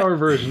 4-hour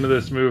version of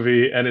this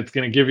movie, and it's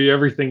going to give you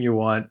everything you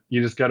want.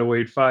 You just got to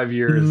wait 5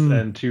 years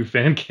and 2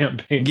 fan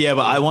campaigns. Yeah,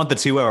 but I want the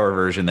 2-hour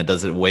version that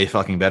does it way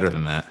fucking better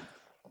than that.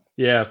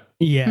 Yeah.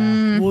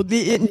 Well,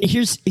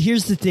 here's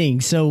the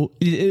thing. So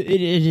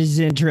it is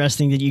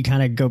interesting that you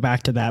kind of go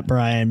back to that,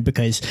 Brian,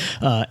 because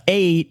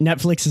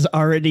Netflix has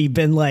already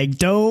been like,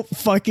 don't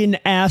fucking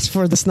ask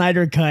for the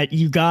Snyder cut.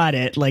 You got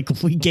it. Like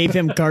we gave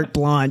him carte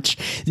blanche.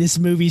 This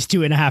movie's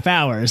 2.5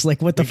 hours.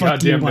 Like what the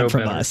fuck do you want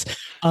from us?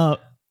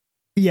 But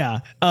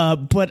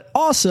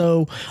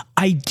also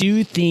I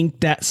do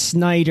think that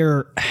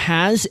Snyder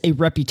has a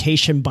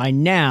reputation by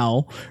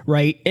now,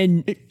 right?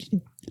 And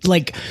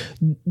like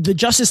the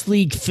Justice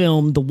League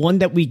film, the one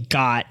that we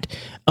got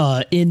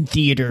in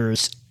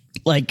theaters,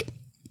 like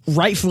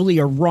rightfully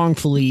or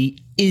wrongfully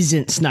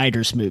isn't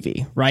Snyder's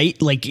movie, right?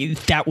 Like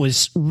that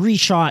was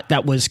reshot,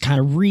 that was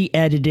kind of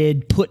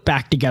re-edited, put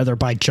back together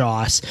by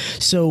Joss.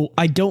 So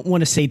I don't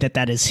want to say that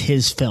that is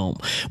his film,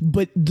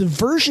 but the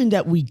version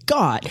that we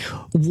got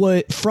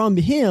from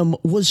him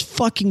was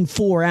fucking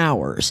 4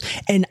 hours.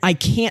 And I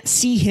can't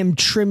see him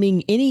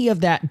trimming any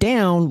of that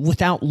down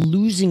without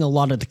losing a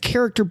lot of the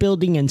character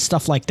building and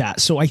stuff like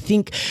that. So I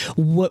think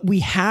what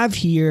we have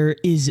here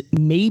is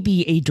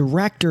maybe a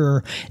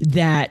director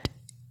that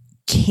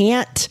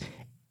can't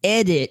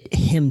edit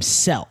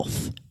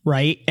himself,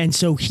 right? And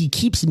so he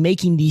keeps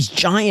making these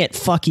giant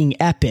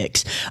fucking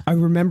epics. I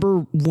remember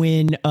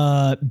when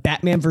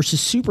Batman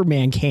versus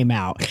Superman came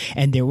out,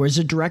 and there was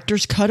a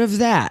director's cut of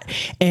that,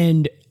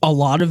 and a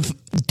lot of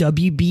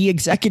WB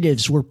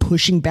executives were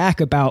pushing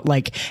back about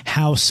like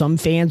how some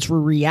fans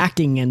were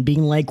reacting and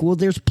being like, well,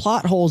 there's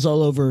plot holes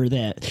all over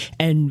that.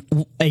 And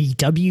a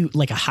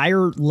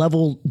higher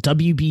level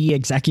WB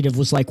executive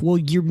was like, well,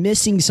 you're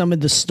missing some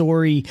of the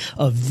story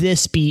of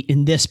this beat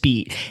and this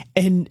beat.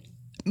 And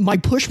my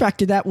pushback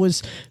to that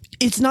was,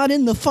 it's not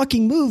in the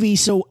fucking movie,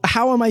 so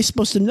how am I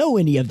supposed to know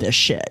any of this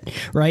shit,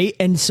 right?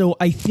 And so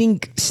I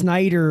think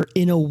Snyder,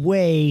 in a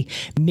way,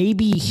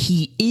 maybe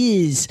he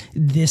is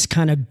this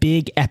kind of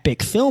big epic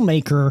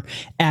filmmaker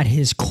at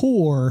his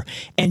core,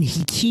 and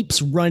he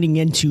keeps running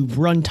into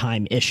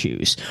runtime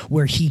issues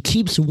where he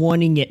keeps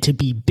wanting it to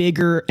be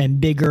bigger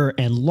and bigger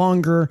and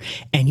longer,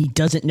 and he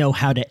doesn't know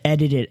how to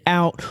edit it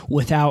out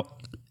without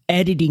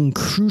editing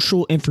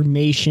crucial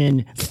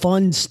information,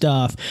 fun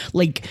stuff.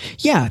 Like,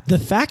 yeah, the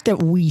fact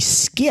that we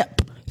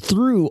skip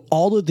through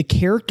all of the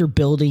character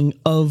building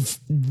of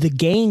the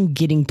gang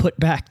getting put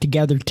back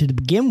together to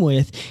begin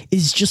with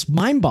is just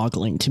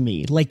mind-boggling to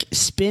me. Like,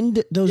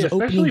 spend those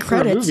opening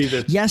credits.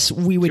 Yes,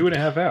 we would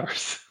 2.5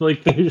 hours.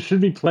 Like, there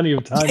should be plenty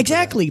of time.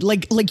 Exactly.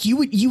 Like you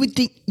would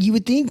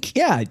think,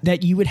 yeah,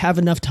 that you would have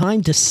enough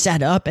time to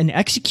set up and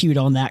execute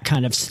on that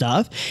kind of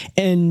stuff,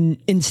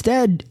 and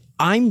instead,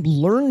 I'm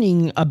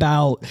learning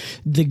about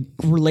the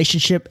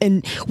relationship,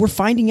 and we're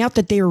finding out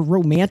that they are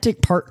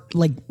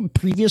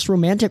previous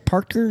romantic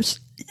partners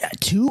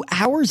 2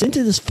 hours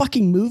into this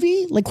fucking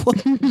movie. Like,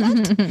 what?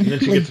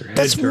 Like,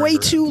 that's way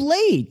too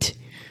late.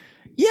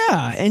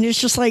 Yeah. And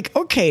it's just like,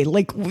 okay,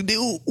 like,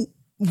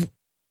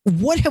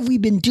 what have we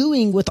been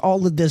doing with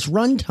all of this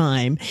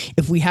runtime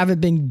if we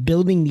haven't been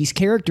building these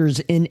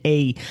characters in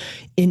a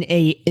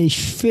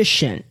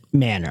efficient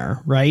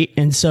manner, right?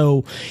 And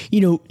so,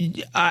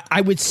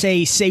 I would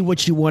say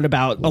what you want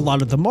about a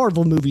lot of the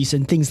Marvel movies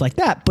and things like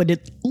that, but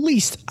at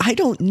least I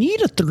don't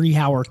need a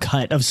 3-hour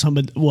cut of some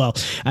of,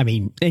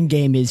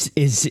 Endgame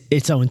is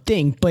its own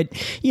thing, but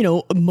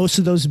most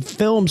of those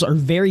films are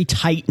very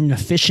tight and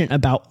efficient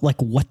about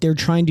like what they're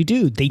trying to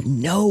do. They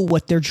know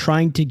what they're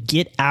trying to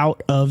get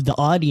out of the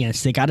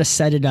audience. They got to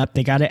set it up,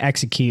 they got to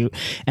execute,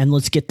 and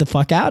let's get the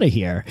fuck out of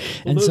here.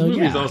 Well, and those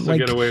movies also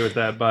get away with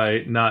that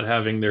by not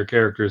having their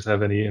characters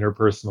have any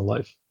interpersonal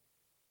life.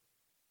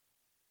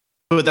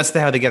 But that's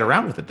how they get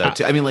around with it, though,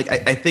 too. I mean, like,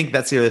 I think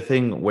that's the other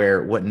thing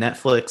where what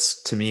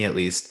Netflix, to me at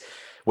least,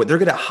 what they're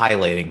good at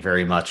highlighting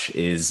very much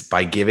is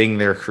by giving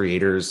their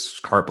creators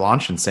carte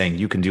blanche and saying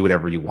you can do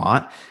whatever you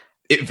want.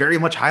 It very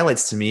much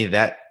highlights to me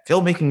that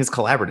filmmaking is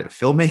collaborative.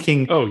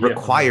 Filmmaking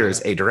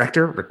requires a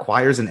director,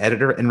 requires an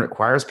editor, and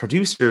requires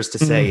producers to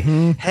say,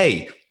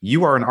 hey,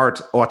 you are an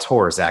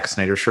auteur, Zack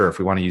Snyder. Sure, if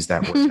we want to use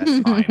that word, that's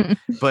fine.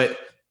 But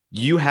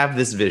you have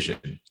this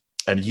vision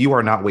and you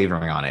are not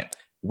wavering on it.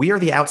 We are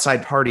the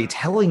outside party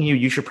telling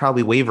you should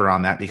probably waver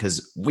on that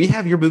because we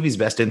have your movie's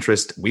best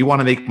interest. We want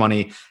to make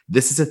money.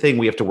 This is a thing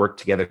we have to work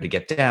together to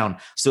get down.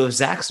 So if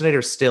Zack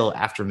Snyder still,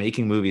 after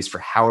making movies for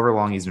however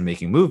long he's been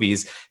making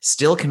movies,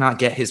 still cannot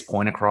get his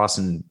point across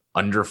in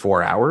under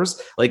 4 hours,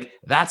 like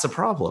that's a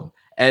problem.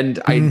 And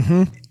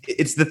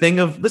it's the thing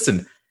of,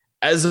 listen,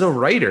 as a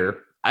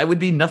writer, I would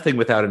be nothing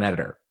without an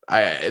editor.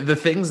 The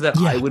things that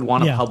I would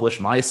want to publish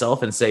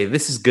myself and say,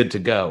 this is good to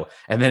go.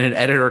 And then an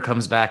editor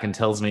comes back and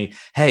tells me,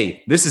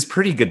 hey, this is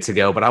pretty good to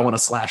go, but I want to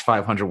slash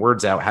 500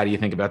 words out. How do you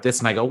think about this?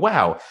 And I go,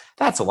 wow,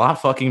 that's a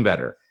lot fucking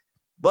better.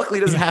 Luckily,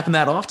 it doesn't happen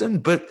that often,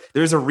 but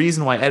there's a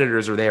reason why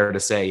editors are there to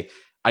say,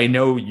 I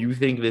know you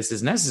think this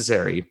is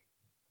necessary.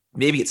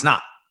 Maybe it's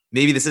not.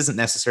 Maybe this isn't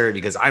necessary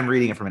because I'm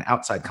reading it from an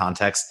outside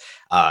context.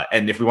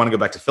 And if we want to go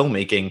back to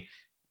filmmaking,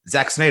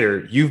 Zack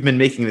Snyder, you've been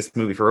making this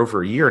movie for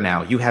over a year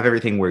now. You have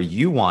everything where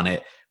you want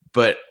it,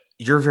 but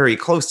you're very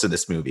close to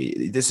this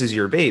movie. This is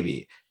your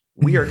baby.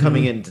 We are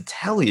coming in to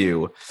tell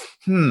you,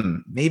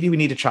 maybe we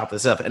need to chop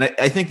this up. And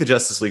I think the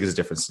Justice League is a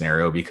different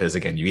scenario because,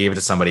 again, you gave it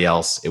to somebody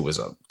else. It was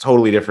a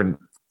totally different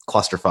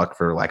clusterfuck,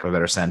 for lack of a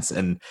better sense.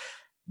 And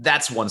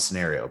that's one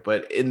scenario.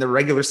 But in the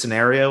regular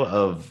scenario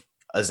of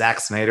a Zack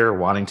Snyder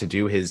wanting to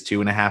do his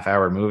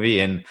 2.5-hour movie,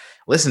 and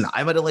listen,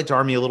 I might have liked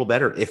Army a little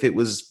better if it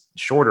was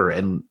shorter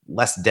and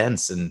less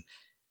dense and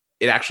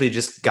it actually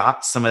just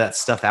got some of that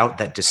stuff out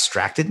that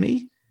distracted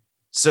me.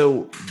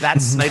 So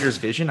that's Snyder's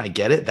vision. I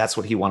get it. That's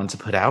what he wanted to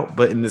put out.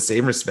 But in the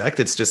same respect,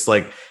 it's just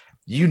like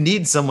you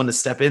need someone to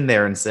step in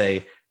there and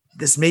say,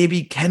 this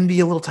maybe can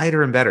be a little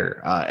tighter and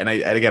better. And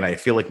I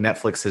feel like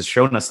Netflix has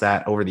shown us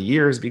that over the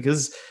years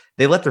because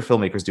they let their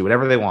filmmakers do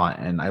whatever they want.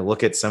 And I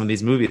look at some of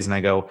these movies and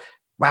I go,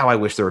 wow, I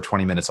wish there were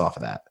 20 minutes off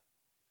of that.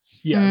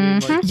 Yeah.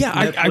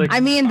 I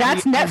mean,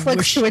 that's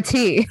Netflix to a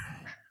T.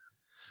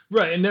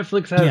 Right, and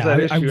Netflix has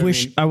that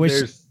issue. I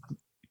wish.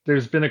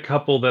 There's been a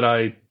couple that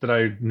I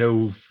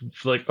know,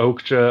 like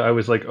Okja. I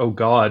was like, oh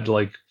God,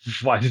 like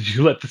why did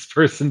you let this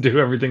person do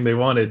everything they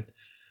wanted?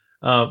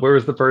 Where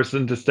was the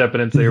person to step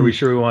in and say, are we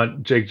sure we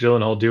want Jake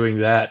Gyllenhaal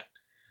doing that?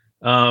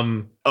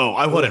 I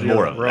wanted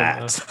more of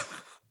that.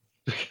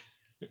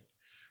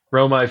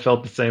 Roma, I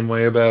felt the same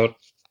way about.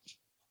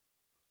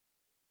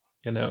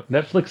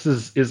 Netflix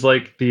is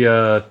like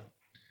the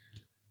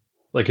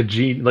like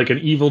an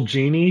evil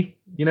genie.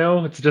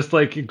 It's just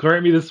like,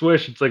 grant me this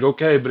wish. It's like,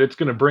 okay, but it's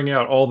going to bring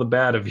out all the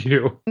bad of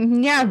you.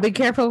 Yeah, be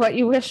careful what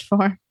you wish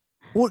for.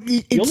 Well,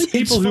 the only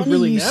people who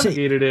really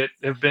navigated it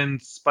have been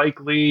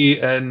Spike Lee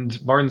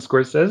and Martin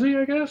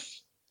Scorsese, I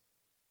guess.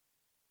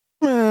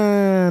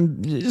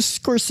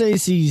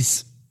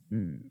 Scorsese's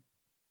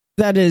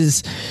that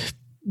is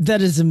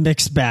a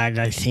mixed bag,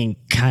 I think,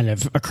 kind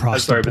of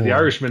across the board. But The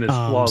Irishman is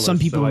flawless. Some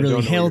people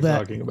really hail that.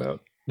 Talking about.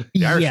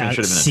 The Irishman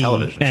should have been a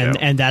television show.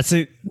 And that's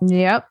it.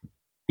 Yep.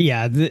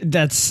 Yeah,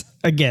 that's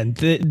again.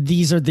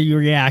 These are the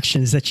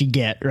reactions that you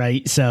get,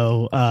 right?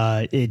 So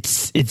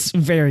it's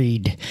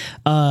varied,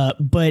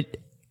 but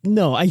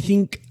no, I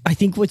think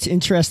what's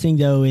interesting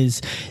though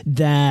is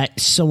that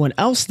someone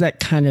else that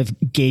kind of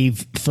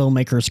gave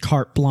filmmakers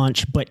carte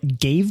blanche, but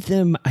gave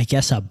them, I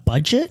guess, a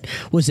budget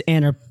was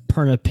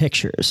Annapurna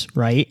Pictures,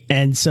 right?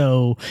 And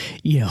so,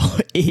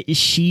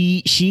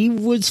 she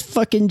was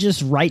fucking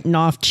just writing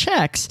off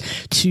checks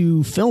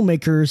to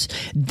filmmakers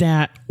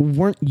that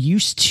weren't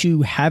used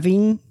to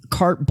having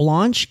carte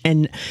blanche.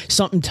 And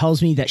something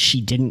tells me that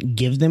she didn't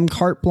give them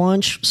carte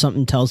blanche.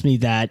 Something tells me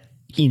that,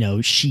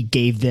 she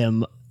gave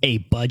them a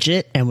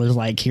budget and was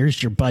like,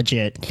 here's your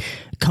budget,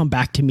 come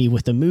back to me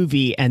with a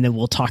movie and then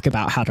we'll talk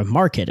about how to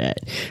market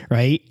it,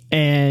 right?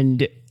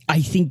 And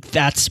I think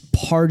that's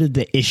part of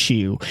the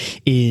issue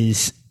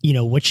is,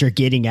 what you're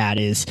getting at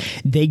is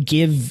they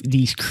give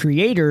these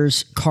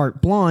creators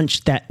carte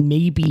blanche that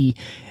maybe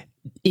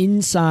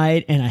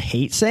inside, and I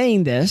hate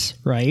saying this,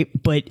 right,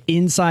 but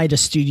inside a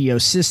studio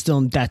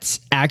system that's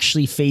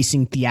actually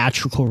facing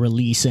theatrical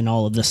release and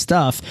all of this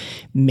stuff,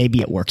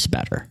 maybe it works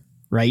better.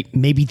 right?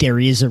 Maybe there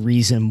is a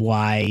reason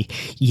why,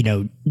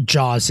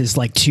 Jaws is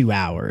like 2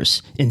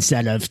 hours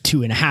instead of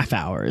 2.5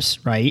 hours,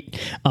 right?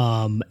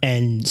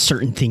 And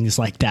certain things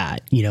like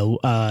that,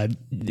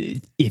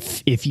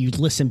 if you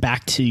listen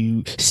back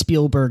to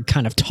Spielberg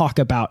kind of talk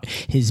about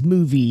his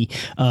movie,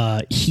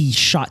 he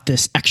shot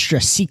this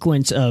extra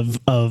sequence of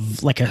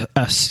like a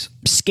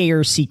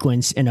scare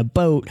sequence in a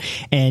boat,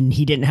 and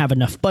he didn't have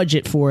enough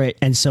budget for it,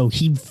 and so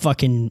he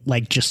fucking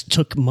like just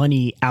took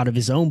money out of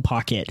his own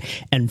pocket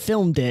and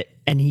filmed it,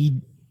 and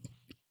he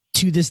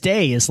to this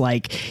day is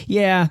like,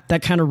 yeah,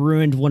 that kind of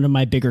ruined one of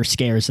my bigger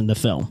scares in the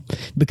film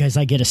because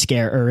I get a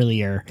scare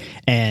earlier.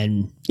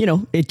 And,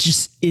 it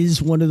just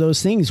is one of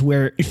those things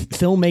where if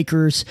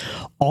filmmakers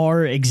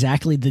are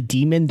exactly the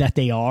demon that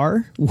they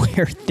are,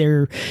 where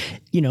they're,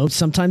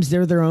 sometimes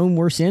they're their own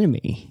worst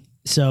enemy.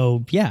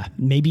 So yeah,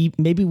 maybe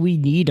we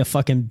need a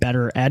fucking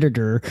better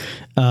editor,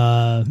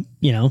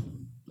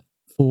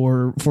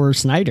 for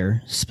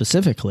Snyder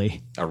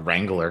specifically. A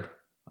wrangler.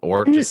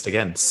 Or just,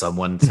 again,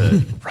 someone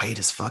to write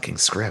his fucking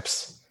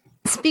scripts.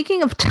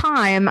 Speaking of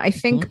time, I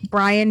think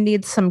Brian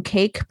needs some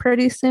cake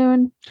pretty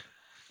soon.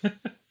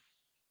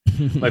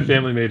 My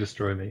family may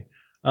destroy me.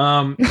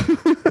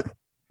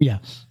 Yeah.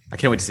 I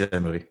can't wait to see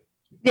that movie.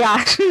 Yeah, I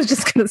was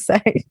just going to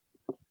say.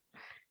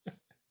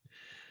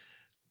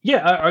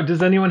 Yeah,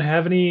 does anyone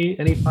have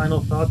any final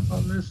thoughts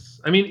on this?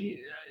 I mean,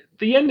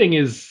 the ending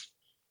is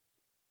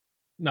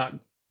not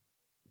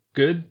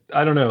good.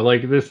 I don't know,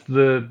 like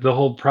the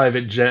whole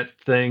private jet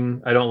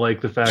thing. I don't like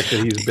the fact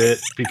that he's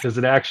bit because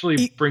it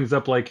actually brings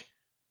up like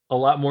a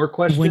lot more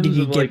questions. When did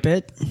he of, get like,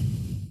 bit?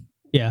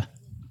 Yeah.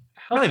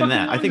 How Not even fucking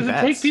that. I long think does it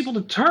that's take people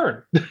to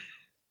turn.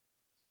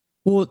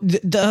 Well,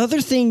 the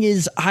other thing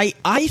is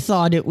I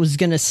thought it was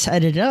going to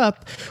set it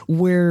up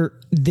where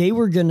they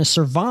were going to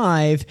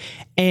survive,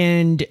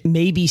 and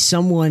maybe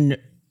someone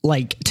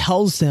like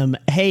tells them,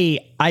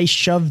 hey, I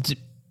shoved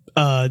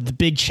the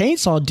big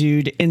chainsaw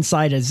dude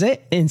inside a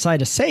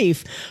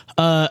safe.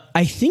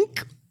 I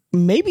think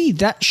maybe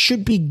that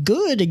should be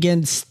good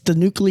against the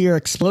nuclear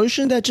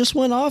explosion that just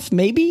went off.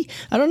 Maybe,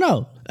 I don't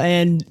know.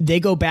 And they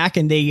go back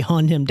and they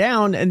hunt him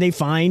down and they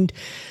find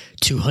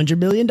 $200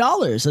 million,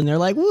 and they're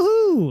like,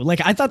 woohoo. Like,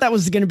 I thought that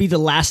was going to be the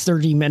last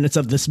 30 minutes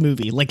of this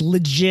movie. Like,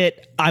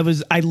 legit, I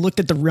looked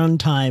at the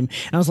runtime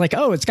and I was like,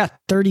 oh, it's got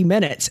 30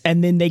 minutes.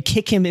 And then they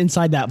kick him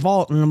inside that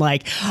vault. And I'm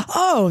like,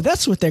 oh,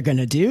 that's what they're going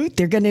to do.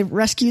 They're going to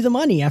rescue the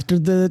money after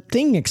the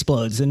thing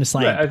explodes. And it's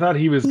like, Right, I thought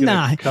he was going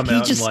to come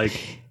out and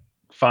like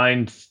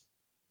find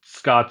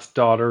Scott's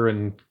daughter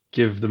and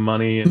give the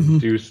money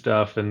and do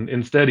stuff, and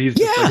instead he's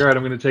just like, all right,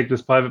 I'm going to take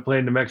this private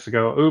plane to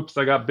Mexico. Oops,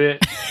 I got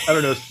bit, I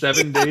don't know,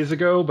 7 days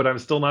ago, but I'm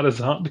still not a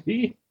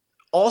zombie.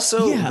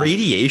 Also,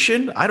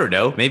 radiation. I don't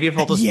know. Maybe if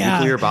all those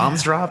nuclear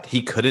bombs dropped,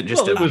 he couldn't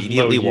just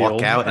immediately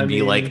walk out and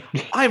be like,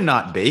 I'm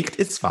not baked.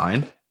 It's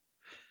fine.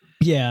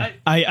 Yeah,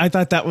 I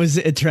thought that was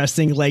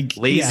interesting. Like,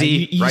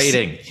 lazy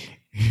writing.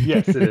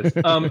 Yes, it is.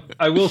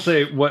 I will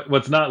say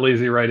what's not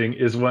lazy writing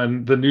is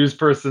when the news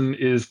person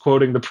is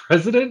quoting the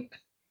president.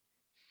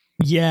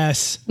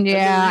 Yes.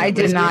 Yeah, I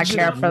did not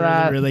care for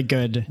that. Really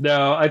good.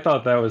 No, I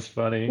thought that was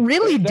funny.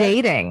 Really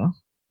dating.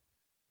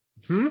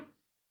 Hmm?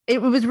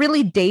 It was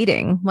really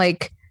dating.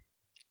 Like,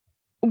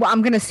 well,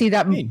 I'm going to see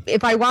that.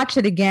 If I watch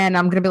it again,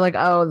 I'm going to be like,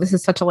 oh, this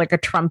is such a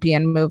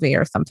Trumpian movie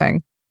or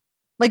something.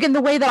 Like in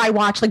the way that I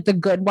watch like The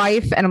Good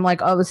Wife, and I'm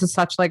like, oh, this is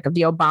such like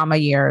the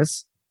Obama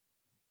years.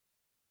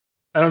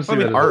 I don't see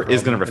that art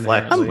is going to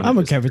reflect. I'm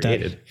okay with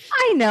that.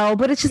 I know,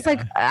 but it's just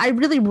like I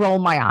really roll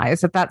my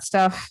eyes at that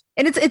stuff,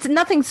 and it's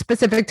nothing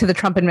specific to the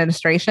Trump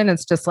administration.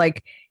 It's just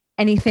like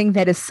anything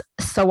that is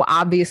so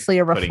obviously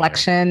a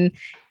reflection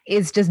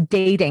is just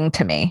dating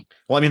to me.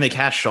 Well, I mean, they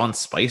cast Sean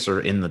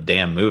Spicer in the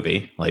damn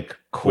movie. Like,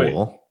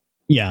 cool.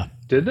 Wait. Yeah.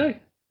 Did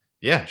they?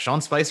 Yeah, Sean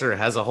Spicer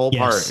has a whole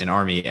part in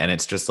Army, and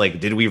it's just like,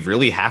 did we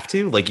really have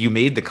to? Like, you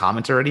made the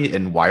comment already,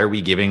 and why are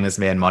we giving this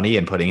man money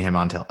and putting him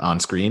on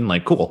screen?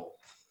 Like, cool.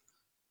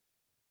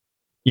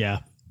 Yeah.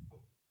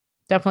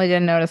 Definitely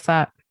didn't notice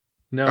that.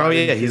 No. Oh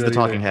yeah, he's the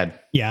talking head.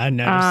 Yeah, I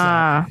noticed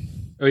that.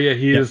 Oh yeah,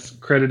 he is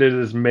credited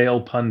as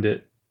male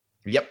pundit.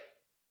 Yep.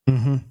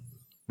 Mm-hmm.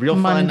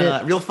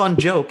 Real fun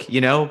joke,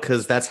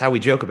 because that's how we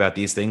joke about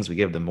these things. We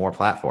give them more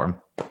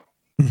platform.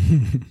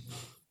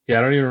 Yeah,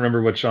 I don't even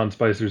remember what Sean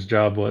Spicer's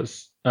job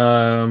was.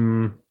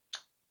 Good.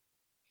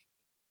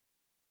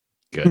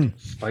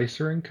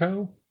 Spicer and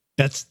Co.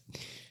 That's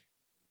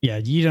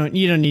you don't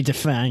need to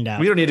find out.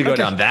 We don't need to go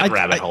down that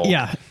rabbit hole.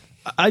 Yeah.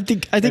 I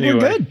think Anyway, we're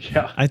good.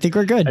 yeah. I think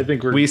we're good.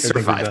 We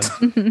survived.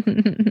 So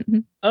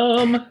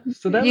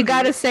that You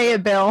got to say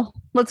it, Bill.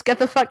 Let's get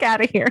the fuck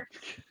out of here.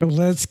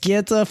 Let's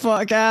get the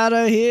fuck out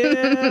of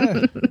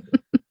here.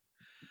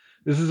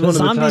 This is The one of the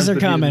zombies times are that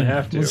he coming. didn't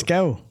have to. Let's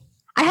go.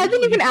 I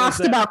haven't even asked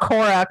that. about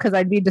Cora because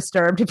I'd be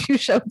disturbed if you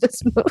showed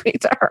this movie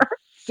to her.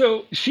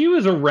 So she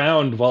was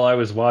around while I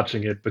was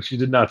watching it, but she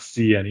did not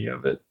see any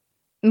of it.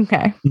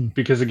 Okay.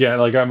 Because again,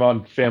 like I'm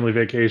on family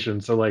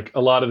vacation, so like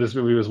a lot of this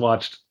movie was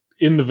watched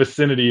in the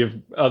vicinity of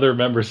other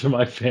members of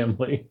my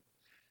family.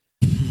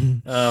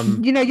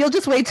 You'll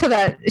just wait till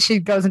that she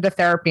goes into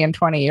therapy in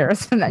 20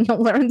 years and then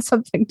you'll learn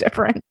something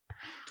different.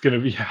 It's going to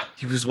be, yeah.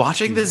 He was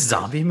watching this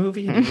zombie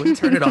movie and he wouldn't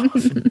turn it off.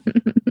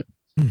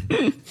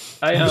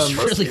 It's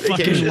really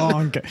fucking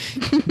long.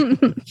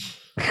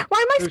 Why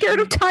am I scared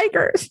of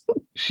tigers?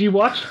 She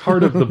watched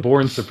part of The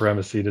Bourne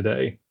Supremacy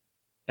today.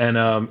 And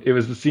it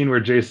was the scene where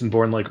Jason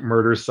Bourne like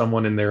murders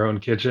someone in their own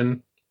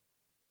kitchen.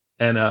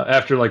 And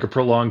after like a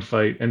prolonged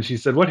fight. And she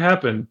said, "What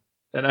happened?"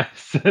 And I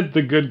said,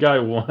 "The good guy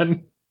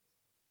won."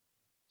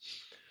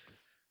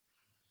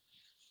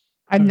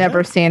 I've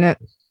never seen it.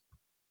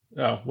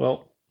 Oh,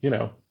 well,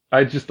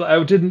 I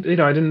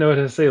didn't know what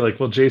to say. Like,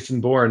 well,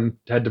 Jason Bourne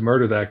had to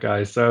murder that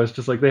guy. So I was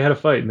just like, they had a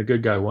fight and the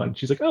good guy won.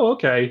 She's like, "Oh,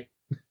 okay."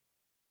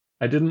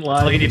 I didn't lie.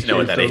 That's all you need to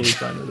know at that totally age.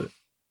 fine with it.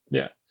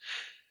 Yeah.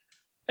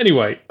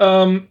 Anyway,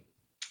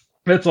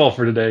 that's all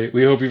for today.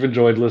 We hope you've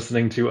enjoyed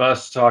listening to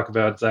us talk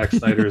about Zack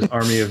Snyder's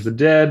Army of the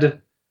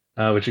Dead,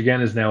 which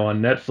again is now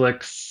on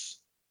Netflix.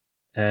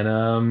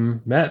 And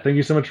Matt, thank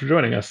you so much for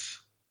joining us.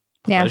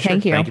 Yeah, Pleasure.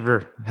 thank you. Thank you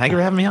for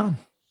having me on.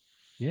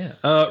 Yeah.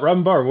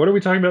 Robin Barr, what are we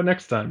talking about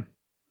next time?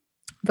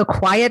 The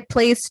Quiet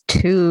Place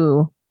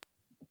 2.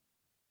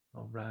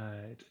 All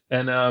right.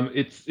 And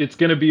it's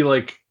going to be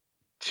like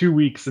 2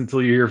 weeks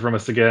until you hear from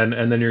us again,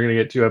 and then you're going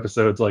to get 2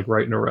 episodes like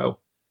right in a row.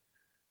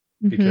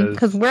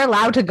 Because we're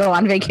allowed to go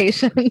on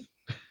vacation.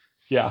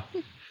 Yeah.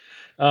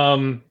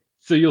 So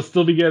you'll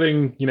still be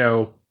getting,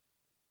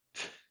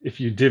 if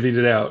you divvied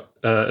it out,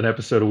 an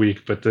episode a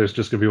week, but there's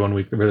just going to be 1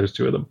 week where there's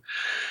 2 of them.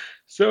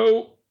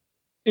 So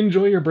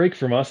enjoy your break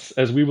from us,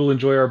 as we will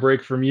enjoy our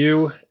break from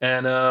you,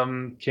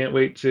 and can't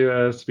wait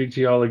to speak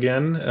to you all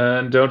again.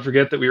 And don't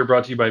forget that we are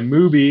brought to you by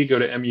Mubi. Go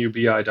to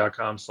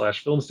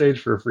mubi.com/filmstage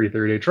for a free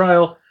 30-day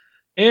trial.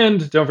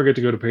 And don't forget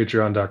to go to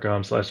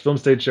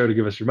patreon.com/filmstageshow to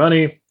give us your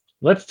money.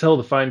 Let's tell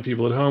the fine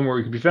people at home where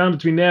we can be found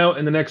between now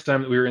and the next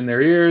time that we are in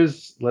their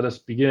ears. Let us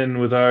begin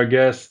with our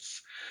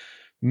guests.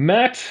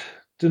 Matt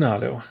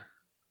Donato.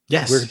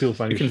 Yes. Where can people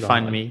find you? You can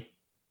find me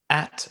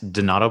at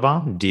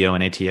Donatobomb,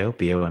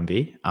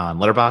 DONATOBOMB, on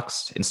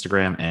Letterboxd,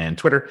 Instagram, and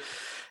Twitter.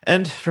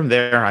 And from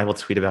there, I will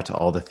tweet about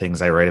all the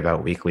things I write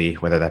about weekly,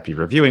 whether that be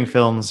reviewing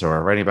films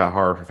or writing about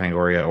horror for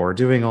Fangoria or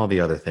doing all the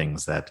other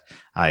things that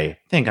I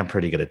think I'm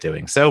pretty good at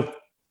doing. So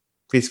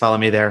please follow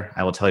me there.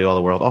 I will tell you all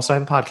the world. Also, I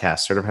have a podcast,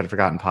 Certified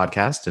Forgotten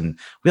Podcast, and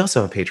we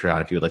also have a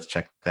Patreon if you would like to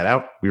check that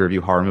out. We review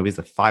horror movies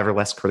with 5 or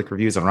less critic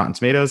reviews on Rotten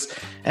Tomatoes,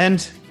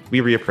 and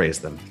we reappraise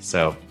them.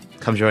 So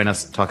come join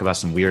us, talk about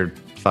some weird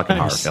fucking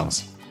horror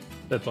films.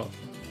 That's awesome.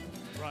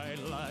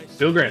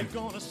 Bill Graham.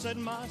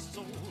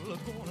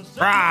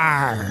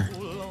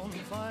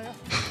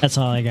 That's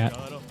all I got.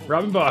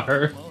 Robin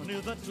Barr.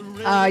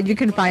 You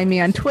can find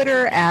me on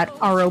Twitter at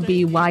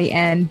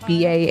ROBYNBAHR.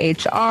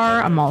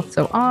 I'm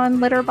also on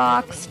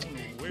Letterboxd.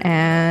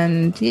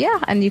 And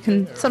and you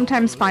can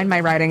sometimes find my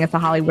writing at The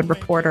Hollywood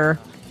Reporter.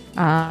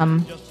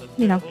 I'm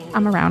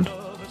around.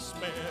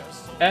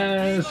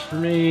 As for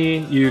me,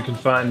 you can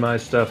find my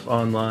stuff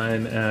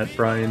online at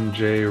Brian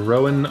J.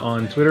 Rowan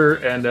on Twitter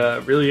and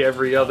really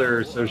every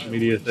other social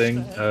media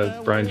thing.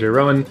 Brian J.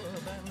 Rowan.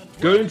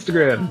 Go to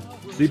Instagram.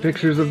 See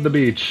pictures of the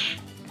beach.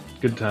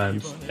 Good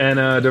times. And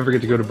don't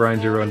forget to go to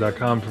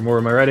brianjrowan.com for more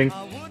of my writing.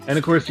 And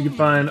of course, you can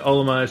find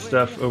all of my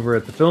stuff over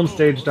at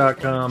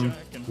thefilmstage.com,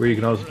 where you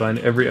can also find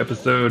every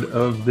episode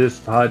of this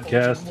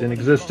podcast in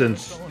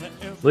existence.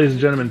 Ladies and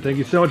gentlemen, thank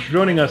you so much for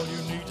joining us,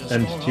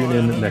 and tune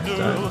in next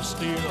time.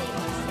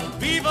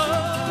 Viva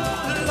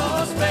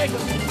Las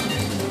Vegas!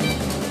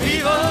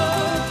 Viva